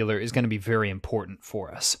effectively in Angular is going to be very important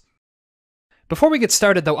for us. Before we get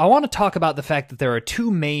started, though, I want to talk about the fact that there are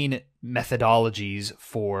two main methodologies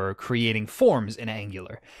for creating forms in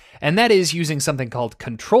Angular, and that is using something called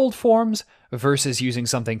controlled forms versus using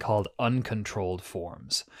something called uncontrolled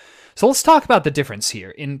forms. So let's talk about the difference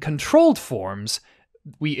here. In controlled forms,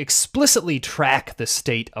 we explicitly track the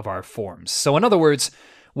state of our forms. So in other words,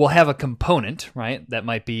 we'll have a component, right? That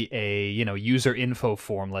might be a, user info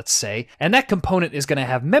form, let's say, and that component is going to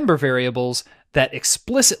have member variables that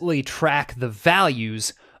explicitly track the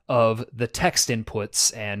values of the text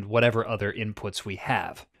inputs and whatever other inputs we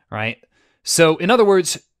have, right? So in other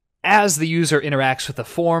words, as the user interacts with the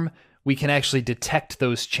form, we can actually detect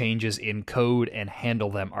those changes in code and handle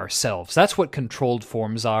them ourselves. That's what controlled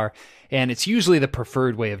forms are, and it's usually the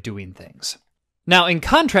preferred way of doing things. Now, in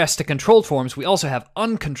contrast to controlled forms, we also have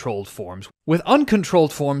uncontrolled forms. With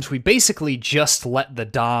uncontrolled forms, we basically just let the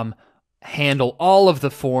DOM handle all of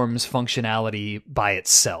the form's functionality by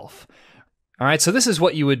itself. All right, so this is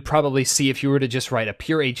what you would probably see if you were to just write a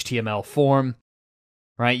pure HTML form,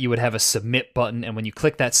 right? You would have a submit button, and when you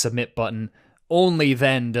click that submit button, only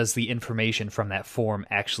then does the information from that form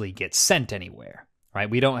actually get sent anywhere, right?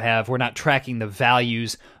 We're not tracking the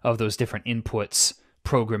values of those different inputs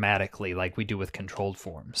programmatically like we do with controlled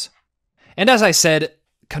forms. And as I said,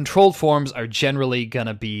 controlled forms are generally going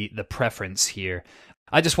to be the preference here.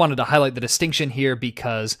 I just wanted to highlight the distinction here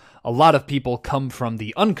because a lot of people come from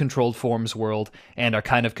the uncontrolled forms world and are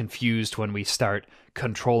kind of confused when we start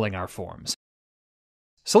controlling our forms.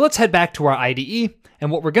 So let's head back to our IDE,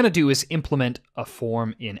 and what we're going to do is implement a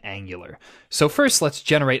form in Angular. So first, let's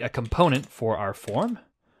generate a component for our form.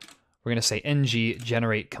 We're going to say ng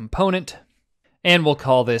generate component, and we'll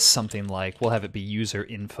call this something like, we'll have it be user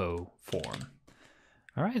info form.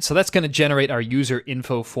 All right, so that's going to generate our user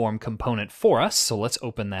info form component for us. So let's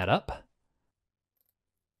open that up.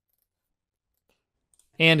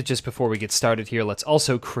 And just before we get started here, let's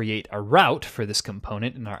also create a route for this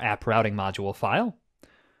component in our app routing module file.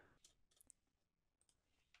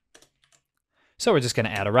 So we're just going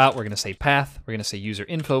to add a route. We're going to say path. We're going to say user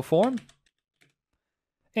info form.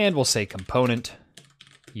 And we'll say component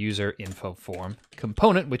user info form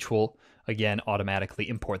component, which will, again, automatically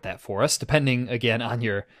import that for us, depending, again, on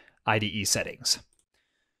your IDE settings.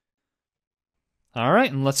 All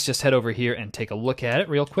right, and let's just head over here and take a look at it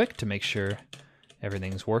real quick to make sure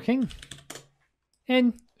everything's working.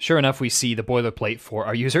 And sure enough, we see the boilerplate for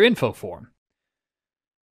our user info form.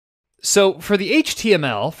 So for the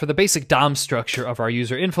HTML, for the basic DOM structure of our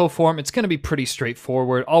user info form, it's going to be pretty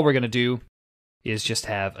straightforward. All we're going to do is just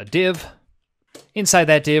have a div. Inside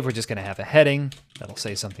that div, we're just going to have a heading that'll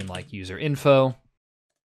say something like user info.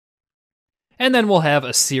 And then we'll have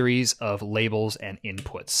a series of labels and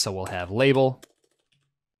inputs. So we'll have label.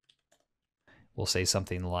 We'll say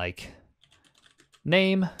something like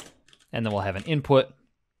name, and then we'll have an input.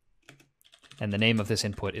 And the name of this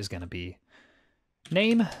input is going to be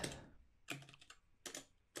name.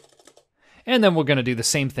 And then we're going to do the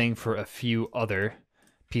same thing for a few other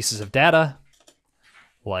pieces of data.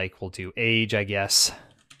 Like we'll do age, I guess.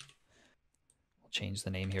 We'll change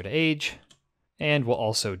the name here to age. And we'll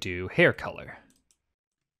also do hair color.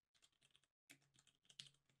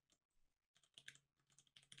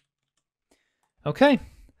 Okay,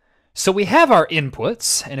 so we have our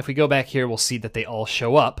inputs, and if we go back here, we'll see that they all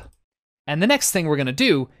show up. And the next thing we're going to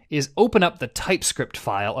do is open up the TypeScript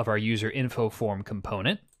file of our user info form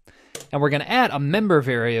component, and we're going to add a member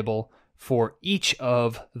variable for each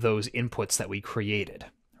of those inputs that we created,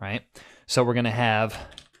 right? So we're going to have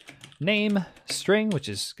name string, which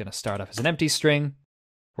is going to start off as an empty string.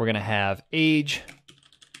 We're going to have age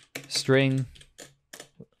string,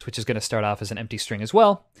 which is going to start off as an empty string as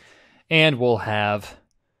well. And we'll have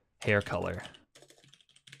hair color,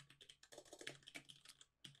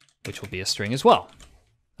 which will be a string as well.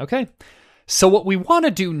 Okay, so what we want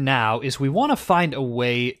to do now is we want to find a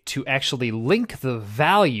way to actually link the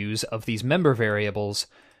values of these member variables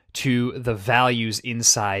to the values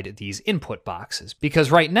inside these input boxes.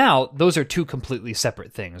 Because right now, those are two completely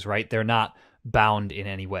separate things, right? They're not bound in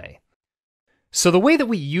any way. So the way that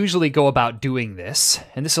we usually go about doing this,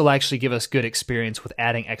 and this will actually give us good experience with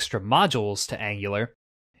adding extra modules to Angular,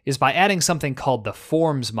 is by adding something called the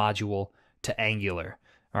forms module to Angular.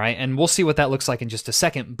 All right, and we'll see what that looks like in just a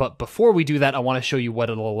second, but before we do that, I want to show you what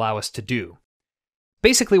it'll allow us to do.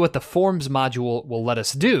 Basically, what the forms module will let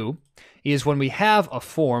us do is when we have a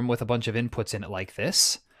form with a bunch of inputs in it like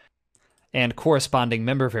this, and corresponding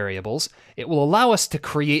member variables, it will allow us to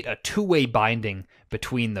create a two-way binding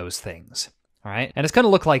between those things. All right, and it's going to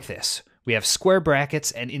look like this. We have square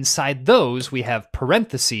brackets, and inside those, we have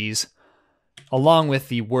parentheses along with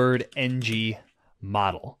the word ng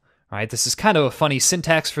model. All right, this is kind of a funny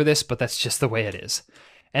syntax for this, but that's just the way it is.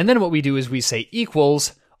 And then what we do is we say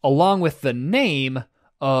equals along with the name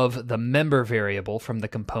of the member variable from the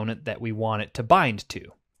component that we want it to bind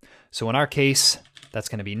to. So in our case, that's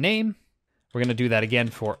going to be name. We're going to do that again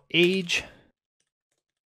for age.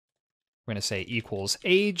 We're going to say equals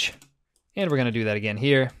age. And we're going to do that again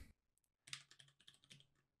here,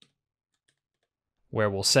 where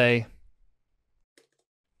we'll say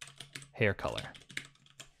hair color.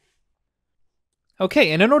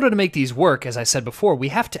 Okay, and in order to make these work, as I said before, we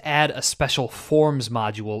have to add a special forms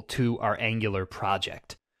module to our Angular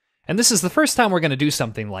project. And this is the first time we're going to do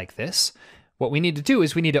something like this. What we need to do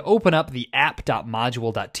is we need to open up the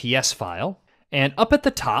app.module.ts file, and up at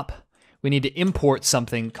the top, we need to import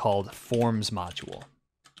something called forms module.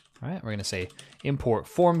 All right, we're going to say import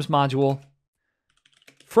forms module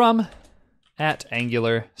from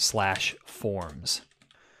 @angular/forms.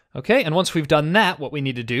 Okay, and once we've done that, what we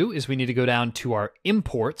need to do is we need to go down to our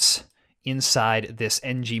imports inside this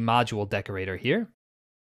ng module decorator here.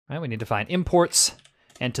 All right, we need to find imports,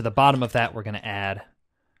 and to the bottom of that, we're going to add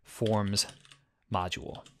forms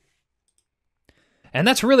module. And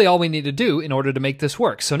that's really all we need to do in order to make this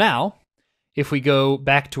work. So now, if we go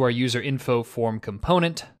back to our user info form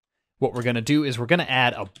component, what we're going to do is we're going to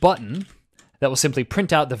add a button that will simply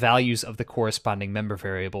print out the values of the corresponding member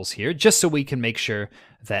variables here, just so we can make sure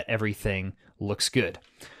that everything looks good.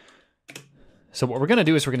 So what we're going to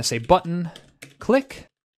do is we're going to say button click,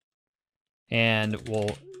 and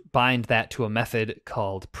we'll bind that to a method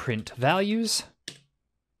called print values.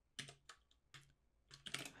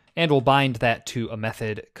 And we'll bind that to a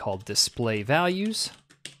method called display values.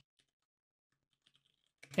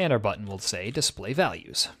 And our button will say display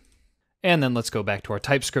values. And then let's go back to our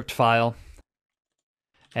TypeScript file,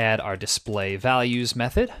 add our display values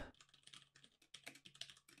method.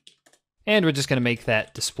 And we're just going to make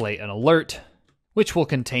that display an alert, which will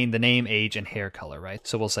contain the name, age, and hair color, right?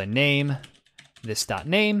 So we'll say name,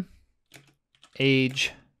 this.name,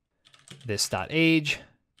 age, this.age,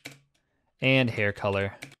 and hair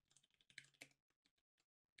color,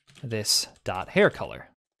 this.haircolor.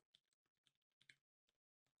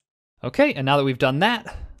 Okay, and now that we've done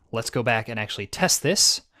that, let's go back and actually test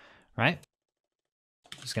this, right?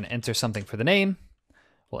 I'm just going to enter something for the name.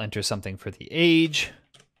 We'll enter something for the age.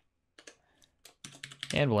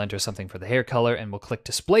 And we'll enter something for the hair color, and we'll click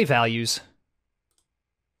display values.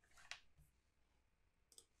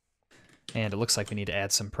 And it looks like we need to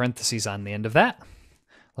add some parentheses on the end of that.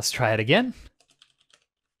 Let's try it again.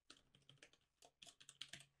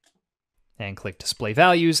 And click Display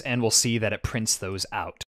Values, and we'll see that it prints those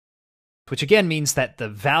out. Which again means that the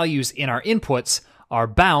values in our inputs are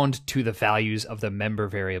bound to the values of the member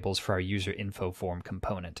variables for our user info form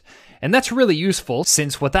component. And that's really useful,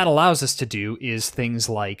 since what that allows us to do is things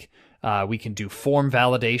like we can do form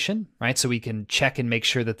validation, right? So we can check and make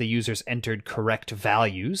sure that the user's entered correct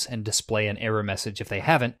values and display an error message if they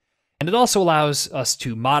haven't. And it also allows us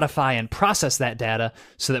to modify and process that data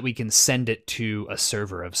so that we can send it to a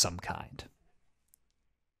server of some kind.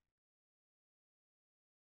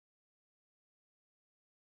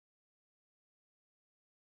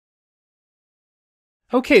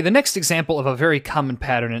 Okay, the next example of a very common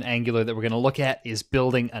pattern in Angular that we're going to look at is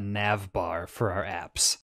building a nav bar for our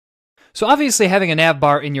apps. So obviously having a nav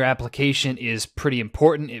bar in your application is pretty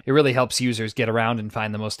important. It really helps users get around and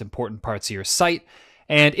find the most important parts of your site,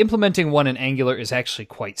 and implementing one in Angular is actually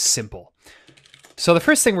quite simple. So the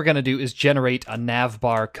first thing we're going to do is generate a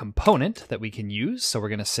navbar component that we can use. So we're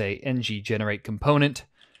going to say ng generate component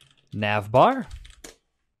navbar.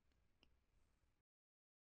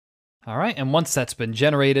 All right, and once that's been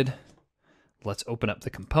generated, let's open up the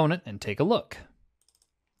component and take a look.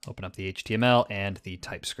 Open up the HTML and the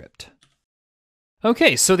TypeScript.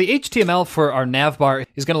 Okay, so the HTML for our navbar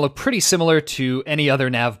is going to look pretty similar to any other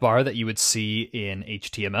navbar that you would see in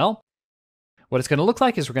HTML. What it's going to look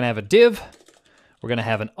like is we're going to have a div, we're going to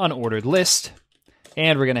have an unordered list,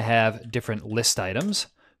 and we're going to have different list items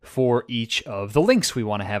for each of the links we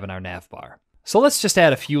want to have in our navbar. So let's just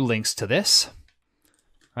add a few links to this.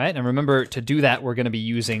 Right, and remember, to do that, we're going to be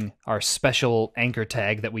using our special anchor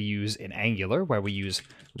tag that we use in Angular, where we use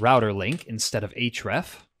router link instead of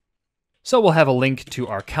href. So we'll have a link to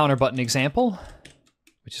our counter button example,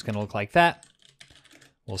 which is going to look like that.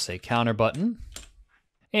 We'll say counter button,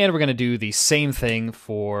 and we're going to do the same thing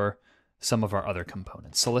for some of our other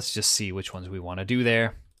components. So let's just see which ones we want to do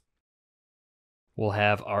there. We'll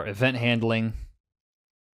have our event handling.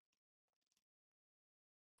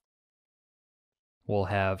 We'll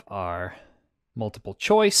have our multiple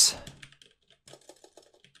choice.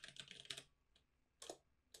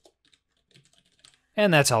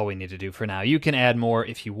 And that's all we need to do for now. You can add more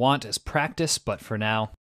if you want as practice, but for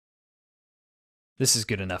now, this is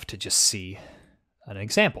good enough to just see an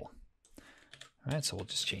example. All right, so we'll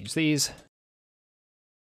just change these.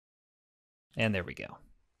 And there we go.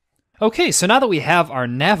 Okay, so now that we have our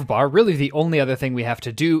navbar, really the only other thing we have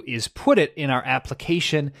to do is put it in our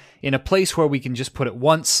application in a place where we can just put it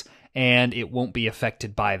once and it won't be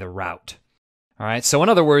affected by the route. All right, so in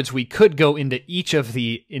other words, we could go into each of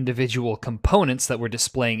the individual components that we're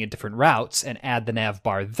displaying in different routes and add the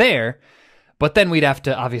navbar there, but then we'd have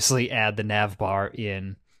to obviously add the navbar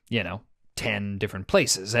in, 10 different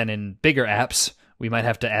places. And in bigger apps, we might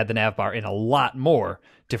have to add the navbar in a lot more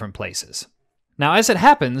different places. Now, as it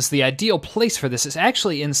happens, the ideal place for this is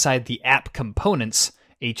actually inside the app components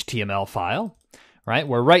HTML file, right?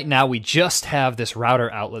 Where right now we just have this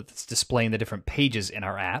router outlet that's displaying the different pages in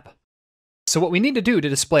our app. So what we need to do to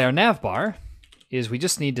display our navbar is we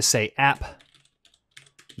just need to say app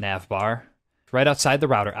navbar right outside the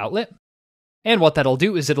router outlet. And what that'll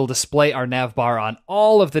do is it'll display our navbar on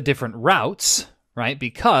all of the different routes, right?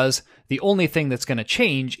 Because the only thing that's going to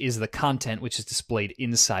change is the content which is displayed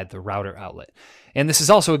inside the router outlet. And this is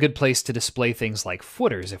also a good place to display things like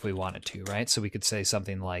footers if we wanted to, right? So we could say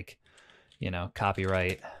something like,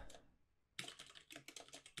 copyright,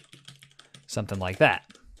 something like that.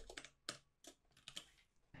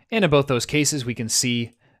 And in both those cases, we can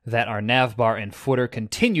see that our navbar and footer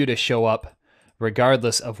continue to show up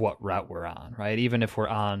regardless of what route we're on, right? Even if we're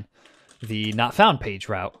on the not found page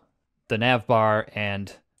route, the navbar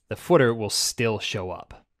and the footer will still show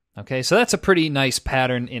up. Okay, so that's a pretty nice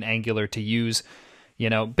pattern in Angular to use.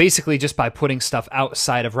 Basically just by putting stuff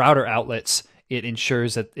outside of router outlets, it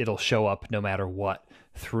ensures that it'll show up no matter what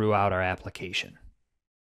throughout our application.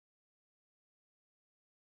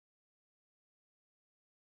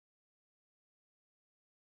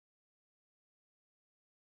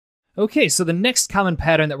 Okay, so the next common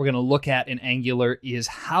pattern that we're going to look at in Angular is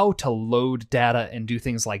how to load data and do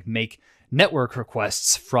things like make network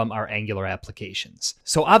requests from our Angular applications.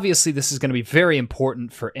 So obviously this is going to be very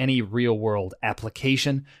important for any real-world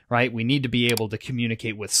application, right? We need to be able to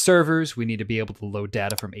communicate with servers, we need to be able to load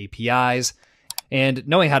data from APIs, and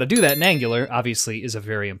knowing how to do that in Angular obviously is a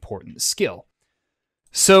very important skill.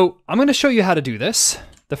 So I'm going to show you how to do this.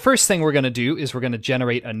 The first thing we're going to do is we're going to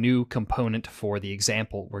generate a new component for the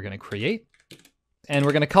example we're going to create. And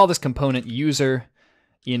we're going to call this component user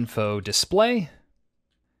info display.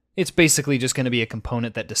 It's basically just going to be a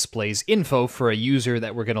component that displays info for a user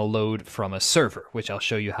that we're going to load from a server, which I'll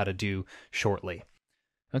show you how to do shortly.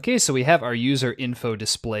 Okay, so we have our user info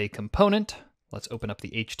display component. Let's open up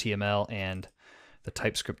the HTML and the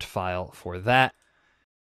TypeScript file for that.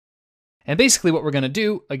 And basically what we're going to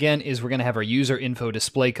do, again, is we're going to have our user info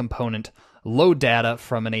display component load data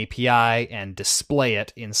from an API and display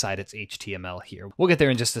it inside its HTML here. We'll get there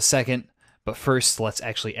in just a second, but first let's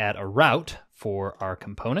actually add a route for our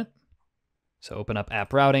component. So open up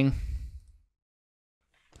app routing.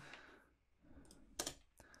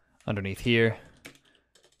 Underneath here,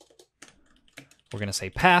 we're going to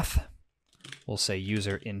say path. We'll say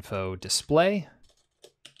user info display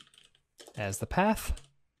as the path.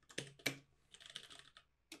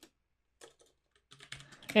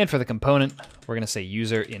 And for the component, we're going to say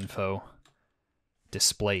user info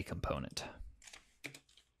display component.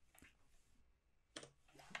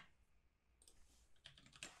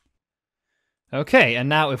 Okay, and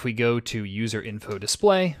now if we go to user info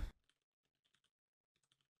display,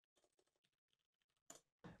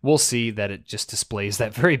 we'll see that it just displays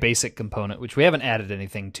that very basic component, which we haven't added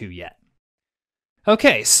anything to yet.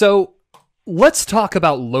 Okay, so let's talk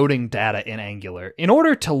about loading data in Angular. In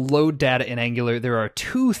order to load data in Angular, there are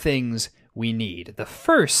two things we need. The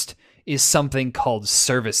first is something called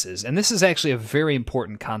services, and this is actually a very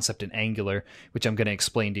important concept in Angular, which I'm going to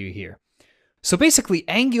explain to you here. So basically,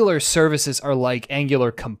 Angular services are like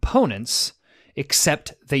Angular components,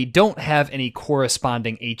 except they don't have any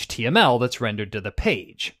corresponding HTML that's rendered to the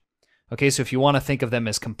page. Okay, so if you want to think of them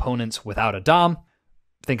as components without a DOM,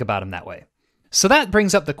 think about them that way. So that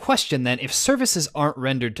brings up the question then, if services aren't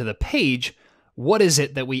rendered to the page, what is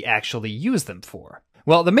it that we actually use them for?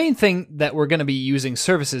 Well, the main thing that we're going to be using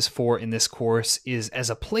services for in this course is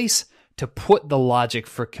as a place to put the logic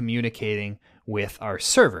for communicating with our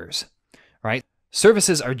servers, right?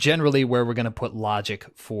 Services are generally where we're going to put logic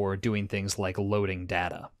for doing things like loading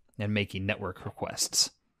data and making network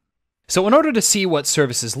requests. So in order to see what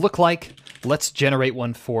services look like, let's generate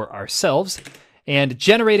one for ourselves. And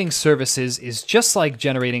generating services is just like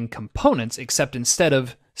generating components, except instead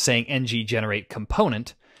of saying ng generate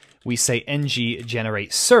component, we say ng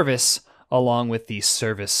generate service along with the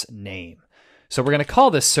service name. So we're going to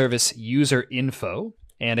call this service user info.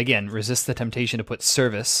 And again, resist the temptation to put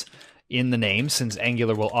service in the name, since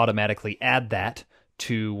Angular will automatically add that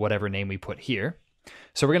to whatever name we put here.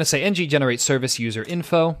 So we're going to say ng generate service user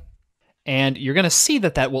info, and you're going to see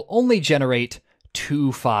that that will only generate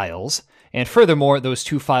two files. And furthermore, those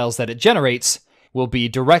two files that it generates will be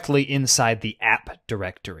directly inside the app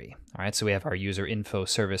directory. All right, so we have our user info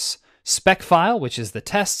service spec file, which is the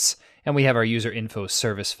tests, and we have our user info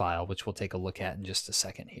service file, which we'll take a look at in just a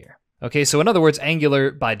second here. Okay, so in other words,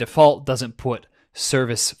 Angular by default doesn't put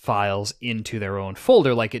service files into their own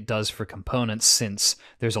folder like it does for components, since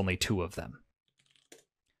there's only two of them.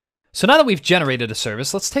 So now that we've generated a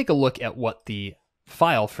service, let's take a look at what the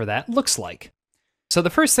file for that looks like. So the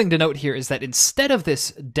first thing to note here is that instead of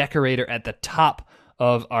this decorator at the top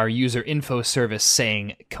of our user info service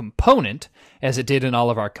saying component, as it did in all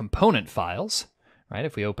of our component files, right?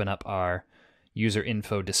 If we open up our user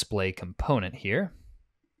info display component here,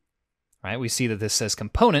 right, we see that this says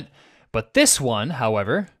component, but this one,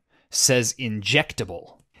 however, says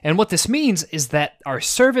injectable. And what this means is that our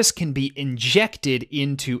service can be injected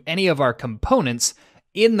into any of our components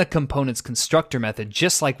in the components constructor method,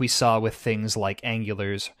 just like we saw with things like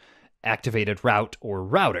Angular's activated route or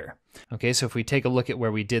router. Okay, so if we take a look at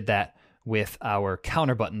where we did that with our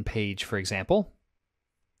counter button page, for example,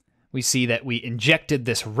 we see that we injected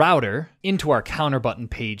this router into our counter button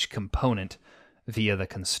page component via the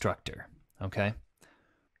constructor. Okay.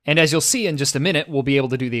 And as you'll see in just a minute, we'll be able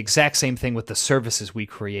to do the exact same thing with the services we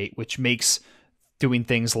create, which makes doing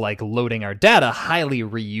things like loading our data highly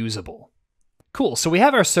reusable. Cool, so we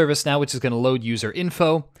have our service now, which is going to load user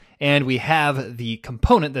info, and we have the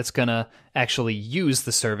component that's going to actually use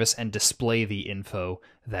the service and display the info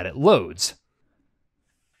that it loads.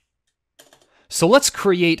 So let's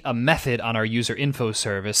create a method on our user info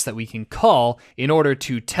service that we can call in order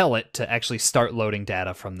to tell it to actually start loading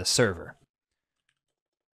data from the server.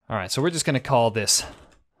 All right, so we're just going to call this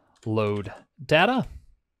load data.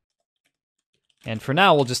 And for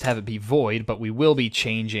now, we'll just have it be void, but we will be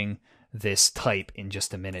changing this type in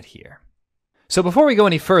just a minute here. So before we go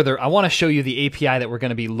any further, I want to show you the API that we're going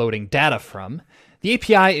to be loading data from. The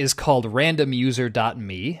API is called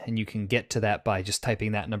randomuser.me, and you can get to that by just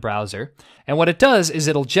typing that in a browser. And what it does is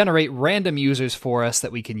it'll generate random users for us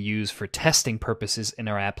that we can use for testing purposes in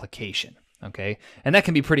our application. Okay, and that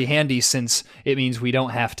can be pretty handy since it means we don't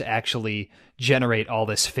have to actually generate all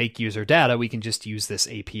this fake user data. We can just use this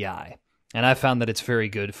API. And I've found that it's very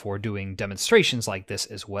good for doing demonstrations like this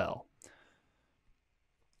as well.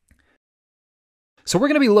 So we're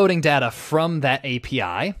going to be loading data from that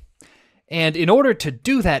API. And in order to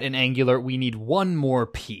do that in Angular, we need one more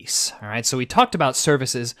piece. All right, so we talked about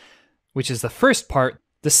services, which is the first part.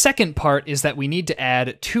 The second part is that we need to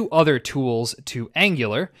add two other tools to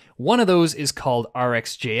Angular. One of those is called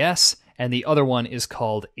RxJS, and the other one is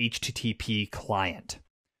called HTTP client.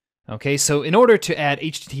 Okay, so in order to add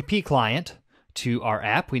HTTP client to our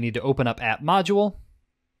app, we need to open up app module.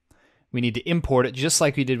 We need to import it just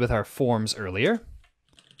like we did with our forms earlier.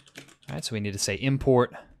 All right, so we need to say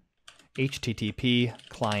import HTTP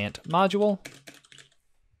client module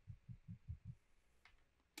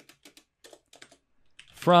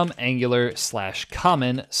from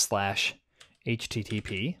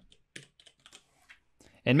Angular/common/HTTP.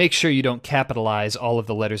 And make sure you don't capitalize all of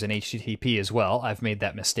the letters in HTTP as well. I've made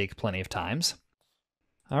that mistake plenty of times.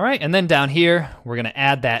 All right, and then down here, we're going to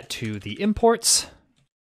add that to the imports.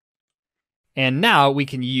 And now we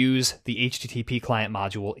can use the HTTP client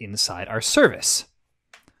module inside our service.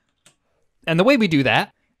 And the way we do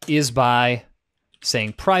that is by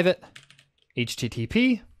saying private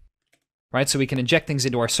HTTP. Right, so we can inject things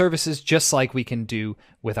into our services just like we can do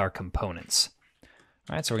with our components.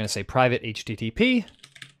 All right, so we're going to say private HTTP,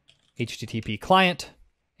 HTTP client,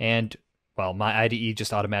 and, well, my IDE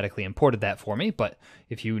just automatically imported that for me, but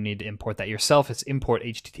if you need to import that yourself, it's import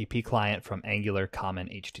HTTP client from Angular common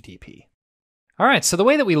HTTP. All right, so the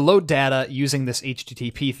way that we load data using this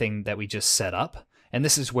HTTP thing that we just set up, and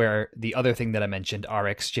this is where the other thing that I mentioned,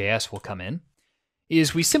 RxJS, will come in,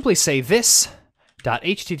 is we simply say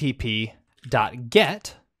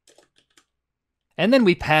this.http.get, and then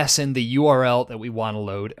we pass in the URL that we want to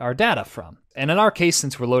load our data from. And in our case,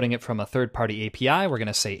 since we're loading it from a third-party API, we're going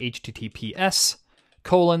to say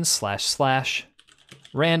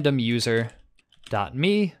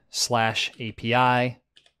https://randomuser.me/API.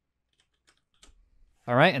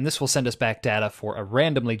 All right, and this will send us back data for a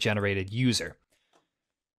randomly generated user.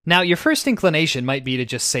 Now, your first inclination might be to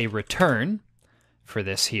just say return for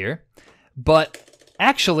this here, but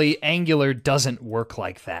actually, Angular doesn't work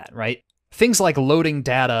like that, right? Things like loading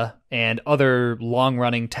data and other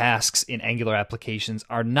long-running tasks in Angular applications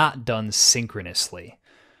are not done synchronously.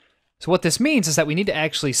 So what this means is that we need to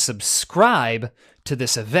actually subscribe to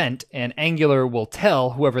this event, and Angular will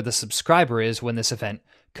tell whoever the subscriber is when this event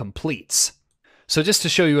completes. So just to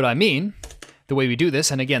show you what I mean, the way we do this,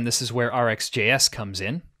 and again, this is where RxJS comes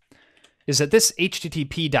in, is that this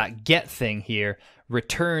http.get thing here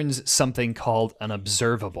returns something called an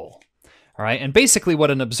observable. All right, and basically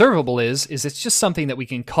what an observable is it's just something that we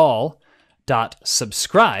can call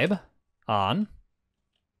 .subscribe on,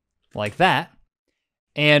 like that,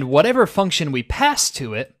 and whatever function we pass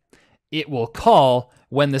to it, it will call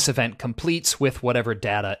when this event completes with whatever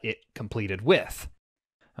data it completed with.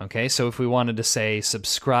 Okay, so if we wanted to say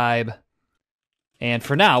subscribe, and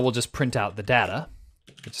for now we'll just print out the data.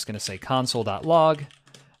 We're just going to say console.log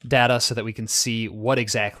data so that we can see what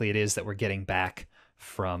exactly it is that we're getting back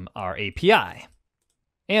from our API.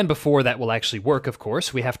 And before that will actually work, of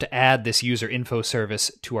course, we have to add this user info service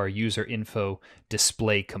to our user info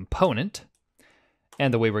display component.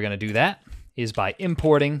 And the way we're going to do that is by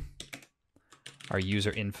importing our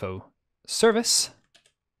user info service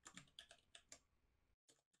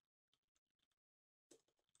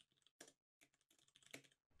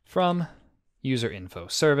from user info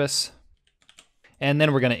service. And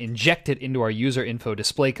then we're going to inject it into our user info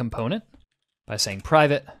display component by saying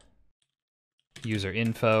private user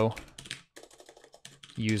info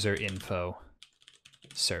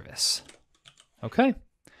service. Okay.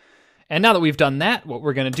 And now that we've done that, what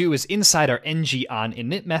we're going to do is inside our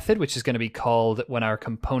ng-on-init method, which is going to be called when our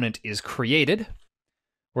component is created,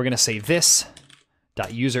 we're going to say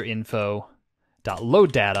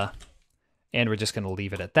this.userinfo.loadData, and we're just going to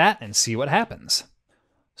leave it at that and see what happens.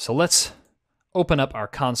 So let's open up our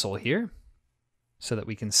console here so that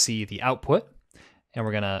we can see the output. And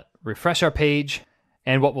we're going to refresh our page.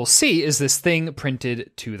 And what we'll see is this thing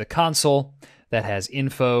printed to the console that has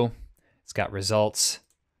info. It's got results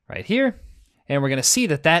right here. And we're going to see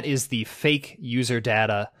that that is the fake user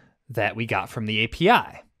data that we got from the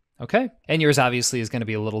API. Okay? And yours obviously is going to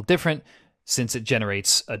be a little different since it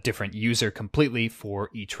generates a different user completely for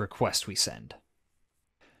each request we send.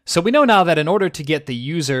 So we know now that in order to get the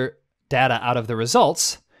user data out of the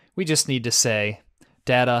results, we just need to say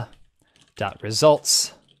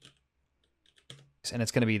data.results, and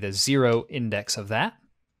it's going to be the 0 index of that.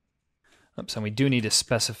 Oops, and we do need to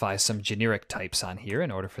specify some generic types on here in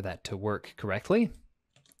order for that to work correctly.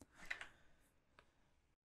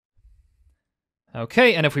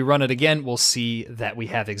 Okay, and if we run it again, we'll see that we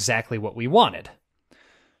have exactly what we wanted.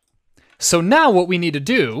 So now what we need to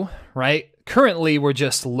do, right? Currently, we're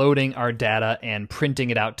just loading our data and printing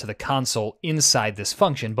it out to the console inside this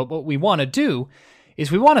function. But what we want to do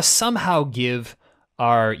is we want to somehow give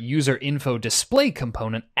our user info display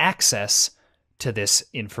component access to this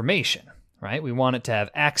information, right? We want it to have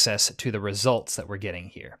access to the results that we're getting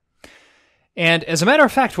here. And as a matter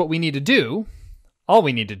of fact, what we need to do, all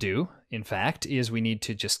we need to do, in fact, is we need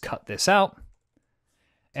to just cut this out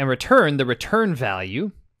and return the return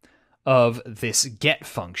value of this get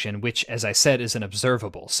function, which, as I said, is an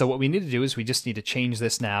observable. So what we need to do is we just need to change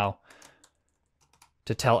this now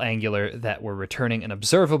to tell Angular that we're returning an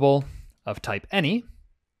observable of type any.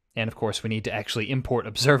 And of course, we need to actually import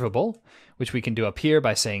observable, which we can do up here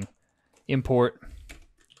by saying import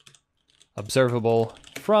observable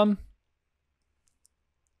from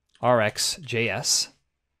rx.js.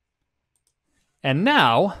 And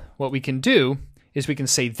now what we can do is we can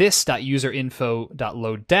say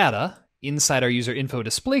this.userinfo.loadData inside our userinfo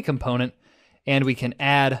display component, and we can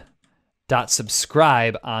add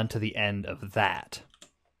 .subscribe onto the end of that.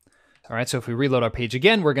 All right, so if we reload our page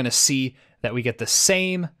again, we're going to see that we get the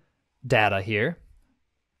same data here,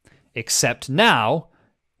 except now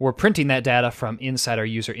we're printing that data from inside our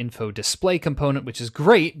userinfo display component, which is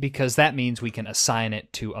great because that means we can assign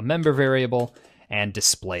it to a member variable and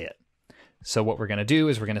display it. So what we're going to do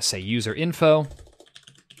is we're going to say userinfo.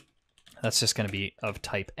 That's just going to be of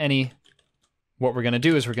type any. What we're going to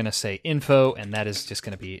do is we're going to say info, and that is just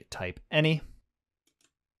going to be type any.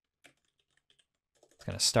 It's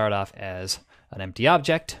going to start off as an empty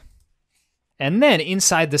object. And then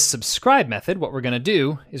inside this subscribe method, what we're going to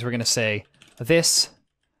do is we're going to say this.info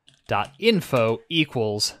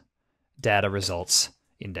equals data results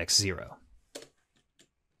index 0.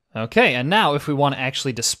 Okay, and now if we want to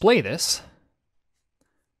actually display this,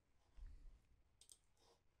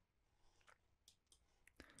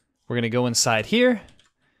 we're going to go inside here,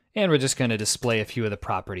 and we're just going to display a few of the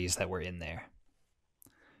properties that were in there.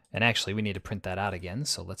 And actually, we need to print that out again,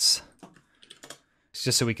 so let's,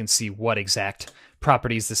 just so we can see what exact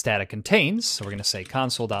properties this data contains. So we're going to say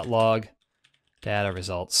console.log data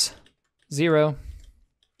results 0. All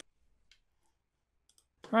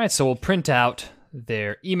right, so we'll print out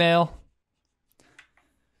their email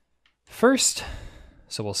first.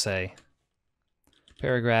 So we'll say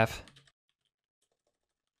paragraph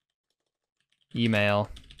email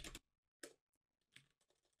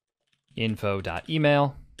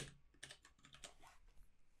info.email.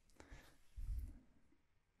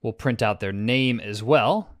 We'll print out their name as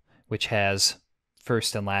well, which has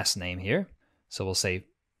first and last name here. So we'll say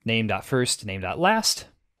name.first, name.last.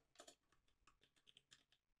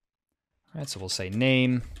 All right, so we'll say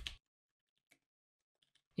name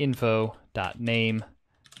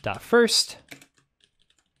info.name.first,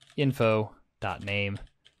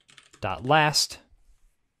 info.name.last.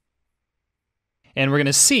 And we're going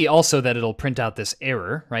to see also that it'll print out this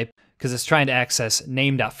error, right? Because it's trying to access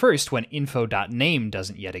name.first when info.name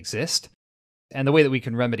doesn't yet exist. And the way that we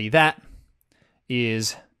can remedy that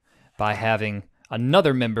is by having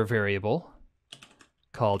another member variable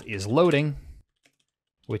called isLoading,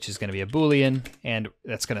 which is going to be a Boolean, and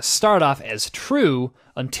that's going to start off as true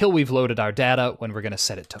until we've loaded our data, when we're going to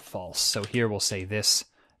set it to false. So here we'll say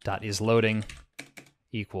this.isLoading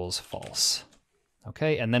equals false.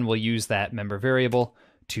 Okay, and then we'll use that member variable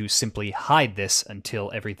to simply hide this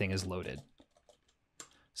until everything is loaded.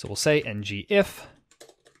 So we'll say ng if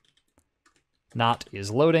not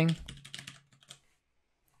isLoading,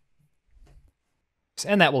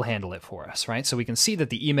 and that will handle it for us, right? So we can see that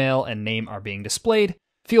the email and name are being displayed.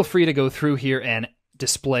 Feel free to go through here and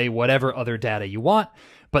display whatever other data you want,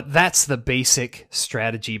 but that's the basic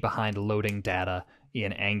strategy behind loading data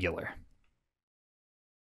in Angular.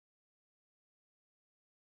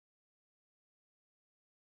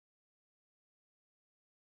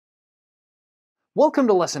 Welcome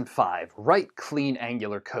to Lesson 5, Write Clean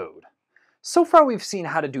Angular Code. So far we've seen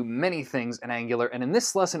how to do many things in Angular, and in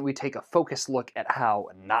this lesson we take a focused look at how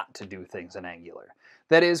not to do things in Angular.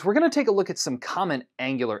 That is, we're going to take a look at some common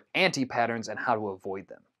Angular anti-patterns and how to avoid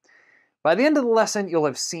them. By the end of the lesson, you'll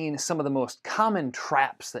have seen some of the most common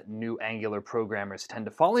traps that new Angular programmers tend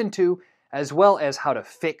to fall into, as well as how to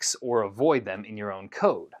fix or avoid them in your own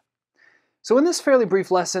code. So in this fairly brief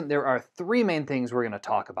lesson, there are three main things we're going to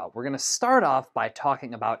talk about. We're going to start off by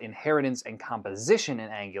talking about inheritance and composition in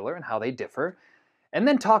Angular and how they differ, and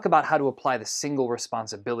then talk about how to apply the single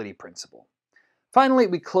responsibility principle. Finally,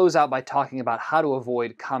 we close out by talking about how to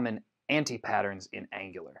avoid common anti-patterns in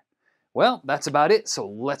Angular. Well, that's about it, so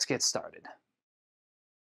let's get started.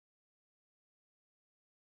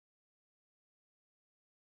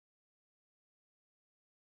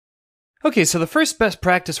 Okay, so the first best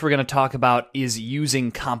practice we're going to talk about is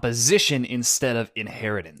using composition instead of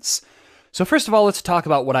inheritance. So first of all, let's talk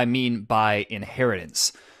about what I mean by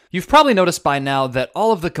inheritance. You've probably noticed by now that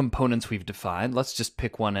all of the components we've defined, let's just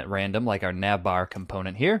pick one at random, like our navbar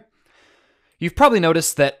component here. You've probably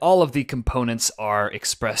noticed that all of the components are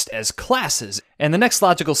expressed as classes. And the next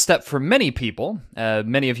logical step for many people,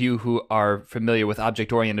 many of you who are familiar with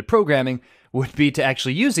object-oriented programming, would be to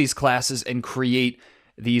actually use these classes and create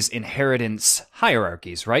these inheritance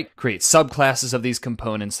hierarchies, right? Create subclasses of these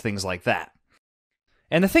components, things like that.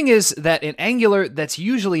 And the thing is that in Angular, that's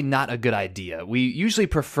usually not a good idea. We usually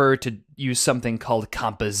prefer to use something called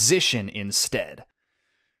composition instead.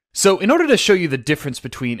 So in order to show you the difference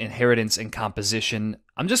between inheritance and composition,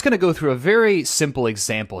 I'm just going to go through a very simple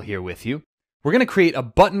example here with you. We're going to create a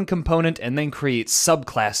button component and then create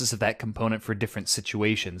subclasses of that component for different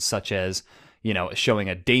situations, such as, showing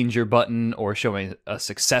a danger button or showing a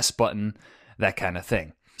success button, that kind of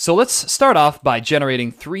thing. So let's start off by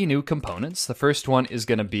generating 3 new components. The first one is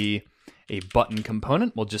going to be a button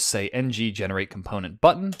component. We'll just say ng generate component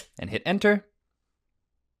button and hit enter.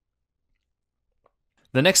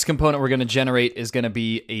 The next component we're going to generate is going to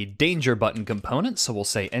be a danger button component. So we'll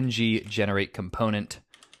say ng generate component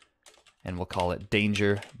and we'll call it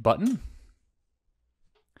danger button.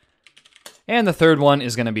 And the third one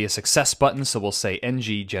is going to be a success button. So we'll say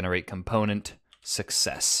ng generate component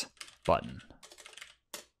success button.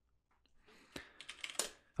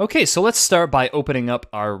 Okay, so let's start by opening up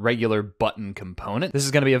our regular button component. This is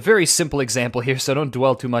going to be a very simple example here, so don't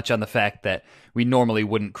dwell too much on the fact that we normally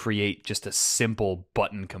wouldn't create just a simple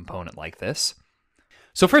button component like this.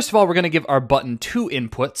 So first of all, we're going to give our button 2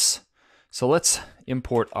 inputs. So let's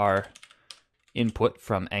import our input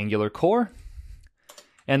from Angular core.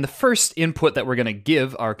 And the first input that we're going to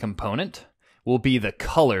give our component will be the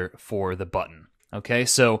color for the button. Okay,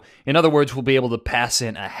 so in other words, we'll be able to pass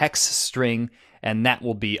in a hex string and that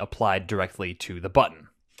will be applied directly to the button.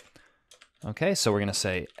 Okay, so we're going to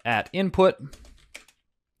say at input,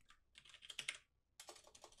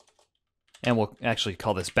 and we'll actually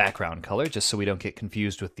call this background color just so we don't get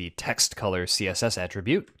confused with the text color CSS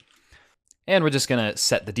attribute. And we're just going to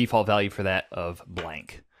set the default value for that of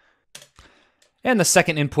blank. And the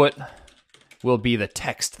second input will be the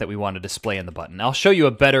text that we want to display in the button. I'll show you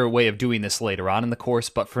a better way of doing this later on in the course,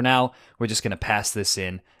 but for now, we're just going to pass this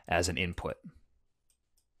in as an input.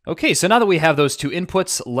 Okay, so now that we have those 2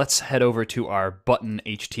 inputs, let's head over to our button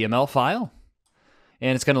HTML file.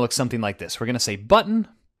 And it's going to look something like this. We're going to say button.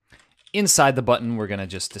 Inside the button, we're going to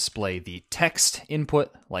just display the text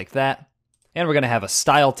input like that. And we're going to have a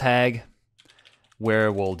style tag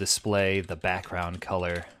where we'll display the background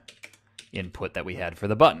color input that we had for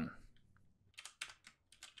the button.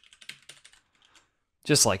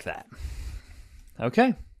 Just like that.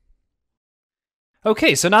 Okay.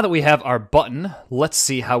 Okay, so now that we have our button, let's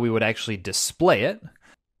see how we would actually display it.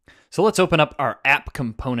 So let's open up our app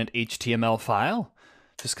component HTML file,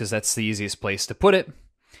 just because that's the easiest place to put it.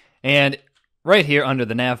 And right here under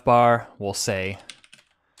the navbar, we'll say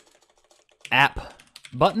app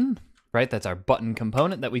button, right? That's our button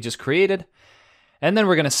component that we just created. And then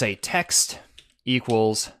we're going to say text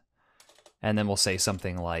equals, and then we'll say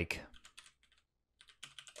something like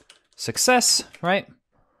success, right?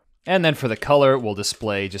 And then for the color, we'll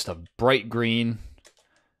display just a bright green,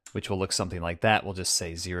 which will look something like that. We'll just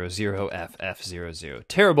say 00FF00.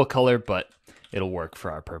 Terrible color, but it'll work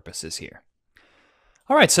for our purposes here.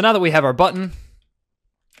 All right, so now that we have our button,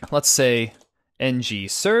 let's say ng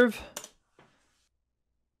serve.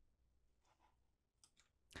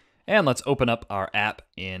 And let's open up our app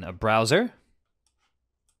in a browser.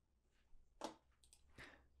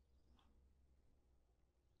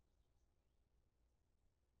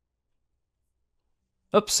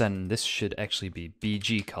 Oops, and this should actually be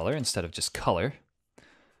BG color instead of just color.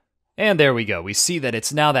 And there we go. We see that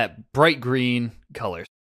it's now that bright green color.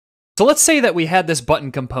 So let's say that we had this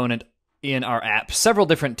button component in our app several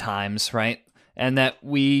different times, right? And that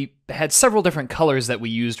we had several different colors that we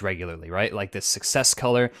used regularly, right? Like this success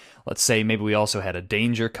color. Let's say maybe we also had a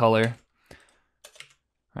danger color,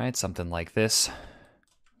 right? Something like this,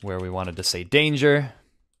 where we wanted to say danger,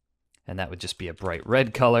 and that would just be a bright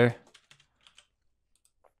red color.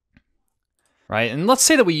 Right, and let's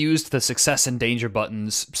say that we used the success and danger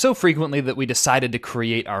buttons so frequently that we decided to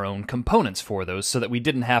create our own components for those so that we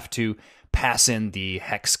didn't have to pass in the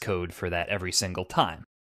hex code for that every single time.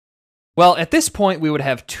 Well, at this point, we would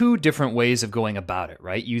have two different ways of going about it,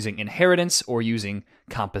 right? Using inheritance or using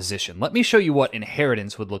composition. Let me show you what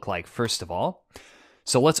inheritance would look like first of all.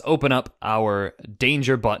 So let's open up our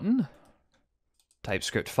danger button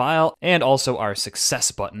TypeScript file and also our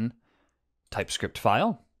success button TypeScript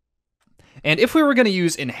file. And if we were going to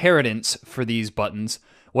use inheritance for these buttons,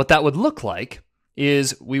 what that would look like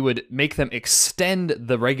is we would make them extend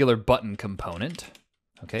the regular button component.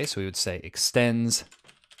 Okay, so we would say extends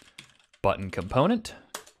button component.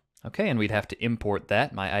 Okay, and we'd have to import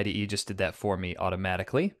that. My IDE just did that for me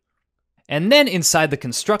automatically. And then inside the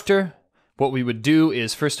constructor, what we would do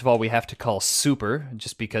is, first of all, we have to call super,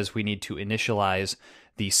 just because we need to initialize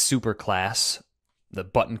the super class, the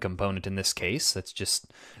button component in this case. That's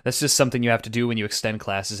just something you have to do when you extend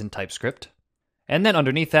classes in TypeScript. And then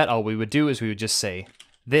underneath that, all we would do is we would just say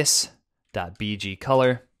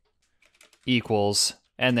this.bgcolor equals,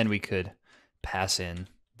 and then we could pass in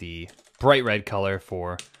the bright red color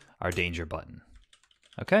for our danger button.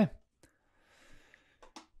 Okay.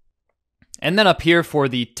 And then up here for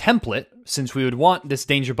the template, since we would want this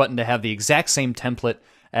danger button to have the exact same template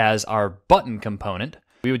as our button component,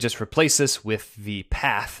 we would just replace this with the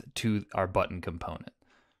path to our button component.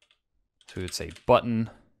 So we would say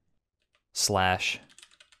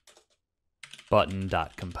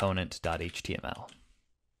button/button.component.html.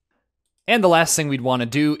 And the last thing we'd want to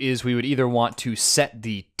do is we would either want to set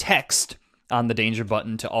the text on the danger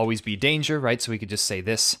button to always be danger, right? So we could just say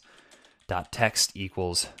this.text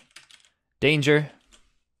equals danger,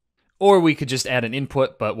 or we could just add an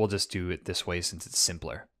input, but we'll just do it this way since it's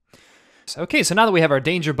simpler. Okay, so now that we have our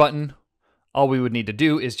danger button, all we would need to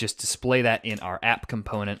do is just display that in our app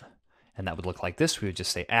component, and that would look like this. We would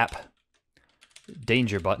just say app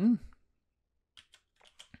danger button.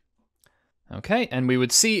 Okay, and we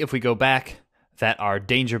would see if we go back that our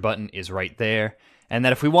danger button is right there, and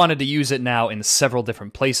that if we wanted to use it now in several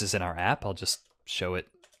different places in our app, I'll just show it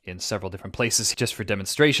in several different places just for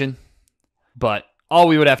demonstration, but all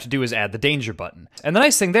we would have to do is add the danger button. And the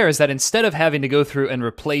nice thing there is that instead of having to go through and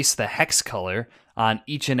replace the hex color on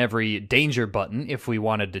each and every danger button if we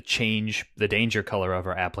wanted to change the danger color of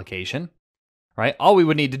our application, right, all we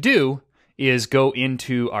would need to do is go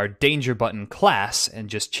into our danger button class and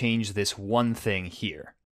just change this one thing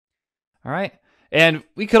here. All right, and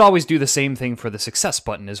we could always do the same thing for the success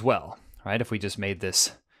button as well, right? If we just made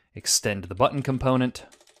this extend the button component.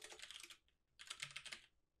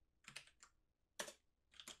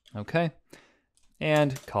 Okay,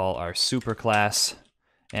 and call our super class,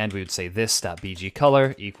 and we would say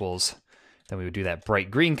this.bgcolor equals, then we would do that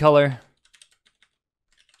bright green color,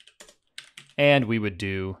 and we would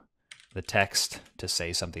do the text to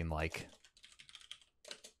say something like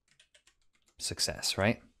success,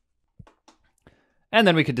 right? And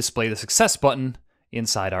then we could display the success button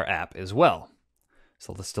inside our app as well.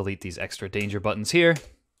 So let's delete these extra danger buttons here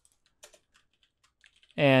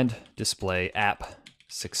and display app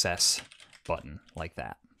success button like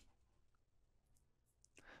that.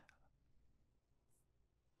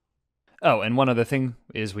 Oh, and one other thing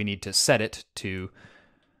is we need to set it to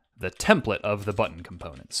the template of the button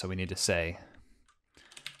component. So we need to say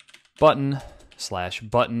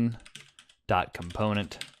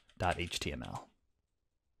button/button.component.html.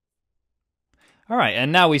 All right,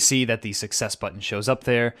 and now we see that the success button shows up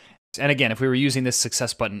there. And again, if we were using this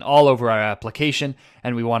success button all over our application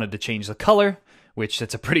and we wanted to change the color, which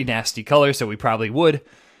that's a pretty nasty color, so we probably would,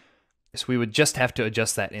 so we would just have to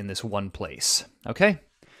adjust that in this one place, okay?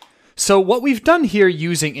 So what we've done here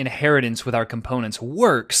using inheritance with our components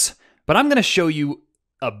works, but I'm going to show you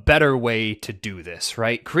a better way to do this,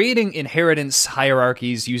 right? Creating inheritance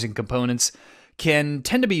hierarchies using components can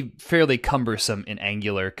tend to be fairly cumbersome in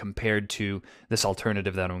Angular compared to this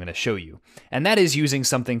alternative that I'm going to show you, and that is using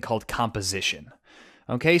something called composition.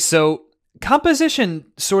 Okay, so composition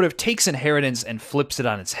sort of takes inheritance and flips it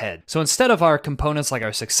on its head. So instead of our components like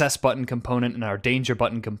our success button component and our danger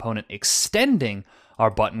button component extending our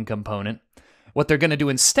button component, what they're going to do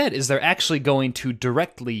instead is they're actually going to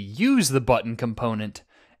directly use the button component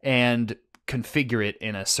and configure it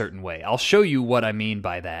in a certain way. I'll show you what I mean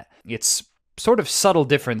by that. It's sort of subtle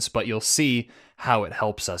difference, but you'll see how it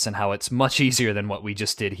helps us and how it's much easier than what we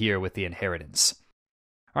just did here with the inheritance.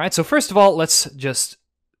 All right, so first of all, let's just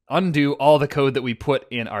undo all the code that we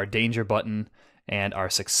put in our danger button and our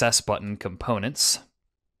success button components.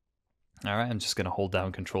 All right, I'm just going to hold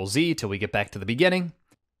down Control-Z till we get back to the beginning.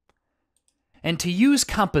 And to use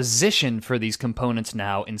composition for these components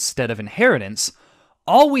now instead of inheritance,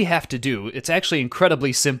 all we have to do, it's actually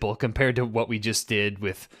incredibly simple compared to what we just did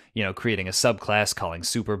with, creating a subclass, calling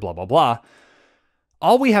super, blah, blah, blah.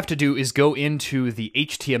 all we have to do is go into the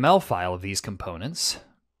HTML file of these components,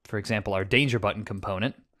 for example, our danger button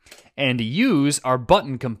component, and use our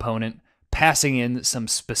button component passing in some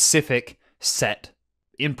specific set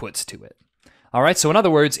inputs to it. All right, so in other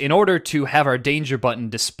words, in order to have our danger button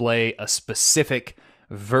display a specific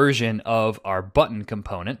version of our button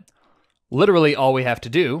component, literally all we have to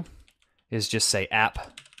do is just say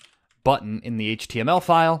app button in the HTML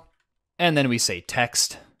file, and then we say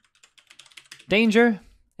text danger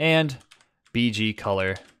and bg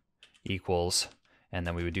color equals, and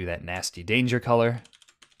then we would do that nasty danger color.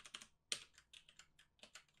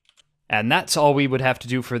 And that's all we would have to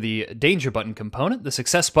do for the danger button component. The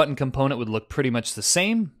success button component would look pretty much the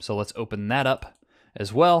same, so let's open that up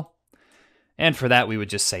as well. And for that, we would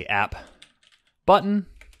just say app button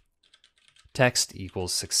text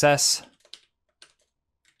equals success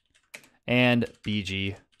and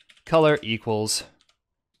bg color equals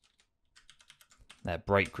that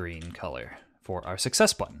bright green color for our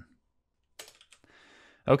success button.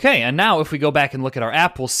 Okay, and now if we go back and look at our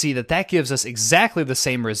app, we'll see that that gives us exactly the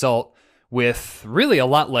same result with really a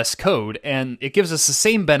lot less code, and it gives us the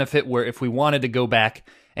same benefit where if we wanted to go back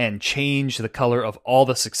and change the color of all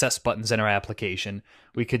the success buttons in our application,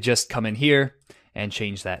 we could just come in here and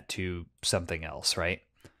change that to something else, right?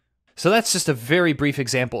 So that's just a very brief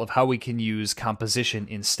example of how we can use composition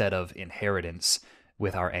instead of inheritance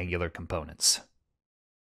with our Angular components.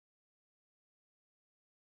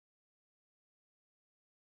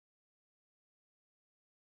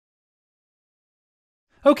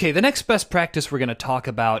 Okay, the next best practice we're going to talk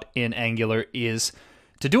about in Angular is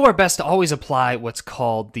to do our best to always apply what's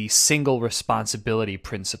called the single responsibility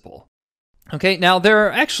principle. Okay, now there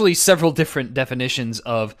are actually several different definitions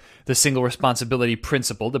of the single responsibility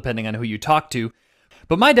principle depending on who you talk to,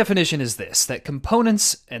 but my definition is this, that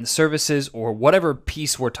components and services or whatever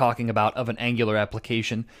piece we're talking about of an Angular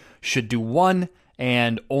application should do one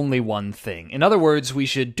and only one thing. In other words, we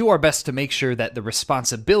should do our best to make sure that the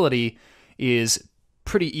responsibility is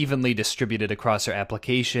pretty evenly distributed across our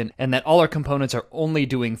application, and that all our components are only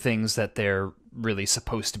doing things that they're really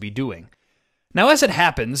supposed to be doing. Now, as it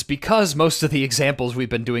happens, because most of the examples we've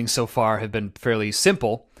been doing so far have been fairly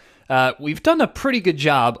simple, we've done a pretty good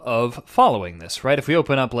job of following this, right? If we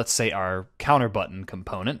open up, let's say, our counter button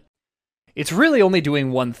component, it's really only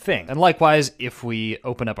doing one thing. And likewise, if we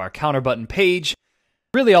open up our counter button page,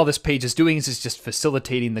 really all this page is doing is just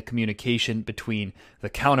facilitating the communication between the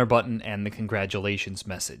counter button and the congratulations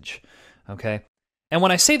message, okay? And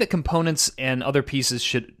when I say that components and other pieces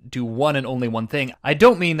should do one and only one thing, I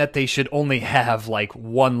don't mean that they should only have like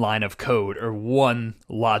one line of code or one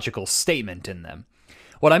logical statement in them.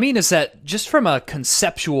 What I mean is that just from a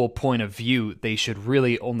conceptual point of view, they should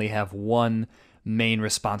really only have one main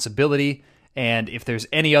responsibility, and if there's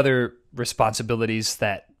any other responsibilities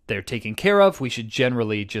that they're taken care of, we should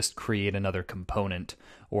generally just create another component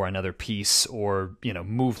or another piece or,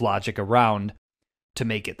 move logic around to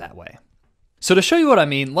make it that way. So to show you what I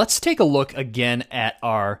mean, let's take a look again at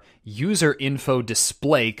our user info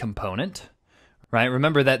display component, right?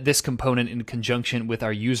 Remember that this component in conjunction with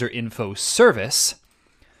our user info service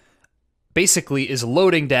basically is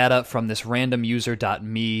loading data from this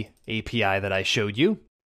randomuser.me API that I showed you.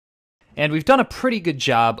 And we've done a pretty good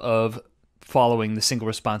job of following the single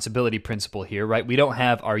responsibility principle here, right? We don't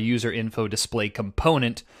have our user info display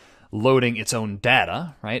component loading its own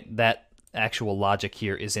data, right? That actual logic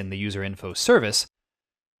here is in the user info service.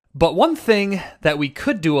 But one thing that we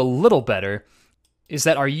could do a little better is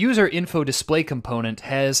that our user info display component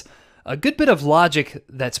has a good bit of logic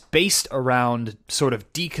that's based around sort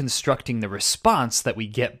of deconstructing the response that we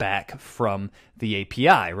get back from the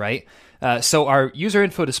API, right? So our user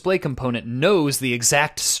info display component knows the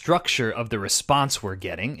exact structure of the response we're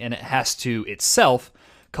getting, and it has to itself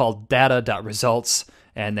call data.results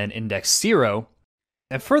and then index 0.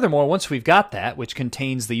 And furthermore, once we've got that, which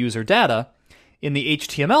contains the user data, in the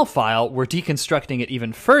HTML file, we're deconstructing it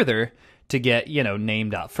even further to get,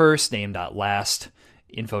 name.first, name.last,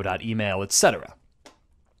 info.email, etc.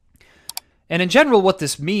 And in general, what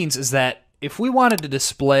this means is that if we wanted to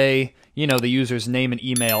display, the user's name and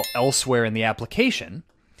email elsewhere in the application,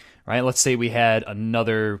 right? Let's say we had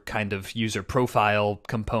another kind of user profile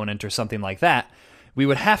component or something like that, we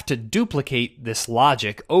would have to duplicate this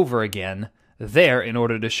logic over again there in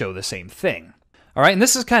order to show the same thing. All right, and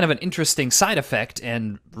this is kind of an interesting side effect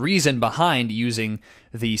and reason behind using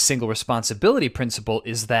the single responsibility principle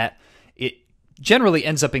is that it generally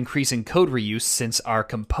ends up increasing code reuse since our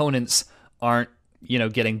components aren't,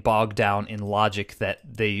 getting bogged down in logic that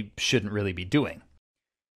they shouldn't really be doing.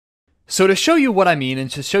 So to show you what I mean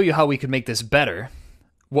and to show you how we could make this better,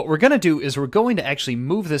 What we're going to do is we're going to actually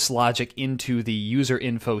move this logic into the user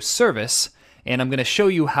info service, and I'm going to show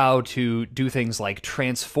you how to do things like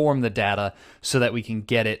transform the data so that we can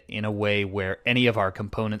get it in a way where any of our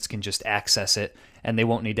components can just access it, and they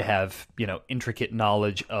won't need to have, intricate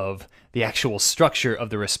knowledge of the actual structure of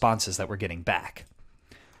the responses that we're getting back.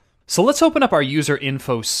 So let's open up our user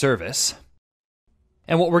info service.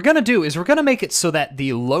 And what we're going to do is we're going to make it so that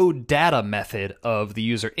the load data method of the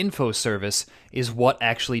user info service is what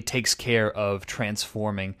actually takes care of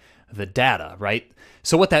transforming the data, right?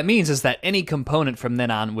 So what that means is that any component from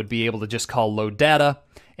then on would be able to just call load data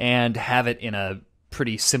and have it in a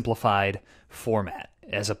pretty simplified format,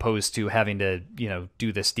 as opposed to having to,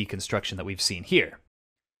 do this deconstruction that we've seen here.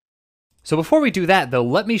 So before we do that, though,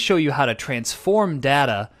 let me show you how to transform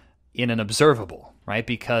data in an observable. Right?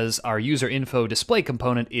 Because our user info display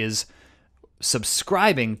component is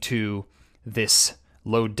subscribing to this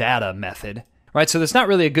load data method, right? So there's not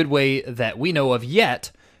really a good way that we know of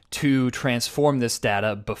yet to transform this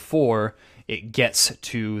data before it gets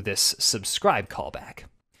to this subscribe callback.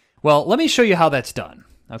 Well, let me show you how that's done.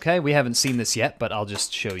 Okay, we haven't seen this yet, but I'll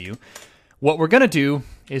just show you. What we're going to do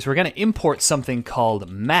is we're going to import something called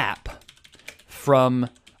map from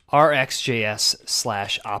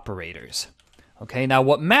rxjs/operators. Okay, now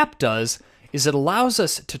what map does is it allows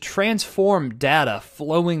us to transform data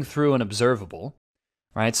flowing through an observable,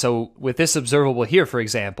 right? So with this observable here, for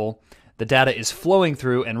example, the data is flowing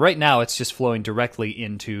through, and right now it's just flowing directly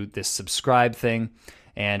into this subscribe thing,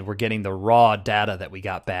 and we're getting the raw data that we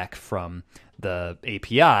got back from the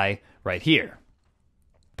API right here.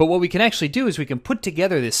 But what we can actually do is we can put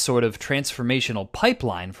together this sort of transformational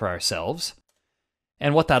pipeline for ourselves,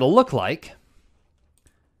 and what that'll look like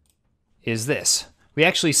is this. We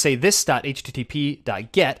actually say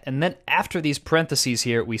this.http.get, and then after these parentheses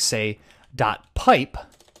here, we say .pipe.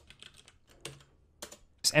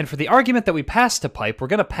 And for the argument that we pass to pipe, we're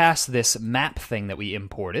going to pass this map thing that we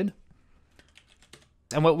imported.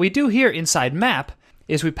 And what we do here inside map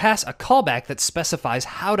is we pass a callback that specifies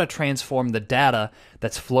how to transform the data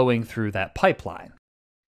that's flowing through that pipeline.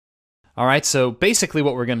 All right, so basically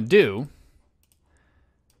what we're going to do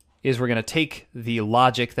is we're going to take the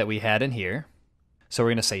logic that we had in here. So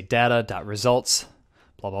we're going to say data.results,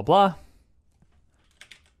 blah, blah, blah.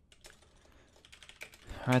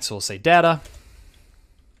 All right, so we'll say data.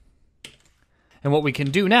 And what we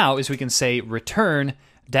can do now is we can say return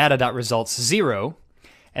data.results 0.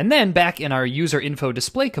 And then back in our user info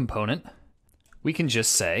display component, we can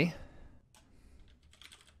just say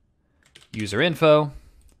user info.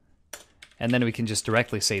 And then we can just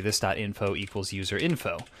directly say this.info equals user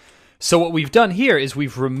info. So what we've done here is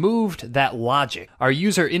we've removed that logic. Our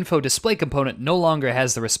user info display component no longer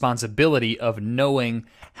has the responsibility of knowing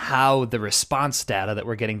how the response data that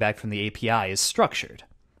we're getting back from the API is structured.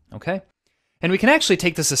 Okay? And we can actually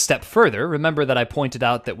take this a step further. Remember that I pointed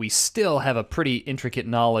out that we still have a pretty intricate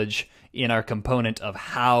knowledge in our component of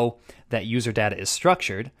how that user data is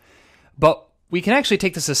structured. But we can actually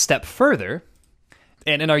take this a step further.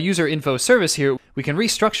 And in our user info service here, we can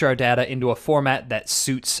restructure our data into a format that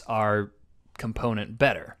suits our component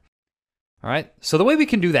better. All right, so the way we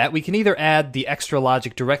can do that, we can either add the extra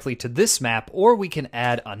logic directly to this map, or we can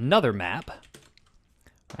add another map.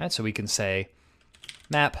 All right, so we can say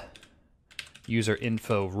map user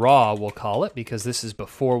info raw, we'll call it, because this is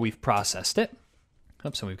before we've processed it.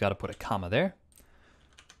 Oops, and we've got to put a comma there.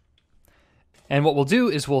 And what we'll do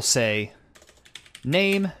is we'll say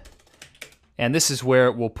name. And this is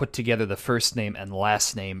where we'll put together the first name and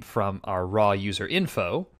last name from our raw user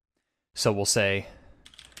info. So we'll say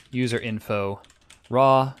user info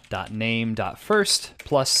raw.name.first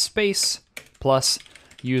plus space plus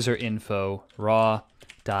user info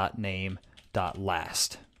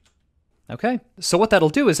raw.name.last. Okay, so what that'll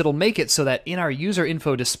do is it'll make it so that in our user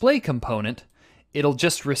info display component, it'll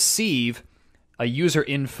just receive a user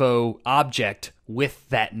info object with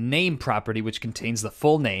that name property, which contains the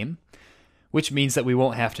full name, which means that we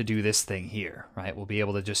won't have to do this thing here, right? We'll be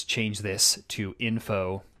able to just change this to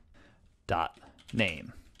info.name,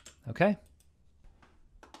 okay?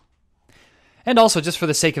 And also, just for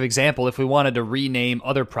the sake of example, if we wanted to rename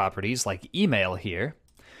other properties like email here,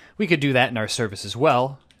 we could do that in our service as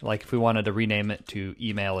well. Like if we wanted to rename it to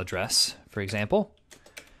email address, for example,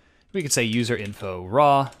 we could say user info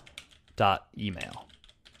raw.email.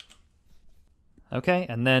 Okay,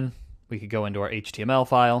 and then we could go into our HTML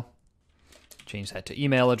file, change that to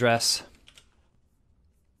email address.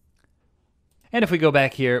 And if we go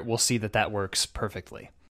back here, we'll see that that works perfectly.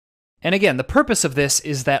 And again, the purpose of this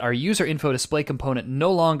is that our user info display component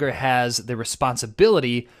no longer has the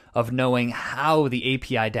responsibility of knowing how the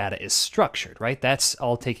API data is structured, right? That's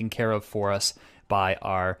all taken care of for us by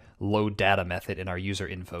our load data method in our user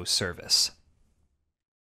info service.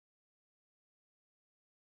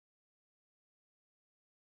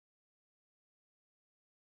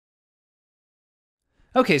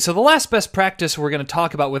 Okay, so the last best practice we're going to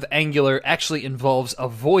talk about with Angular actually involves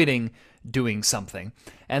avoiding doing something.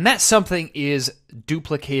 And that something is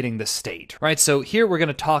duplicating the state, right? So here we're going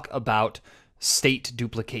to talk about state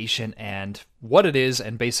duplication and what it is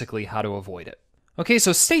and basically how to avoid it. Okay,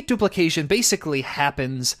 so state duplication basically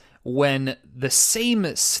happens when the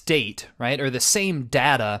same state, right, or the same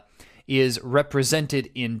data is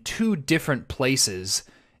represented in two different places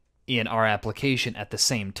in our application at the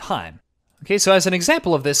same time. Okay, so as an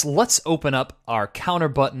example of this, let's open up our counter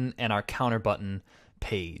button and our counter button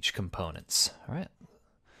page components. All right,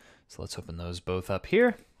 so let's open those both up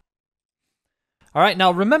here. All right,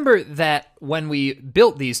 now remember that when we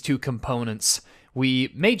built these two components,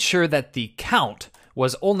 we made sure that the count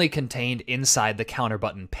was only contained inside the counter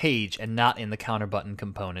button page and not in the counter button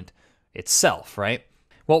component itself, right?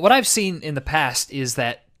 Well, what I've seen in the past is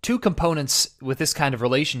that two components with this kind of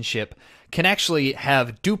relationship can actually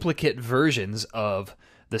have duplicate versions of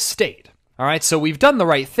the state. All right, so we've done the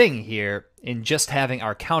right thing here in just having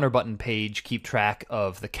our counter button page keep track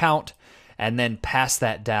of the count and then pass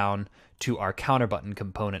that down to our counter button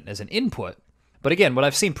component as an input. But again, what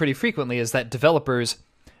I've seen pretty frequently is that developers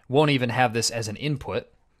won't even have this as an input,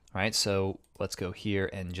 right? So let's go here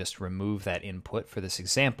and just remove that input for this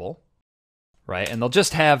example, right? And they'll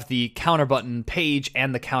just have the counter button page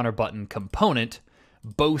and the counter button component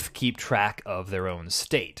both keep track of their own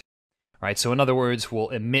state, right? So in other words, we'll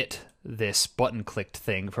emit this button clicked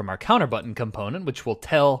thing from our counter button component, which will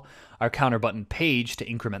tell our counter button page to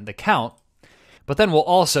increment the count, but then we'll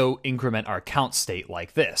also increment our count state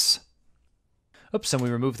like this. Oops, and we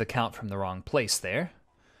removed the count from the wrong place there.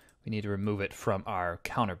 We need to remove it from our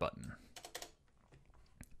counter button.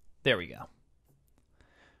 There we go.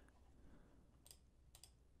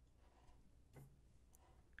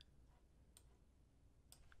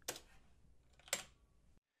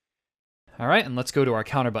 All right, and let's go to our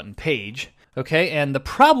counter button page. Okay, and the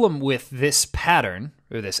problem with this pattern,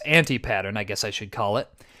 or this anti-pattern, I guess I should call it,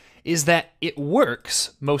 is that it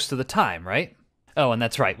works most of the time, right? Oh, and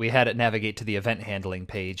that's right, we had it navigate to the event handling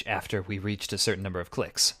page after we reached a certain number of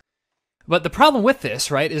clicks. But the problem with this,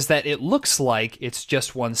 right, is that it looks like it's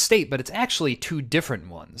just one state, but it's actually two different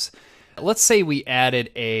ones. Let's say we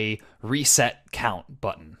added a reset count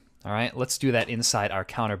button. All right, let's do that inside our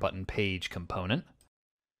counter button page component.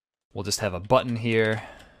 We'll just have a button here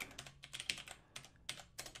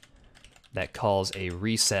that calls a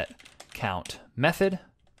reset count method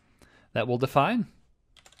that we'll define.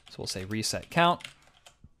 So we'll say reset count.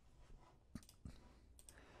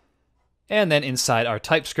 And then inside our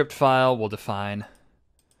TypeScript file, we'll define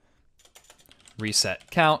reset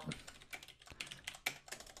count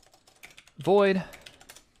void.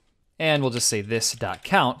 And we'll just say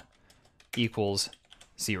this.count equals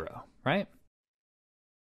 0, right?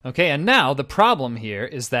 Okay, and now the problem here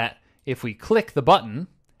is that if we click the button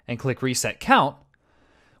and click reset count,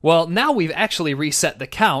 well, now we've actually reset the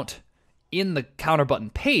count in the counter button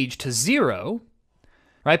page to 0,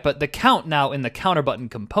 right? But the count now in the counter button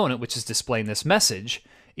component, which is displaying this message,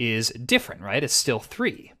 is different, right? It's still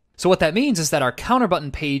 3. So what that means is that our counter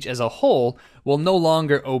button page as a whole will no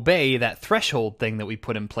longer obey that threshold thing that we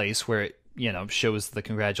put in place where it, shows the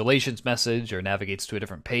congratulations message or navigates to a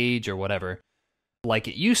different page or whatever, like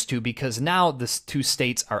it used to, because now the two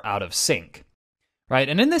states are out of sync, right?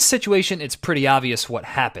 And in this situation, it's pretty obvious what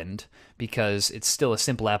happened because it's still a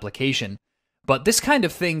simple application. But this kind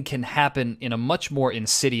of thing can happen in a much more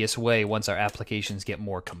insidious way once our applications get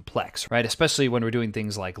more complex, right? Especially when we're doing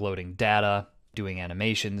things like loading data, doing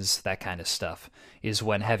animations, that kind of stuff, is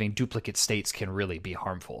when having duplicate states can really be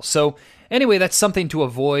harmful. So anyway, that's something to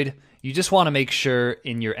avoid. You just want to make sure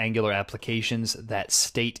in your Angular applications that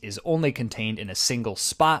state is only contained in a single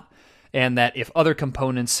spot, and that if other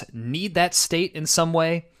components need that state in some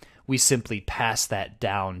way, we simply pass that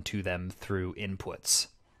down to them through inputs.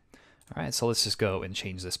 All right, so let's just go and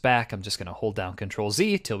change this back. I'm just going to hold down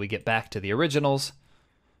Control-Z till we get back to the originals.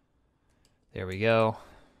 There we go.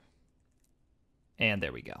 And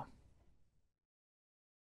there we go.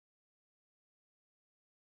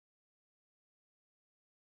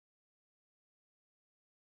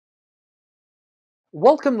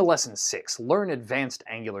 Welcome to Lesson 6, Learn Advanced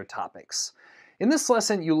Angular Topics. In this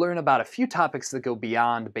lesson, you learn about a few topics that go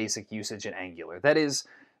beyond basic usage in Angular. That is,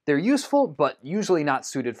 They're useful, but usually not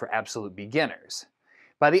suited for absolute beginners.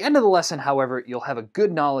 By the end of the lesson, however, you'll have a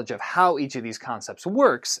good knowledge of how each of these concepts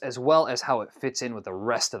works, as well as how it fits in with the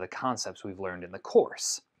rest of the concepts we've learned in the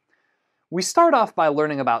course. We start off by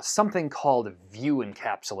learning about something called view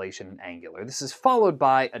encapsulation in Angular. This is followed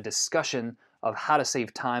by a discussion of how to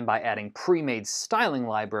save time by adding pre-made styling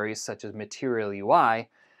libraries such as Material UI,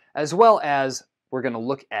 as well as we're going to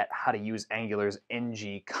look at how to use Angular's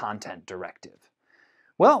ng content directive.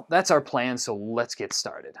 Well, that's our plan, so let's get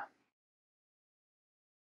started.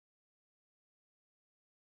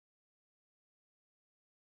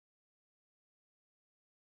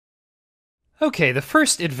 Okay, the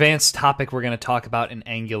first advanced topic we're going to talk about in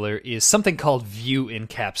Angular is something called view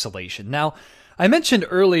encapsulation. Now, I mentioned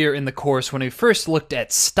earlier in the course when we first looked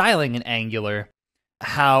at styling in Angular,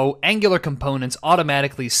 how Angular components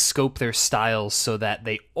automatically scope their styles so that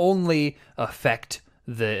they only affect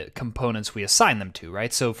the components we assign them to,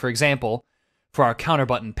 right? So for example, for our counter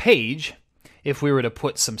button page, if we were to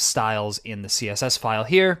put some styles in the CSS file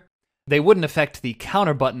here, they wouldn't affect the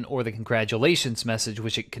counter button or the congratulations message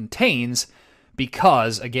which it contains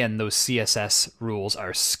because, again, those CSS rules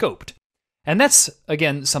are scoped. And that's,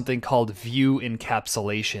 again, something called view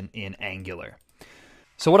encapsulation in Angular.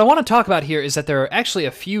 So what I want to talk about here is that there are actually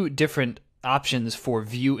a few different options for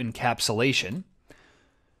view encapsulation.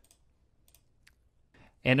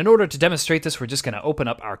 And in order to demonstrate this, we're just going to open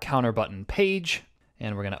up our counter button page,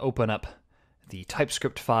 and we're going to open up the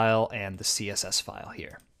TypeScript file and the CSS file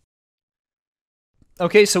here.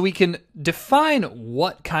 Okay, so we can define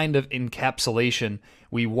what kind of encapsulation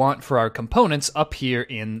we want for our components up here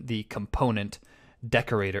in the component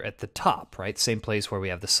decorator at the top, right? Same place where we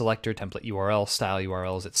have the selector, template URL, style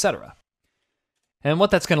URLs, etc. And what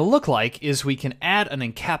that's going to look like is we can add an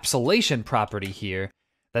encapsulation property here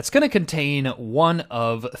that's going to contain one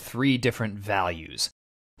of three different values.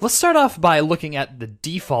 Let's start off by looking at the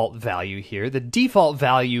default value here. The default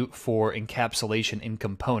value for encapsulation in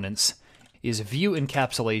components is view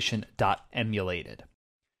encapsulation.emulated.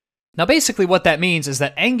 Now basically what that means is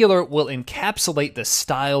that Angular will encapsulate the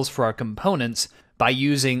styles for our components by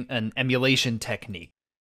using an emulation technique.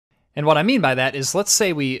 And what I mean by that is, let's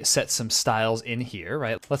say we set some styles in here,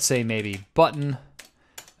 right? Let's say maybe button,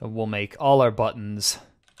 and we'll make all our buttons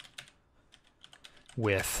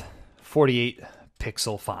with 48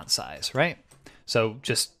 pixel font size, right? So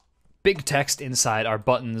just big text inside our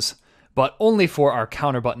buttons, but only for our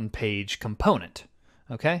counter button page component,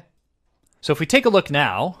 okay? So if we take a look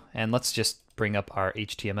now, and let's just bring up our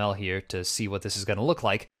HTML here to see what this is going to look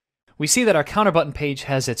like, we see that our counter button page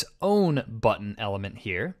has its own button element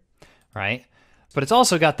here, right? But it's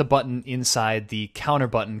also got the button inside the counter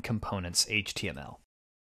button components HTML,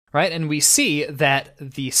 right? And we see that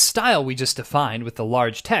the style we just defined with the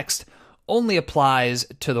large text only applies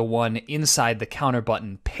to the one inside the counter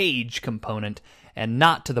button page component and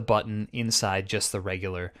not to the button inside just the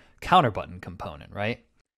regular counter button component, right?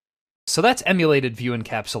 So that's emulated view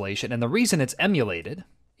encapsulation, and the reason it's emulated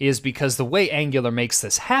is because the way Angular makes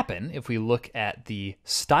this happen, if we look at the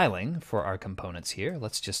styling for our components here,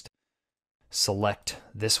 let's just select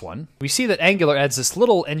this one, we see that Angular adds this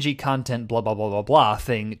little ng content blah blah blah blah blah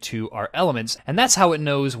thing to our elements, and that's how it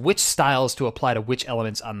knows which styles to apply to which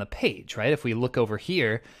elements on the page, right? If we look over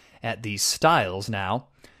here at these styles now,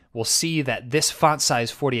 we'll see that this font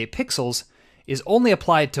size 48 pixels is only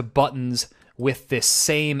applied to buttons with this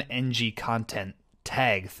same ng content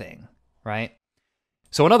tag thing, right?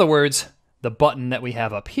 So in other words, the button that we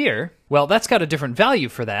have up here, well, that's got a different value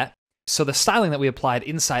for that, so the styling that we applied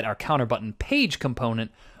inside our counter button page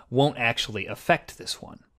component won't actually affect this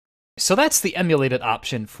one. So that's the emulated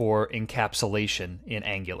option for encapsulation in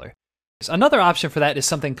Angular. Another option for that is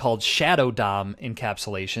something called shadow DOM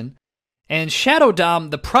encapsulation. And Shadow DOM,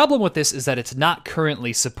 the problem with this is that it's not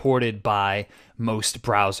currently supported by most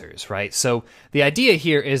browsers, right? So the idea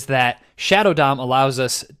here is that Shadow DOM allows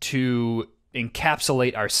us to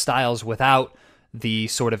encapsulate our styles without the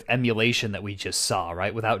sort of emulation that we just saw,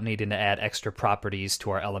 right? Without needing to add extra properties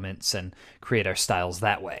to our elements and create our styles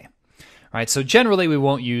that way. All right, so generally we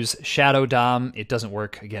won't use Shadow DOM. It doesn't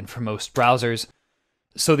work, again, for most browsers.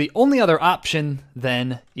 So the only other option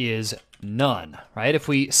then is none, right? If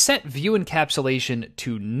we set view encapsulation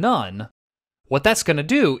to none, what that's going to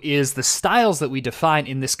do is the styles that we define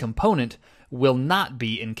in this component will not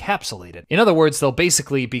be encapsulated. In other words, they'll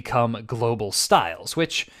basically become global styles,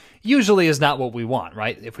 which usually is not what we want,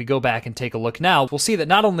 right? If we go back and take a look now, we'll see that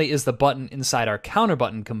not only is the button inside our counter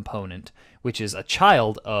button component, which is a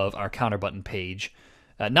child of our counter button page,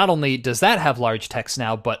 not only does that have large text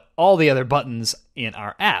now, but all the other buttons in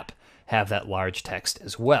our app have that large text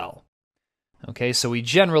as well. Okay, so we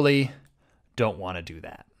generally don't want to do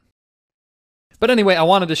that. But anyway, I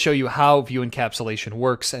wanted to show you how view encapsulation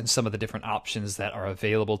works and some of the different options that are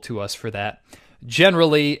available to us for that.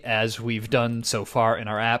 Generally, as we've done so far in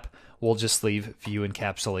our app, we'll just leave view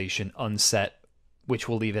encapsulation unset, which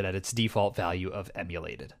will leave it at its default value of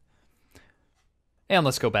emulated. And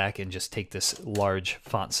let's go back and just take this large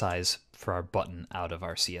font size for our button out of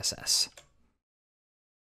our CSS.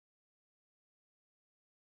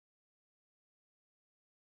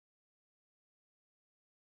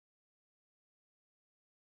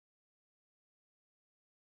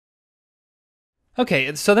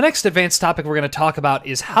 Okay, so the next advanced topic we're going to talk about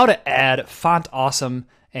is how to add Font Awesome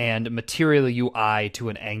and Material UI to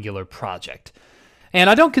an Angular project. And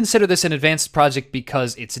I don't consider this an advanced project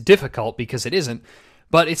because it's difficult, because it isn't,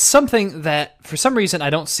 but it's something that, for some reason, I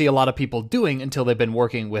don't see a lot of people doing until they've been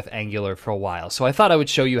working with Angular for a while. So I thought I would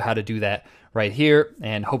show you how to do that right here,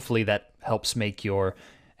 and hopefully that helps make your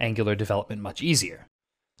Angular development much easier.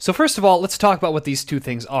 So first of all, let's talk about what these two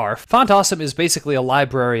things are. Font Awesome is basically a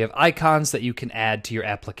library of icons that you can add to your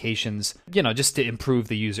applications, just to improve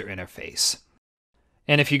the user interface.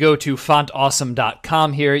 And if you go to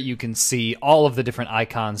fontawesome.com here, you can see all of the different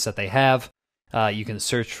icons that they have. You can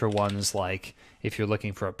search for ones like, if you're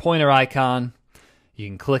looking for a pointer icon, you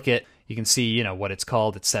can click it, you can see, what it's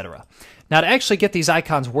called, etc. Now, to actually get these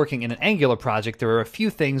icons working in an Angular project, there are a few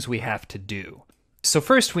things we have to do. So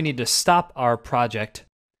first, we need to stop our project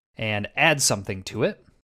and add something to it.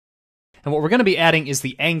 And what we're going to be adding is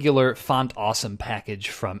the Angular Font Awesome package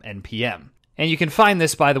from NPM. And you can find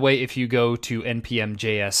this, by the way, if you go to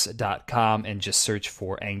npmjs.com and just search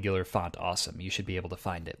for Angular Font Awesome. You should be able to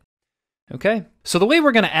find it. Okay, so the way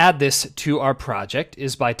we're going to add this to our project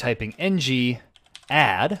is by typing ng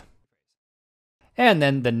add, and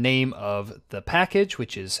then the name of the package,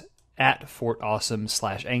 which is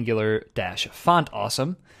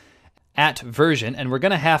 @fortawesome/angular-fontawesome, @version, and we're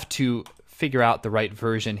going to have to figure out the right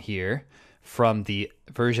version here from the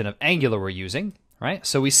version of Angular we're using, right?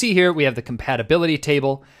 So we see here we have the compatibility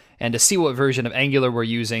table, and to see what version of Angular we're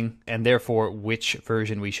using, and therefore which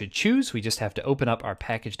version we should choose, we just have to open up our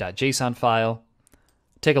package.json file,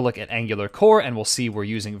 take a look at Angular core, and we'll see we're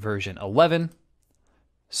using version 11.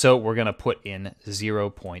 So we're going to put in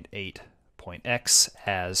 0.8.x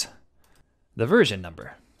as the version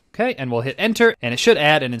number. Okay, and we'll hit enter, and it should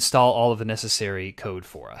add and install all of the necessary code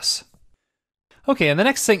for us. Okay, and the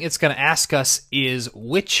next thing it's going to ask us is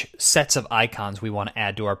which sets of icons we want to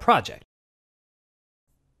add to our project.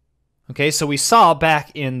 Okay, so we saw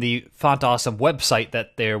back in the Font Awesome website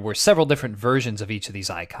that there were several different versions of each of these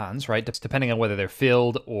icons, right? Depending on whether they're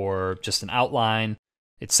filled or just an outline,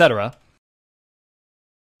 etc.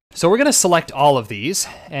 So we're going to select all of these,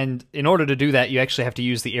 and in order to do that, you actually have to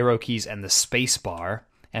use the arrow keys and the space bar.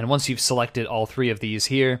 And once you've selected all three of these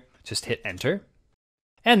here, just hit enter.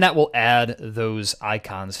 And that will add those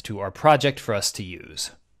icons to our project for us to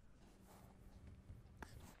use.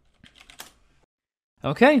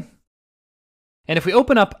 Okay. And if we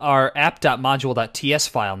open up our app.module.ts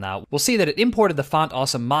file now, we'll see that it imported the Font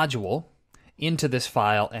Awesome module into this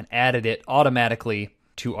file and added it automatically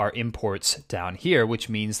to our imports down here, which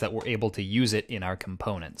means that we're able to use it in our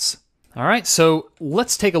components. All right, so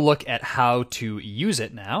let's take a look at how to use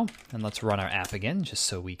it now, and let's run our app again just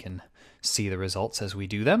so we can see the results as we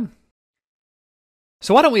do them.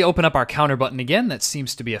 So why don't we open up our counter button again? That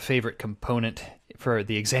seems to be a favorite component for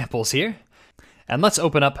the examples here. And let's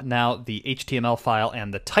open up now the HTML file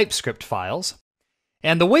and the TypeScript files.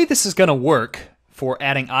 And the way this is going to work for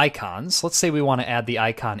adding icons, let's say we want to add the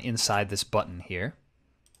icon inside this button here.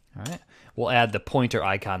 All right, we'll add the pointer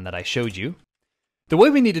icon that I showed you. The way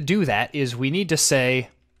we need to do that is we need to say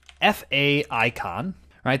FA icon,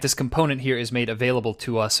 right? This component here is made available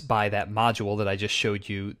to us by that module that I just showed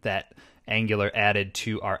you that Angular added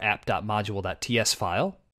to our app.module.ts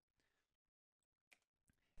file.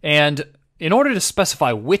 And in order to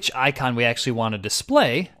specify which icon we actually want to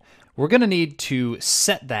display, we're going to need to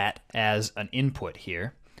set that as an input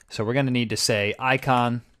here. So we're going to need to say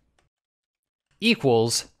icon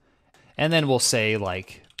equals, and then we'll say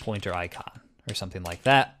like pointer icon or something like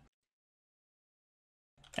that.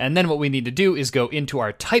 And then what we need to do is go into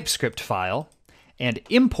our TypeScript file and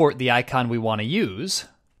import the icon we want to use.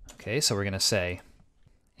 Okay, so we're going to say,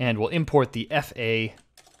 and we'll import the FA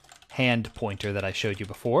hand pointer that I showed you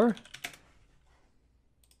before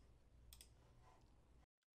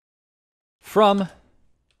from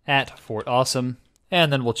 @FortAwesome,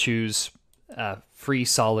 and then we'll choose free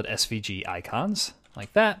solid SVG icons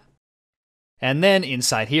like that. And then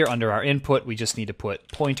inside here under our input, we just need to put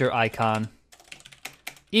pointer icon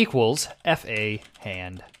equals FA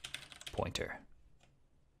hand pointer.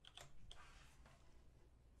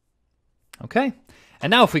 Okay, and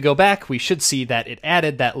now if we go back, we should see that it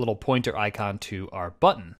added that little pointer icon to our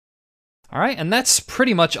button. All right, and that's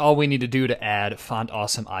pretty much all we need to do to add Font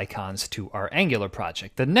Awesome icons to our Angular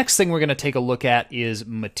project. The next thing we're going to take a look at is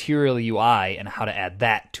Material UI and how to add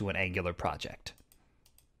that to an Angular project.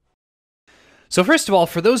 So first of all,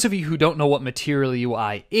 for those of you who don't know what Material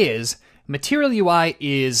UI is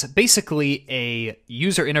basically a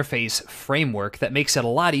user interface framework that makes it a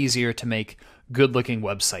lot easier to make good-looking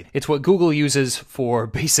website. It's what Google uses for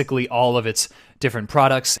basically all of its different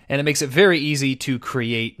products, and it makes it very easy to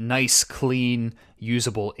create nice, clean,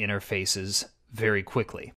 usable interfaces very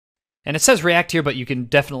quickly. And it says React here, but you can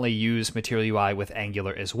definitely use Material UI with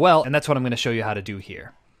Angular as well, and that's what I'm going to show you how to do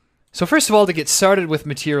here. So first of all, to get started with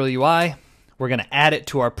Material UI, we're going to add it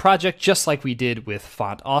to our project just like we did with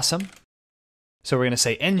Font Awesome. So we're going to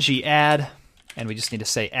say ng add, and we just need to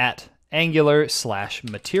say at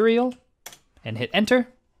Angular/material, and hit enter.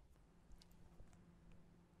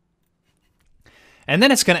 And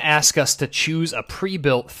then it's going to ask us to choose a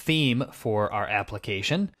pre-built theme for our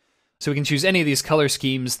application. So we can choose any of these color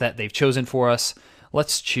schemes that they've chosen for us.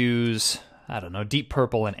 Let's choose, I don't know, deep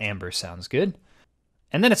purple and amber sounds good.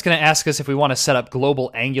 And then it's going to ask us if we want to set up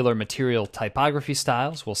global Angular material typography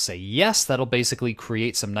styles. We'll say yes. That'll basically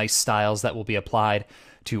create some nice styles that will be applied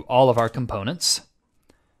to all of our components.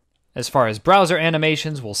 As far as browser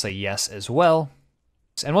animations, we'll say yes as well.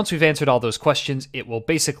 And once we've answered all those questions, it will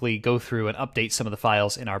basically go through and update some of the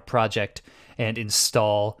files in our project and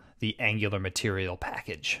install the Angular material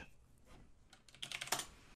package.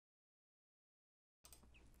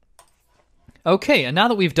 Okay, and now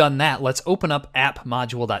that we've done that, let's open up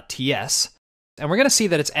app-module.ts. And we're going to see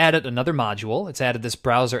that it's added another module. It's added this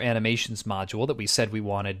browser animations module that we said we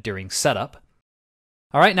wanted during setup.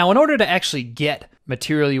 All right, now in order to actually get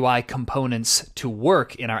Material UI components to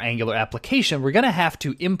work in our Angular application, we're going to have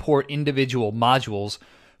to import individual modules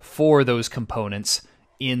for those components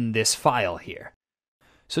in this file here.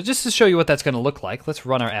 So just to show you what that's going to look like, let's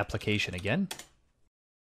run our application again.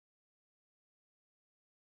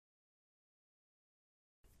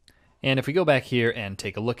 And if we go back here and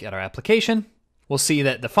take a look at our application, we'll see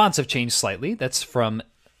that the fonts have changed slightly. That's from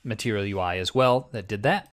Material UI as well that did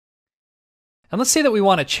that. And let's say that we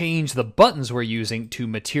want to change the buttons we're using to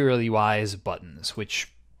Material UI's buttons,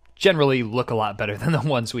 which generally look a lot better than the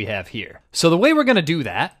ones we have here. So the way we're going to do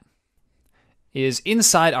that is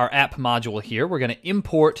inside our app module here, we're going to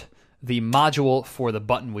import the module for the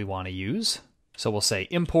button we want to use. So we'll say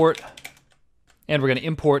import, and we're going to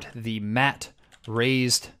import the matte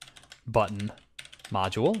raised button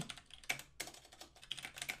module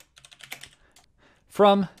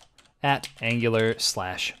from at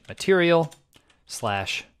Angular/material/button.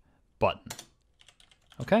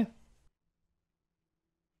 Okay?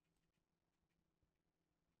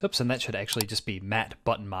 Oops, and that should actually just be matte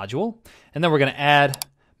button module. And then we're going to add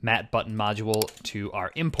matte button module to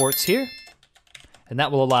our imports here. And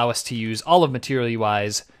that will allow us to use all of Material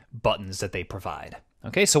UI's buttons that they provide.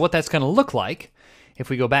 Okay, so what that's going to look like, if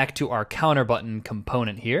we go back to our counter button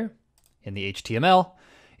component here in the HTML,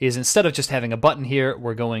 is instead of just having a button here,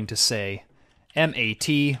 we're going to say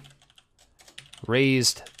mat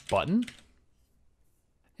raised button,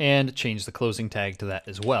 and change the closing tag to that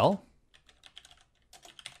as well.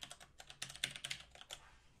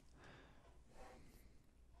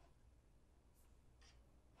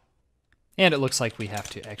 And it looks like we have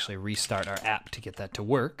to actually restart our app to get that to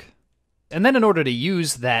work. And then in order to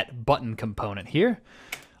use that button component here,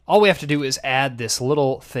 all we have to do is add this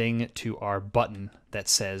little thing to our button that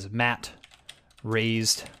says matte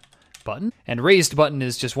raised button. And raised button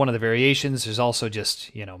is just one of the variations. There's also just,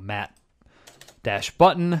 matte dash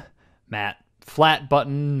button, matte flat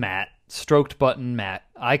button, matte stroked button, matte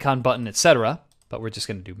icon button, etc. But we're just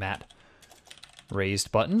going to do matte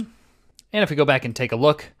raised button. And if we go back and take a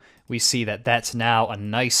look, we see that that's now a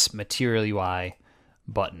nice Material UI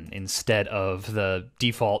button instead of the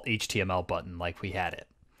default HTML button like we had it.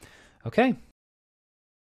 Okay.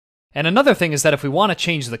 And another thing is that if we want to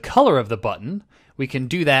change the color of the button, we can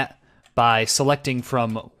do that by selecting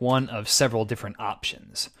from one of several different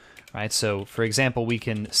options. Right? So for example, we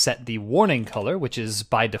can set the warning color, which is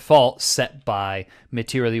by default set by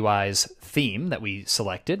Material UI's theme that we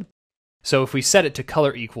selected. So if we set it to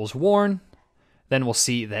color equals warn, then we'll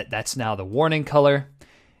see that that's now the warning color.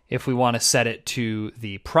 If we want to set it to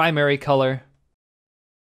the primary color,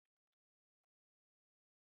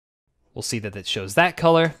 we'll see that it shows that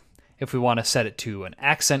color. If we want to set it to an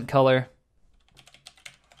accent color,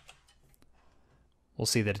 we'll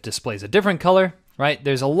see that it displays a different color, right?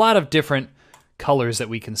 There's a lot of different colors that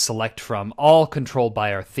we can select from, all controlled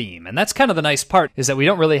by our theme. And that's kind of the nice part, is that we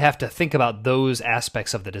don't really have to think about those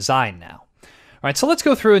aspects of the design now. All right, so let's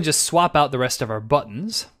go through and just swap out the rest of our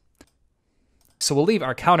buttons. So we'll leave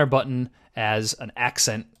our counter button as an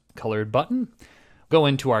accent colored button. Go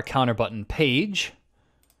into our counter button page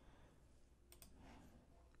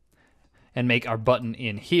and make our button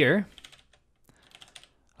in here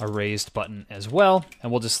a raised button as well.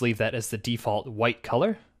 And we'll just leave that as the default white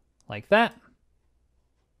color, like that.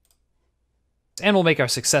 And we'll make our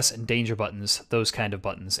success and danger buttons those kind of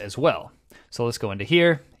buttons as well. So let's go into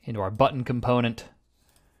here, into our button component,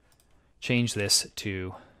 change this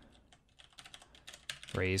to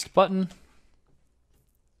raised button.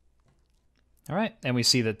 All right, and we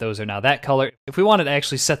see that those are now that color. If we wanted to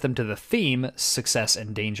actually set them to the theme success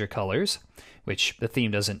and danger colors, which the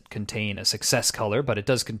theme doesn't contain a success color, but it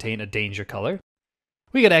does contain a danger color,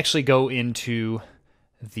 we could actually go into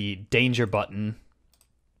the danger button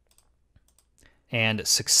and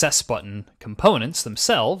success button components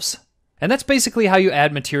themselves. And that's basically how you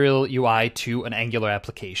add Material UI to an Angular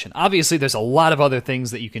application. Obviously, there's a lot of other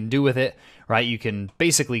things that you can do with it, right? You can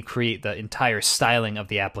basically create the entire styling of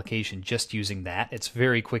the application just using that. It's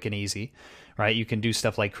very quick and easy, right? You can do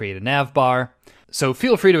stuff like create a nav bar. So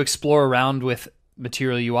feel free to explore around with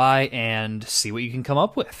Material UI and see what you can come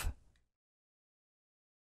up with.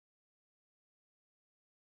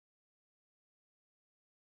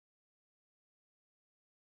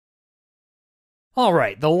 All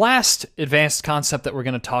right, the last advanced concept that we're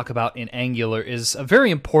going to talk about in Angular is a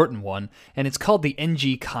very important one, and it's called the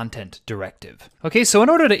ng-content directive. Okay, so in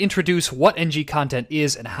order to introduce what ng-content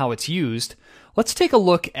is and how it's used, let's take a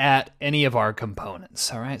look at any of our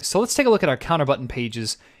components. All right, so let's take a look at our counter button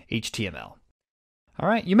pages HTML. All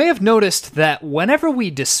right, you may have noticed that whenever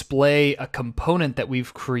we display a component that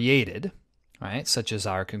we've created, right, such as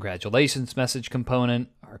our congratulations message component,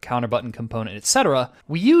 our counter button component, etc.,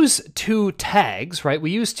 we use two tags, right?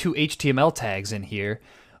 We use two HTML tags in here,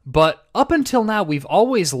 but up until now, we've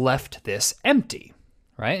always left this empty,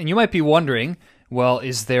 right? And you might be wondering, well,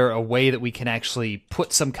 is there a way that we can actually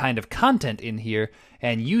put some kind of content in here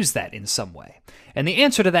and use that in some way? And the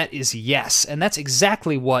answer to that is yes, and that's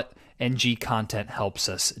exactly what ng-content helps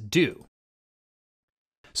us do.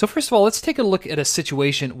 So first of all, let's take a look at a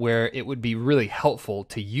situation where it would be really helpful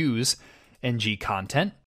to use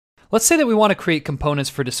ng-content. Let's say that we want to create components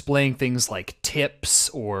for displaying things like tips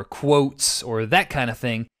or quotes or that kind of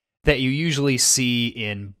thing that you usually see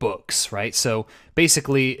in books, right? So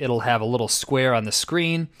basically, it'll have a little square on the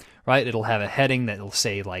screen, right? It'll have a heading that'll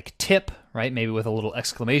say like tip, right? Maybe with a little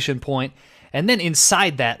exclamation point. And then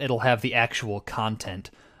inside that, it'll have the actual content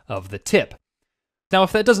of the tip. Now,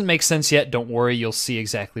 if that doesn't make sense yet, don't worry, you'll see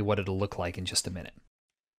exactly what it'll look like in just a minute.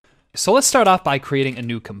 So let's start off by creating a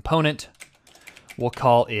new component. We'll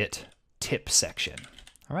call it tip section.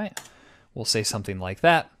 All right, we'll say something like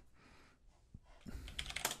that.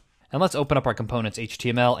 And let's open up our components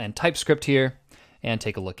HTML and TypeScript here and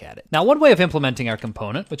take a look at it. Now, one way of implementing our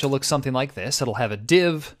component, which will look something like this, it'll have a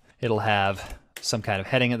div, it'll have some kind of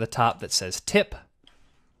heading at the top that says tip,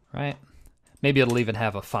 right? Maybe it'll even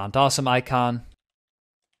have a font awesome icon.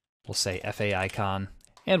 We'll say FA icon,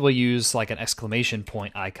 and we'll use like an exclamation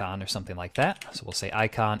point icon or something like that. So we'll say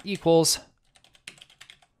icon equals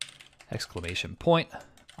exclamation point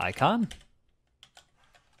icon.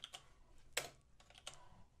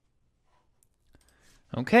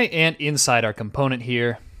 Okay, and inside our component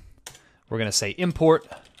here, we're going to say import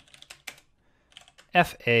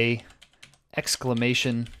FA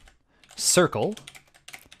exclamation circle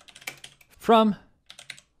from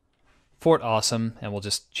Fort Awesome, and we'll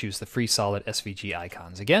just choose the free solid SVG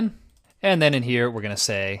icons again. And then in here, we're going to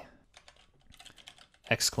say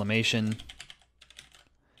exclamation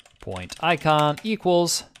point icon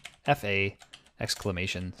equals FA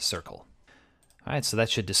exclamation circle. All right, so that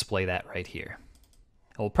should display that right here.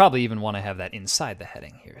 We'll probably even want to have that inside the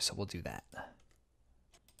heading here, so we'll do that.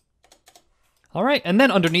 All right, and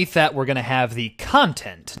then underneath that, we're going to have the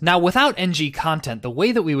content. Now, without ng-content, the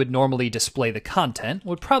way that we would normally display the content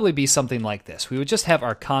would probably be something like this. We would just have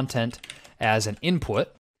our content as an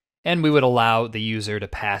input, and we would allow the user to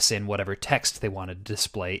pass in whatever text they wanted to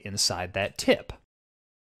display inside that tip.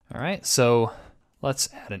 All right, so let's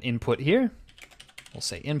add an input here. We'll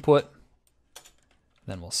say input,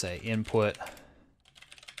 then we'll say input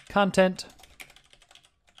content,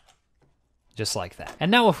 just like that.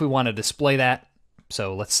 And now if we want to display that,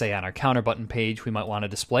 so let's say on our counter button page, we might want to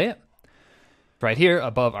display it. Right here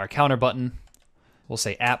above our counter button, we'll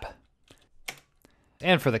say app.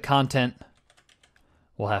 And for the content,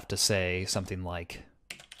 we'll have to say something like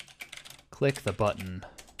click the button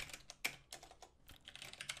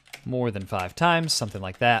more than 5 times, something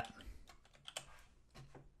like that.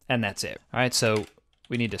 And that's it. All right, so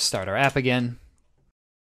we need to start our app again.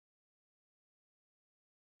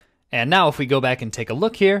 And now if we go back and take a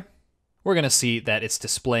look here, we're going to see that it's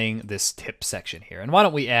displaying this tip section here. And why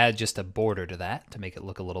don't we add just a border to that to make it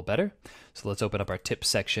look a little better. So let's open up our tip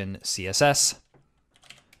section CSS.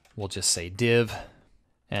 We'll just say div,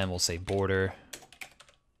 and we'll say border.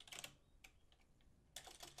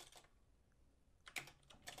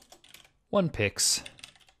 One pix,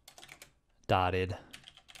 dotted,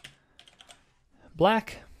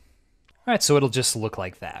 black. All right, so it'll just look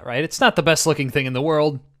like that, right? It's not the best looking thing in the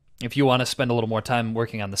world. If you want to spend a little more time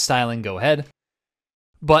working on the styling, go ahead.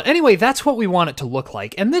 But anyway, that's what we want it to look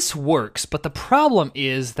like. And this works, but the problem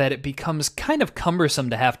is that it becomes kind of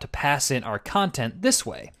cumbersome to have to pass in our content this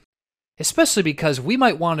way. Especially because we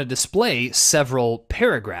might want to display several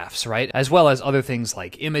paragraphs, right? As well as other things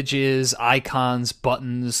like images, icons,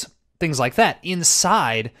 buttons, things like that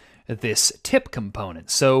inside this tip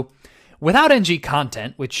component. So without ng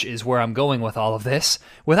content, which is where I'm going with all of this,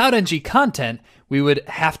 without ng content, we would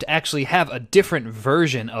have to actually have a different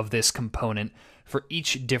version of this component for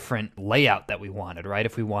each different layout that we wanted, right?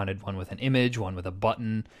 If we wanted one with an image, one with a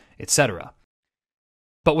button, etc.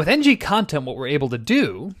 But with ng content, what we're able to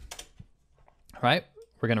do, right?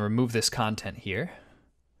 We're going to remove this content here.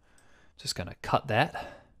 Just going to cut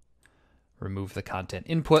that, remove the content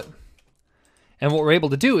input. And what we're able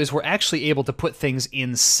to do is we're actually able to put things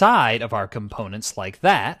inside of our components like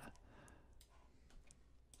that.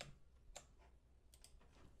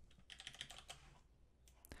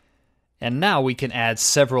 And now we can add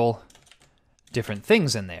several different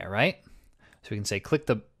things in there, right? So we can say click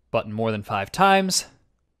the button more than 5 times.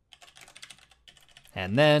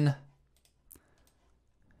 And then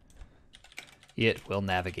it will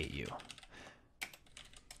navigate you.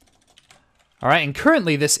 All right, and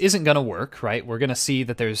currently this isn't going to work, right? We're going to see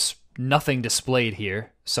that there's nothing displayed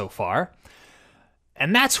here so far.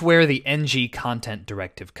 And that's where the ng content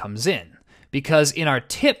directive comes in. Because in our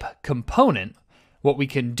tip component, what we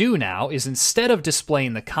can do now is instead of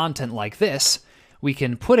displaying the content like this, we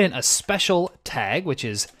can put in a special tag, which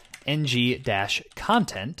is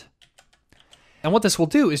ng-content. And what this will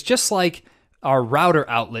do is just like our router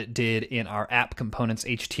outlet did in our app components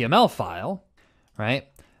HTML file, right?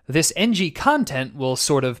 This ng content will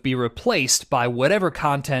sort of be replaced by whatever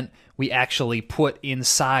content we actually put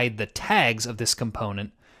inside the tags of this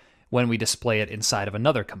component when we display it inside of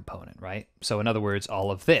another component, right? So in other words,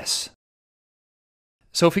 all of this.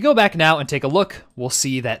 So if we go back now and take a look, we'll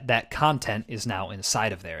see that that content is now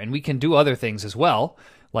inside of there. And we can do other things as well,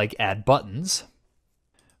 like add buttons,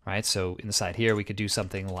 right? So inside here, we could do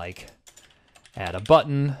something like add a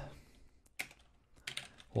button.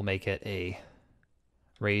 We'll make it a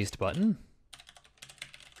raised button.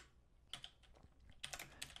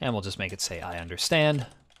 And we'll just make it say, I understand.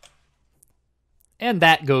 And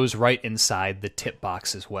that goes right inside the tip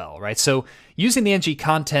box as well, right? So using the ng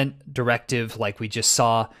content directive like we just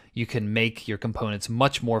saw, you can make your components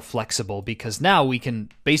much more flexible because now we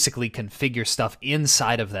can basically configure stuff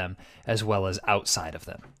inside of them as well as outside of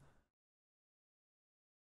them.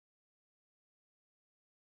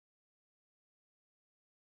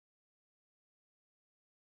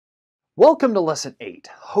 Welcome to Lesson 8,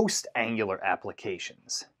 Host Angular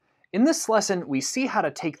Applications. In this lesson, we see how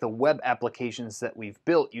to take the web applications that we've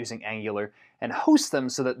built using Angular and host them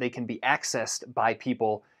so that they can be accessed by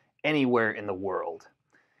people anywhere in the world.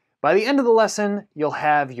 By the end of the lesson, you'll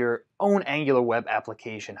have your own Angular web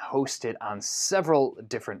application hosted on several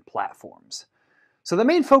different platforms. So the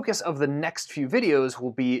main focus of the next few videos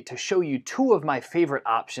will be to show you 2 of my favorite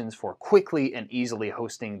options for quickly and easily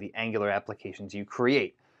hosting the Angular applications you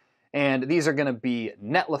create. And these are going to be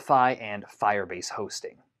Netlify and Firebase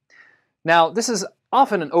hosting. Now, this is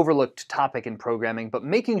often an overlooked topic in programming, but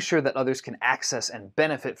making sure that others can access and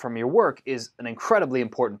benefit from your work is an incredibly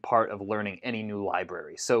important part of learning any new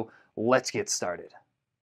library. So let's get started.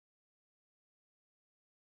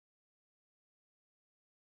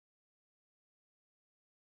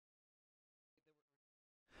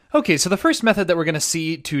 Okay, so the first method that we're going to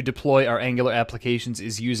see to deploy our Angular applications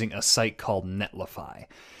is using a site called Netlify.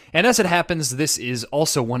 And as it happens, this is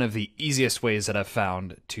also one of the easiest ways that I've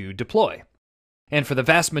found to deploy. And for the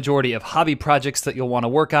vast majority of hobby projects that you'll want to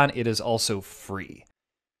work on, it is also free.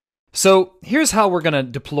 So here's how we're going to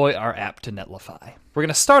deploy our app to Netlify. We're going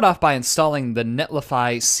to start off by installing the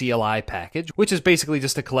Netlify CLI package, which is basically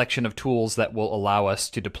just a collection of tools that will allow us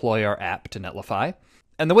to deploy our app to Netlify.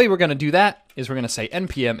 And the way we're going to do that is we're going to say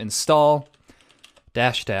npm install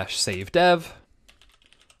 --save dev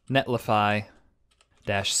netlify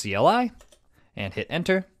 -CLI and hit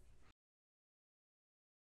enter.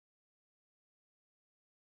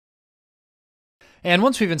 And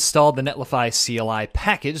once we've installed the Netlify CLI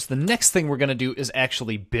package, the next thing we're going to do is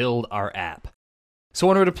actually build our app. So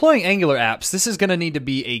when we're deploying Angular apps, this is going to need to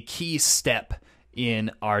be a key step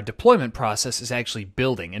in our deployment process, is actually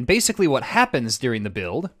building. And basically what happens during the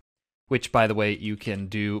build, which by the way you can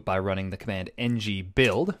do by running the command ng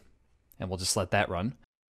build, and we'll just let that run.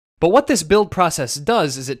 But what this build process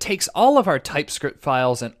does is it takes all of our TypeScript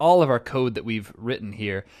files and all of our code that we've written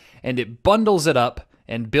here, and it bundles it up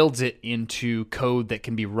and builds it into code that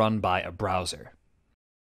can be run by a browser.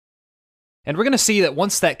 And we're going to see that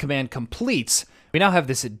once that command completes, we now have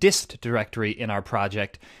this dist directory in our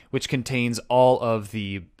project, which contains all of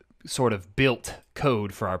the sort of built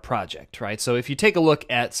code for our project, right? So if you take a look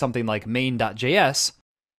at something like main.js,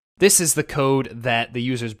 this is the code that the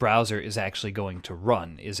user's browser is actually going to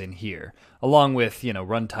run, is in here, along with,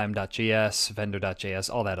 runtime.js,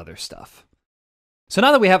 vendor.js, all that other stuff. So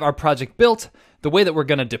now that we have our project built, the way that we're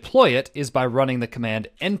going to deploy it is by running the command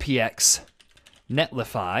npx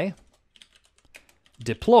netlify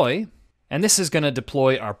deploy, and this is going to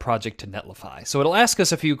deploy our project to Netlify. So it'll ask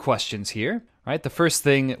us a few questions here, right? The first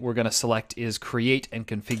thing we're going to select is create and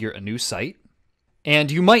configure a new site. And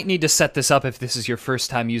you might need to set this up if this is your first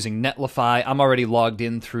time using Netlify. I'm already logged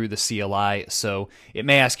in through the CLI, so it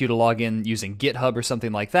may ask you to log in using GitHub or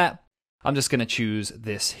something like that. I'm just going to choose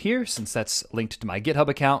this here since that's linked to my GitHub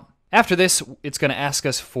account. After this, it's going to ask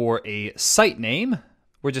us for a site name.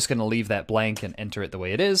 We're just going to leave that blank and enter it the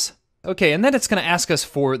way it is. Okay, and then it's going to ask us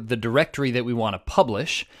for the directory that we want to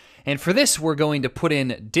publish. And for this, we're going to put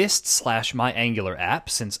in dist/myangular_app,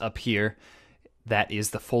 since up here, that is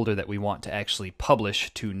the folder that we want to actually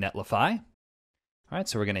publish to Netlify. All right,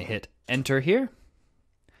 so we're going to hit enter here.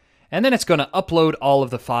 And then it's going to upload all of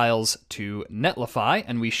the files to Netlify,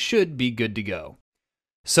 and we should be good to go.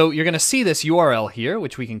 So you're going to see this URL here,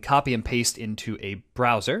 which we can copy and paste into a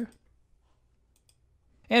browser.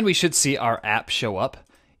 And we should see our app show up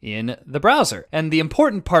in the browser. And the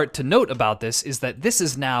important part to note about this is that this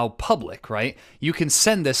is now public, right? You can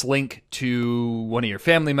send this link to one of your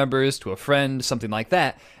family members, to a friend, something like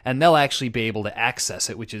that, and they'll actually be able to access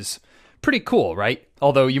it, which is pretty cool, right?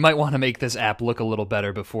 Although you might want to make this app look a little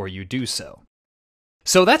better before you do so.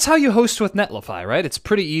 So that's how you host with Netlify, right? It's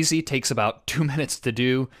pretty easy, takes about 2 minutes to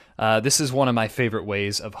do. This is one of my favorite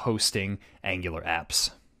ways of hosting Angular apps.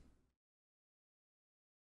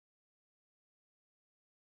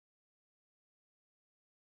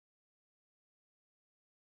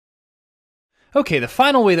 Okay, the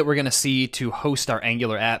final way that we're going to see to host our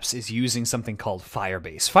Angular apps is using something called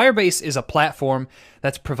Firebase. Firebase is a platform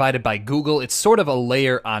that's provided by Google. It's sort of a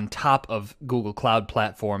layer on top of Google Cloud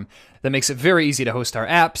Platform that makes it very easy to host our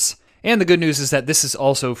apps. And the good news is that this is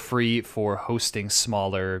also free for hosting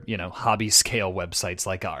smaller, hobby scale websites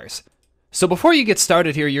like ours. So before you get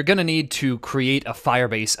started here, you're going to need to create a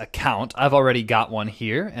Firebase account. I've already got one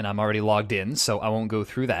here and I'm already logged in, so I won't go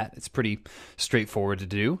through that. It's pretty straightforward to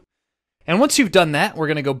do. And once you've done that, we're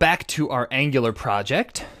going to go back to our Angular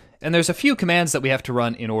project, and there's a few commands that we have to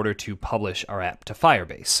run in order to publish our app to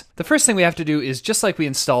Firebase. The first thing we have to do is, just like we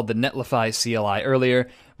installed the Netlify CLI earlier,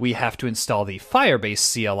 we have to install the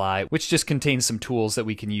Firebase CLI, which just contains some tools that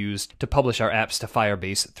we can use to publish our apps to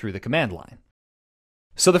Firebase through the command line.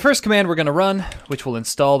 So the first command we're going to run, which will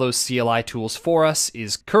install those CLI tools for us,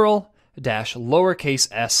 is curl-s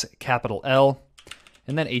L,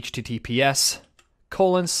 and then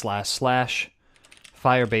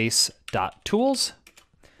https://firebase.tools,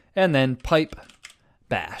 and then pipe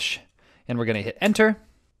bash. And we're going to hit enter,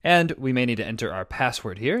 and we may need to enter our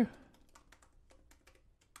password here.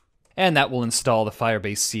 And that will install the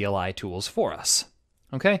Firebase CLI tools for us.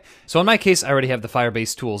 Okay, so in my case, I already have the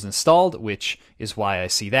Firebase tools installed, which is why I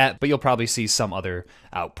see that, but you'll probably see some other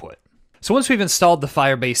output. So once we've installed the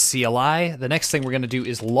Firebase CLI, the next thing we're going to do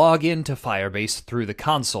is log into Firebase through the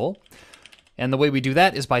console. And the way we do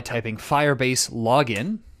that is by typing Firebase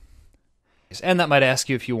login. And that might ask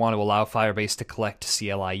you if you want to allow Firebase to collect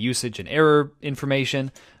CLI usage and error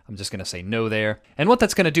information. I'm just going to say no there. And what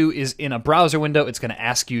that's going to do is, in a browser window, it's going to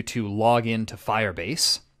ask you to log into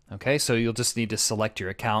Firebase. Okay, so you'll just need to select your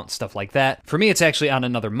account, stuff like that. For me, it's actually on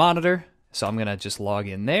another monitor, so I'm going to just log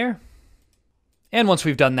in there. And once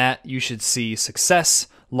we've done that, you should see success,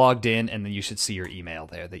 logged in, and then you should see your email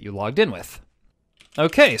there that you logged in with.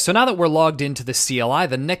 Okay, so now that we're logged into the CLI,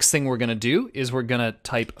 the next thing we're going to do is we're going to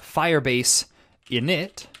type Firebase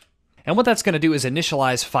init. And what that's going to do is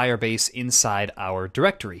initialize Firebase inside our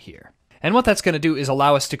directory here. And what that's going to do is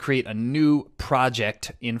allow us to create a new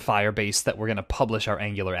project in Firebase that we're going to publish our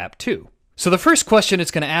Angular app to. So the first question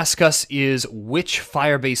it's going to ask us is which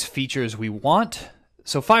Firebase features we want.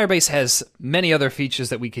 So Firebase has many other features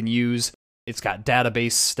that we can use. It's got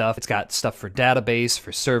database stuff. It's got stuff for database,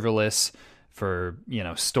 for serverless, for,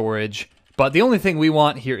 storage. But the only thing we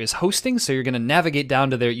want here is hosting, so you're going to navigate down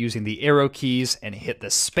to there using the arrow keys and hit the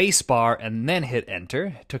space bar and then hit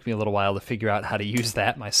enter. It took me a little while to figure out how to use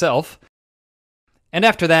that myself. And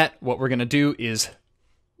after that, what we're going to do is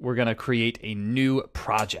we're going to create a new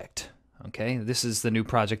project. Okay, this is the new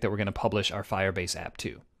project that we're going to publish our Firebase app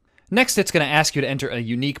to. Next, it's going to ask you to enter a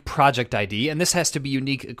unique project ID, and this has to be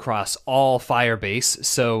unique across all Firebase,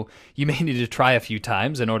 so you may need to try a few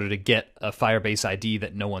times in order to get a Firebase ID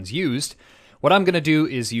that no one's used. What I'm going to do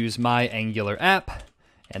is use my Angular app,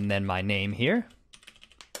 and then my name here,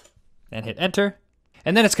 and hit enter.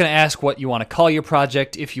 And then it's going to ask what you want to call your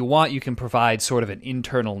project. If you want, you can provide sort of an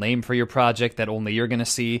internal name for your project that only you're going to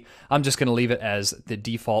see. I'm just going to leave it as the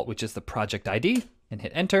default, which is the project ID, and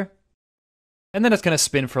hit enter. And then it's going to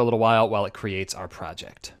spin for a little while it creates our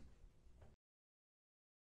project.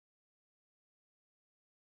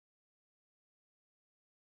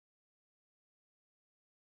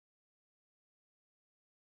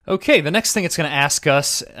 Okay, the next thing it's going to ask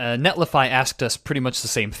us, Netlify asked us pretty much the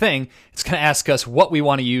same thing. It's going to ask us what we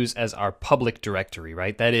want to use as our public directory,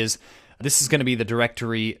 right? That is, this is going to be the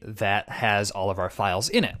directory that has all of our files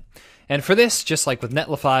in it. And for this, just like with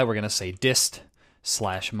Netlify, we're going to say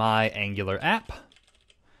dist/my Angular app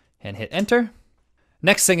and hit enter.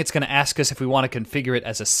 Next thing, it's going to ask us if we want to configure it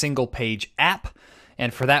as a single page app.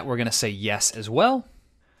 And for that, we're going to say yes as well.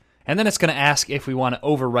 And then it's going to ask if we want to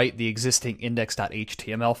overwrite the existing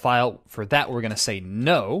index.html file. For that, we're going to say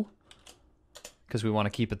no, because we want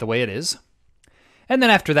to keep it the way it is. And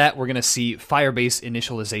then after that, we're going to see Firebase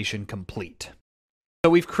initialization complete.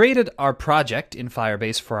 So we've created our project in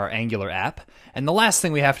Firebase for our Angular app. And the last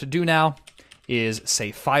thing we have to do now is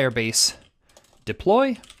say Firebase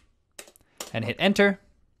deploy and hit enter.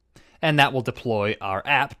 And that will deploy our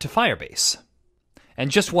app to Firebase. And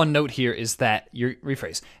just one note here is that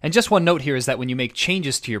when you make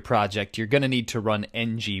changes to your project, you're going to need to run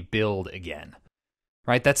ng build again.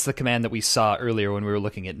 Right? That's the command that we saw earlier when we were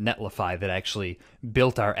looking at Netlify that actually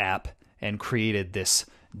built our app and created this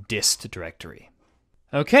dist directory.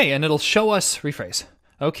 Okay, and it'll show us,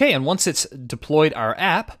 Okay, and once it's deployed our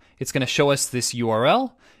app, it's going to show us this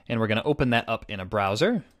URL, and we're going to open that up in a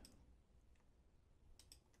browser.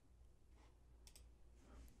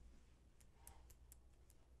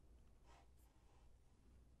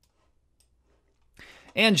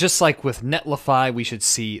 And just like with Netlify, we should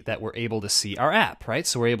see that we're able to see our app, right?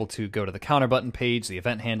 So we're able to go to the counter button page, the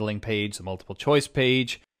event handling page, the multiple choice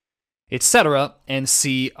page, etc., and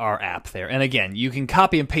see our app there. And again, you can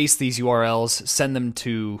copy and paste these URLs, send them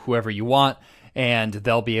to whoever you want, and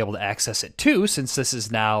they'll be able to access it too, since this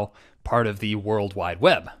is now part of the World Wide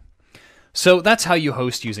Web. So that's how you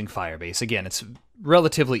host using Firebase. Again, it's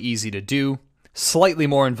relatively easy to do, slightly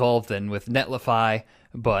more involved than with Netlify,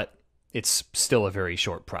 but it's still a very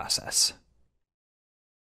short process.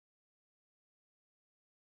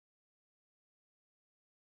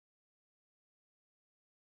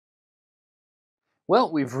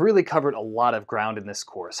 Well, we've really covered a lot of ground in this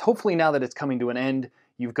course. Hopefully now that it's coming to an end,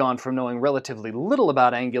 you've gone from knowing relatively little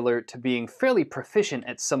about Angular to being fairly proficient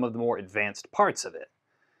at some of the more advanced parts of it.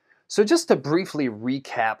 So just to briefly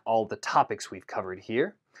recap all the topics we've covered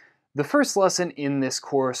here, the first lesson in this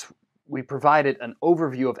course, we provided an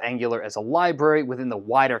overview of Angular as a library within the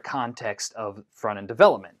wider context of front-end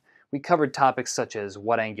development. We covered topics such as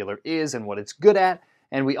what Angular is and what it's good at,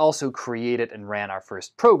 and we also created and ran our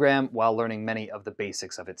first program while learning many of the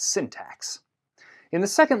basics of its syntax. In the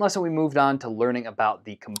second lesson, we moved on to learning about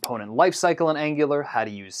the component lifecycle in Angular, how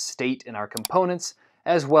to use state in our components,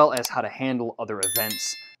 as well as how to handle other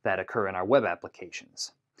events that occur in our web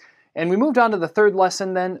applications. And we moved on to the third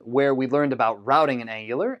lesson then, where we learned about routing in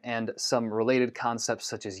Angular and some related concepts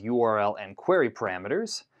such as URL and query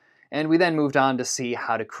parameters. And we then moved on to see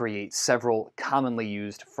how to create several commonly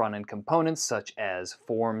used front-end components such as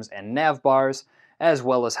forms and nav bars, as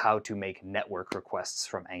well as how to make network requests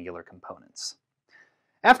from Angular components.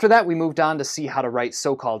 After that, we moved on to see how to write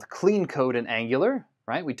so-called clean code in Angular.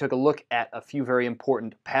 Right? We took a look at a few very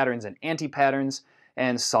important patterns and anti-patterns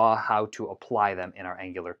and saw how to apply them in our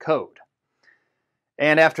Angular code.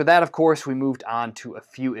 And after that, of course, we moved on to a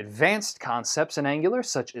few advanced concepts in Angular,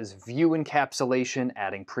 such as view encapsulation,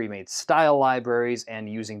 adding pre-made style libraries, and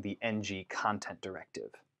using the ng content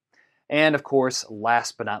directive. And of course,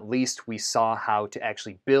 last but not least, we saw how to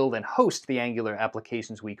actually build and host the Angular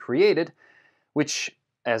applications we created, which,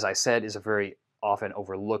 as I said, is a very often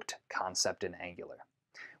overlooked concept in Angular.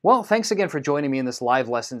 Well, thanks again for joining me in this live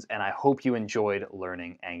lessons, and I hope you enjoyed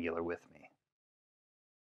learning Angular with me.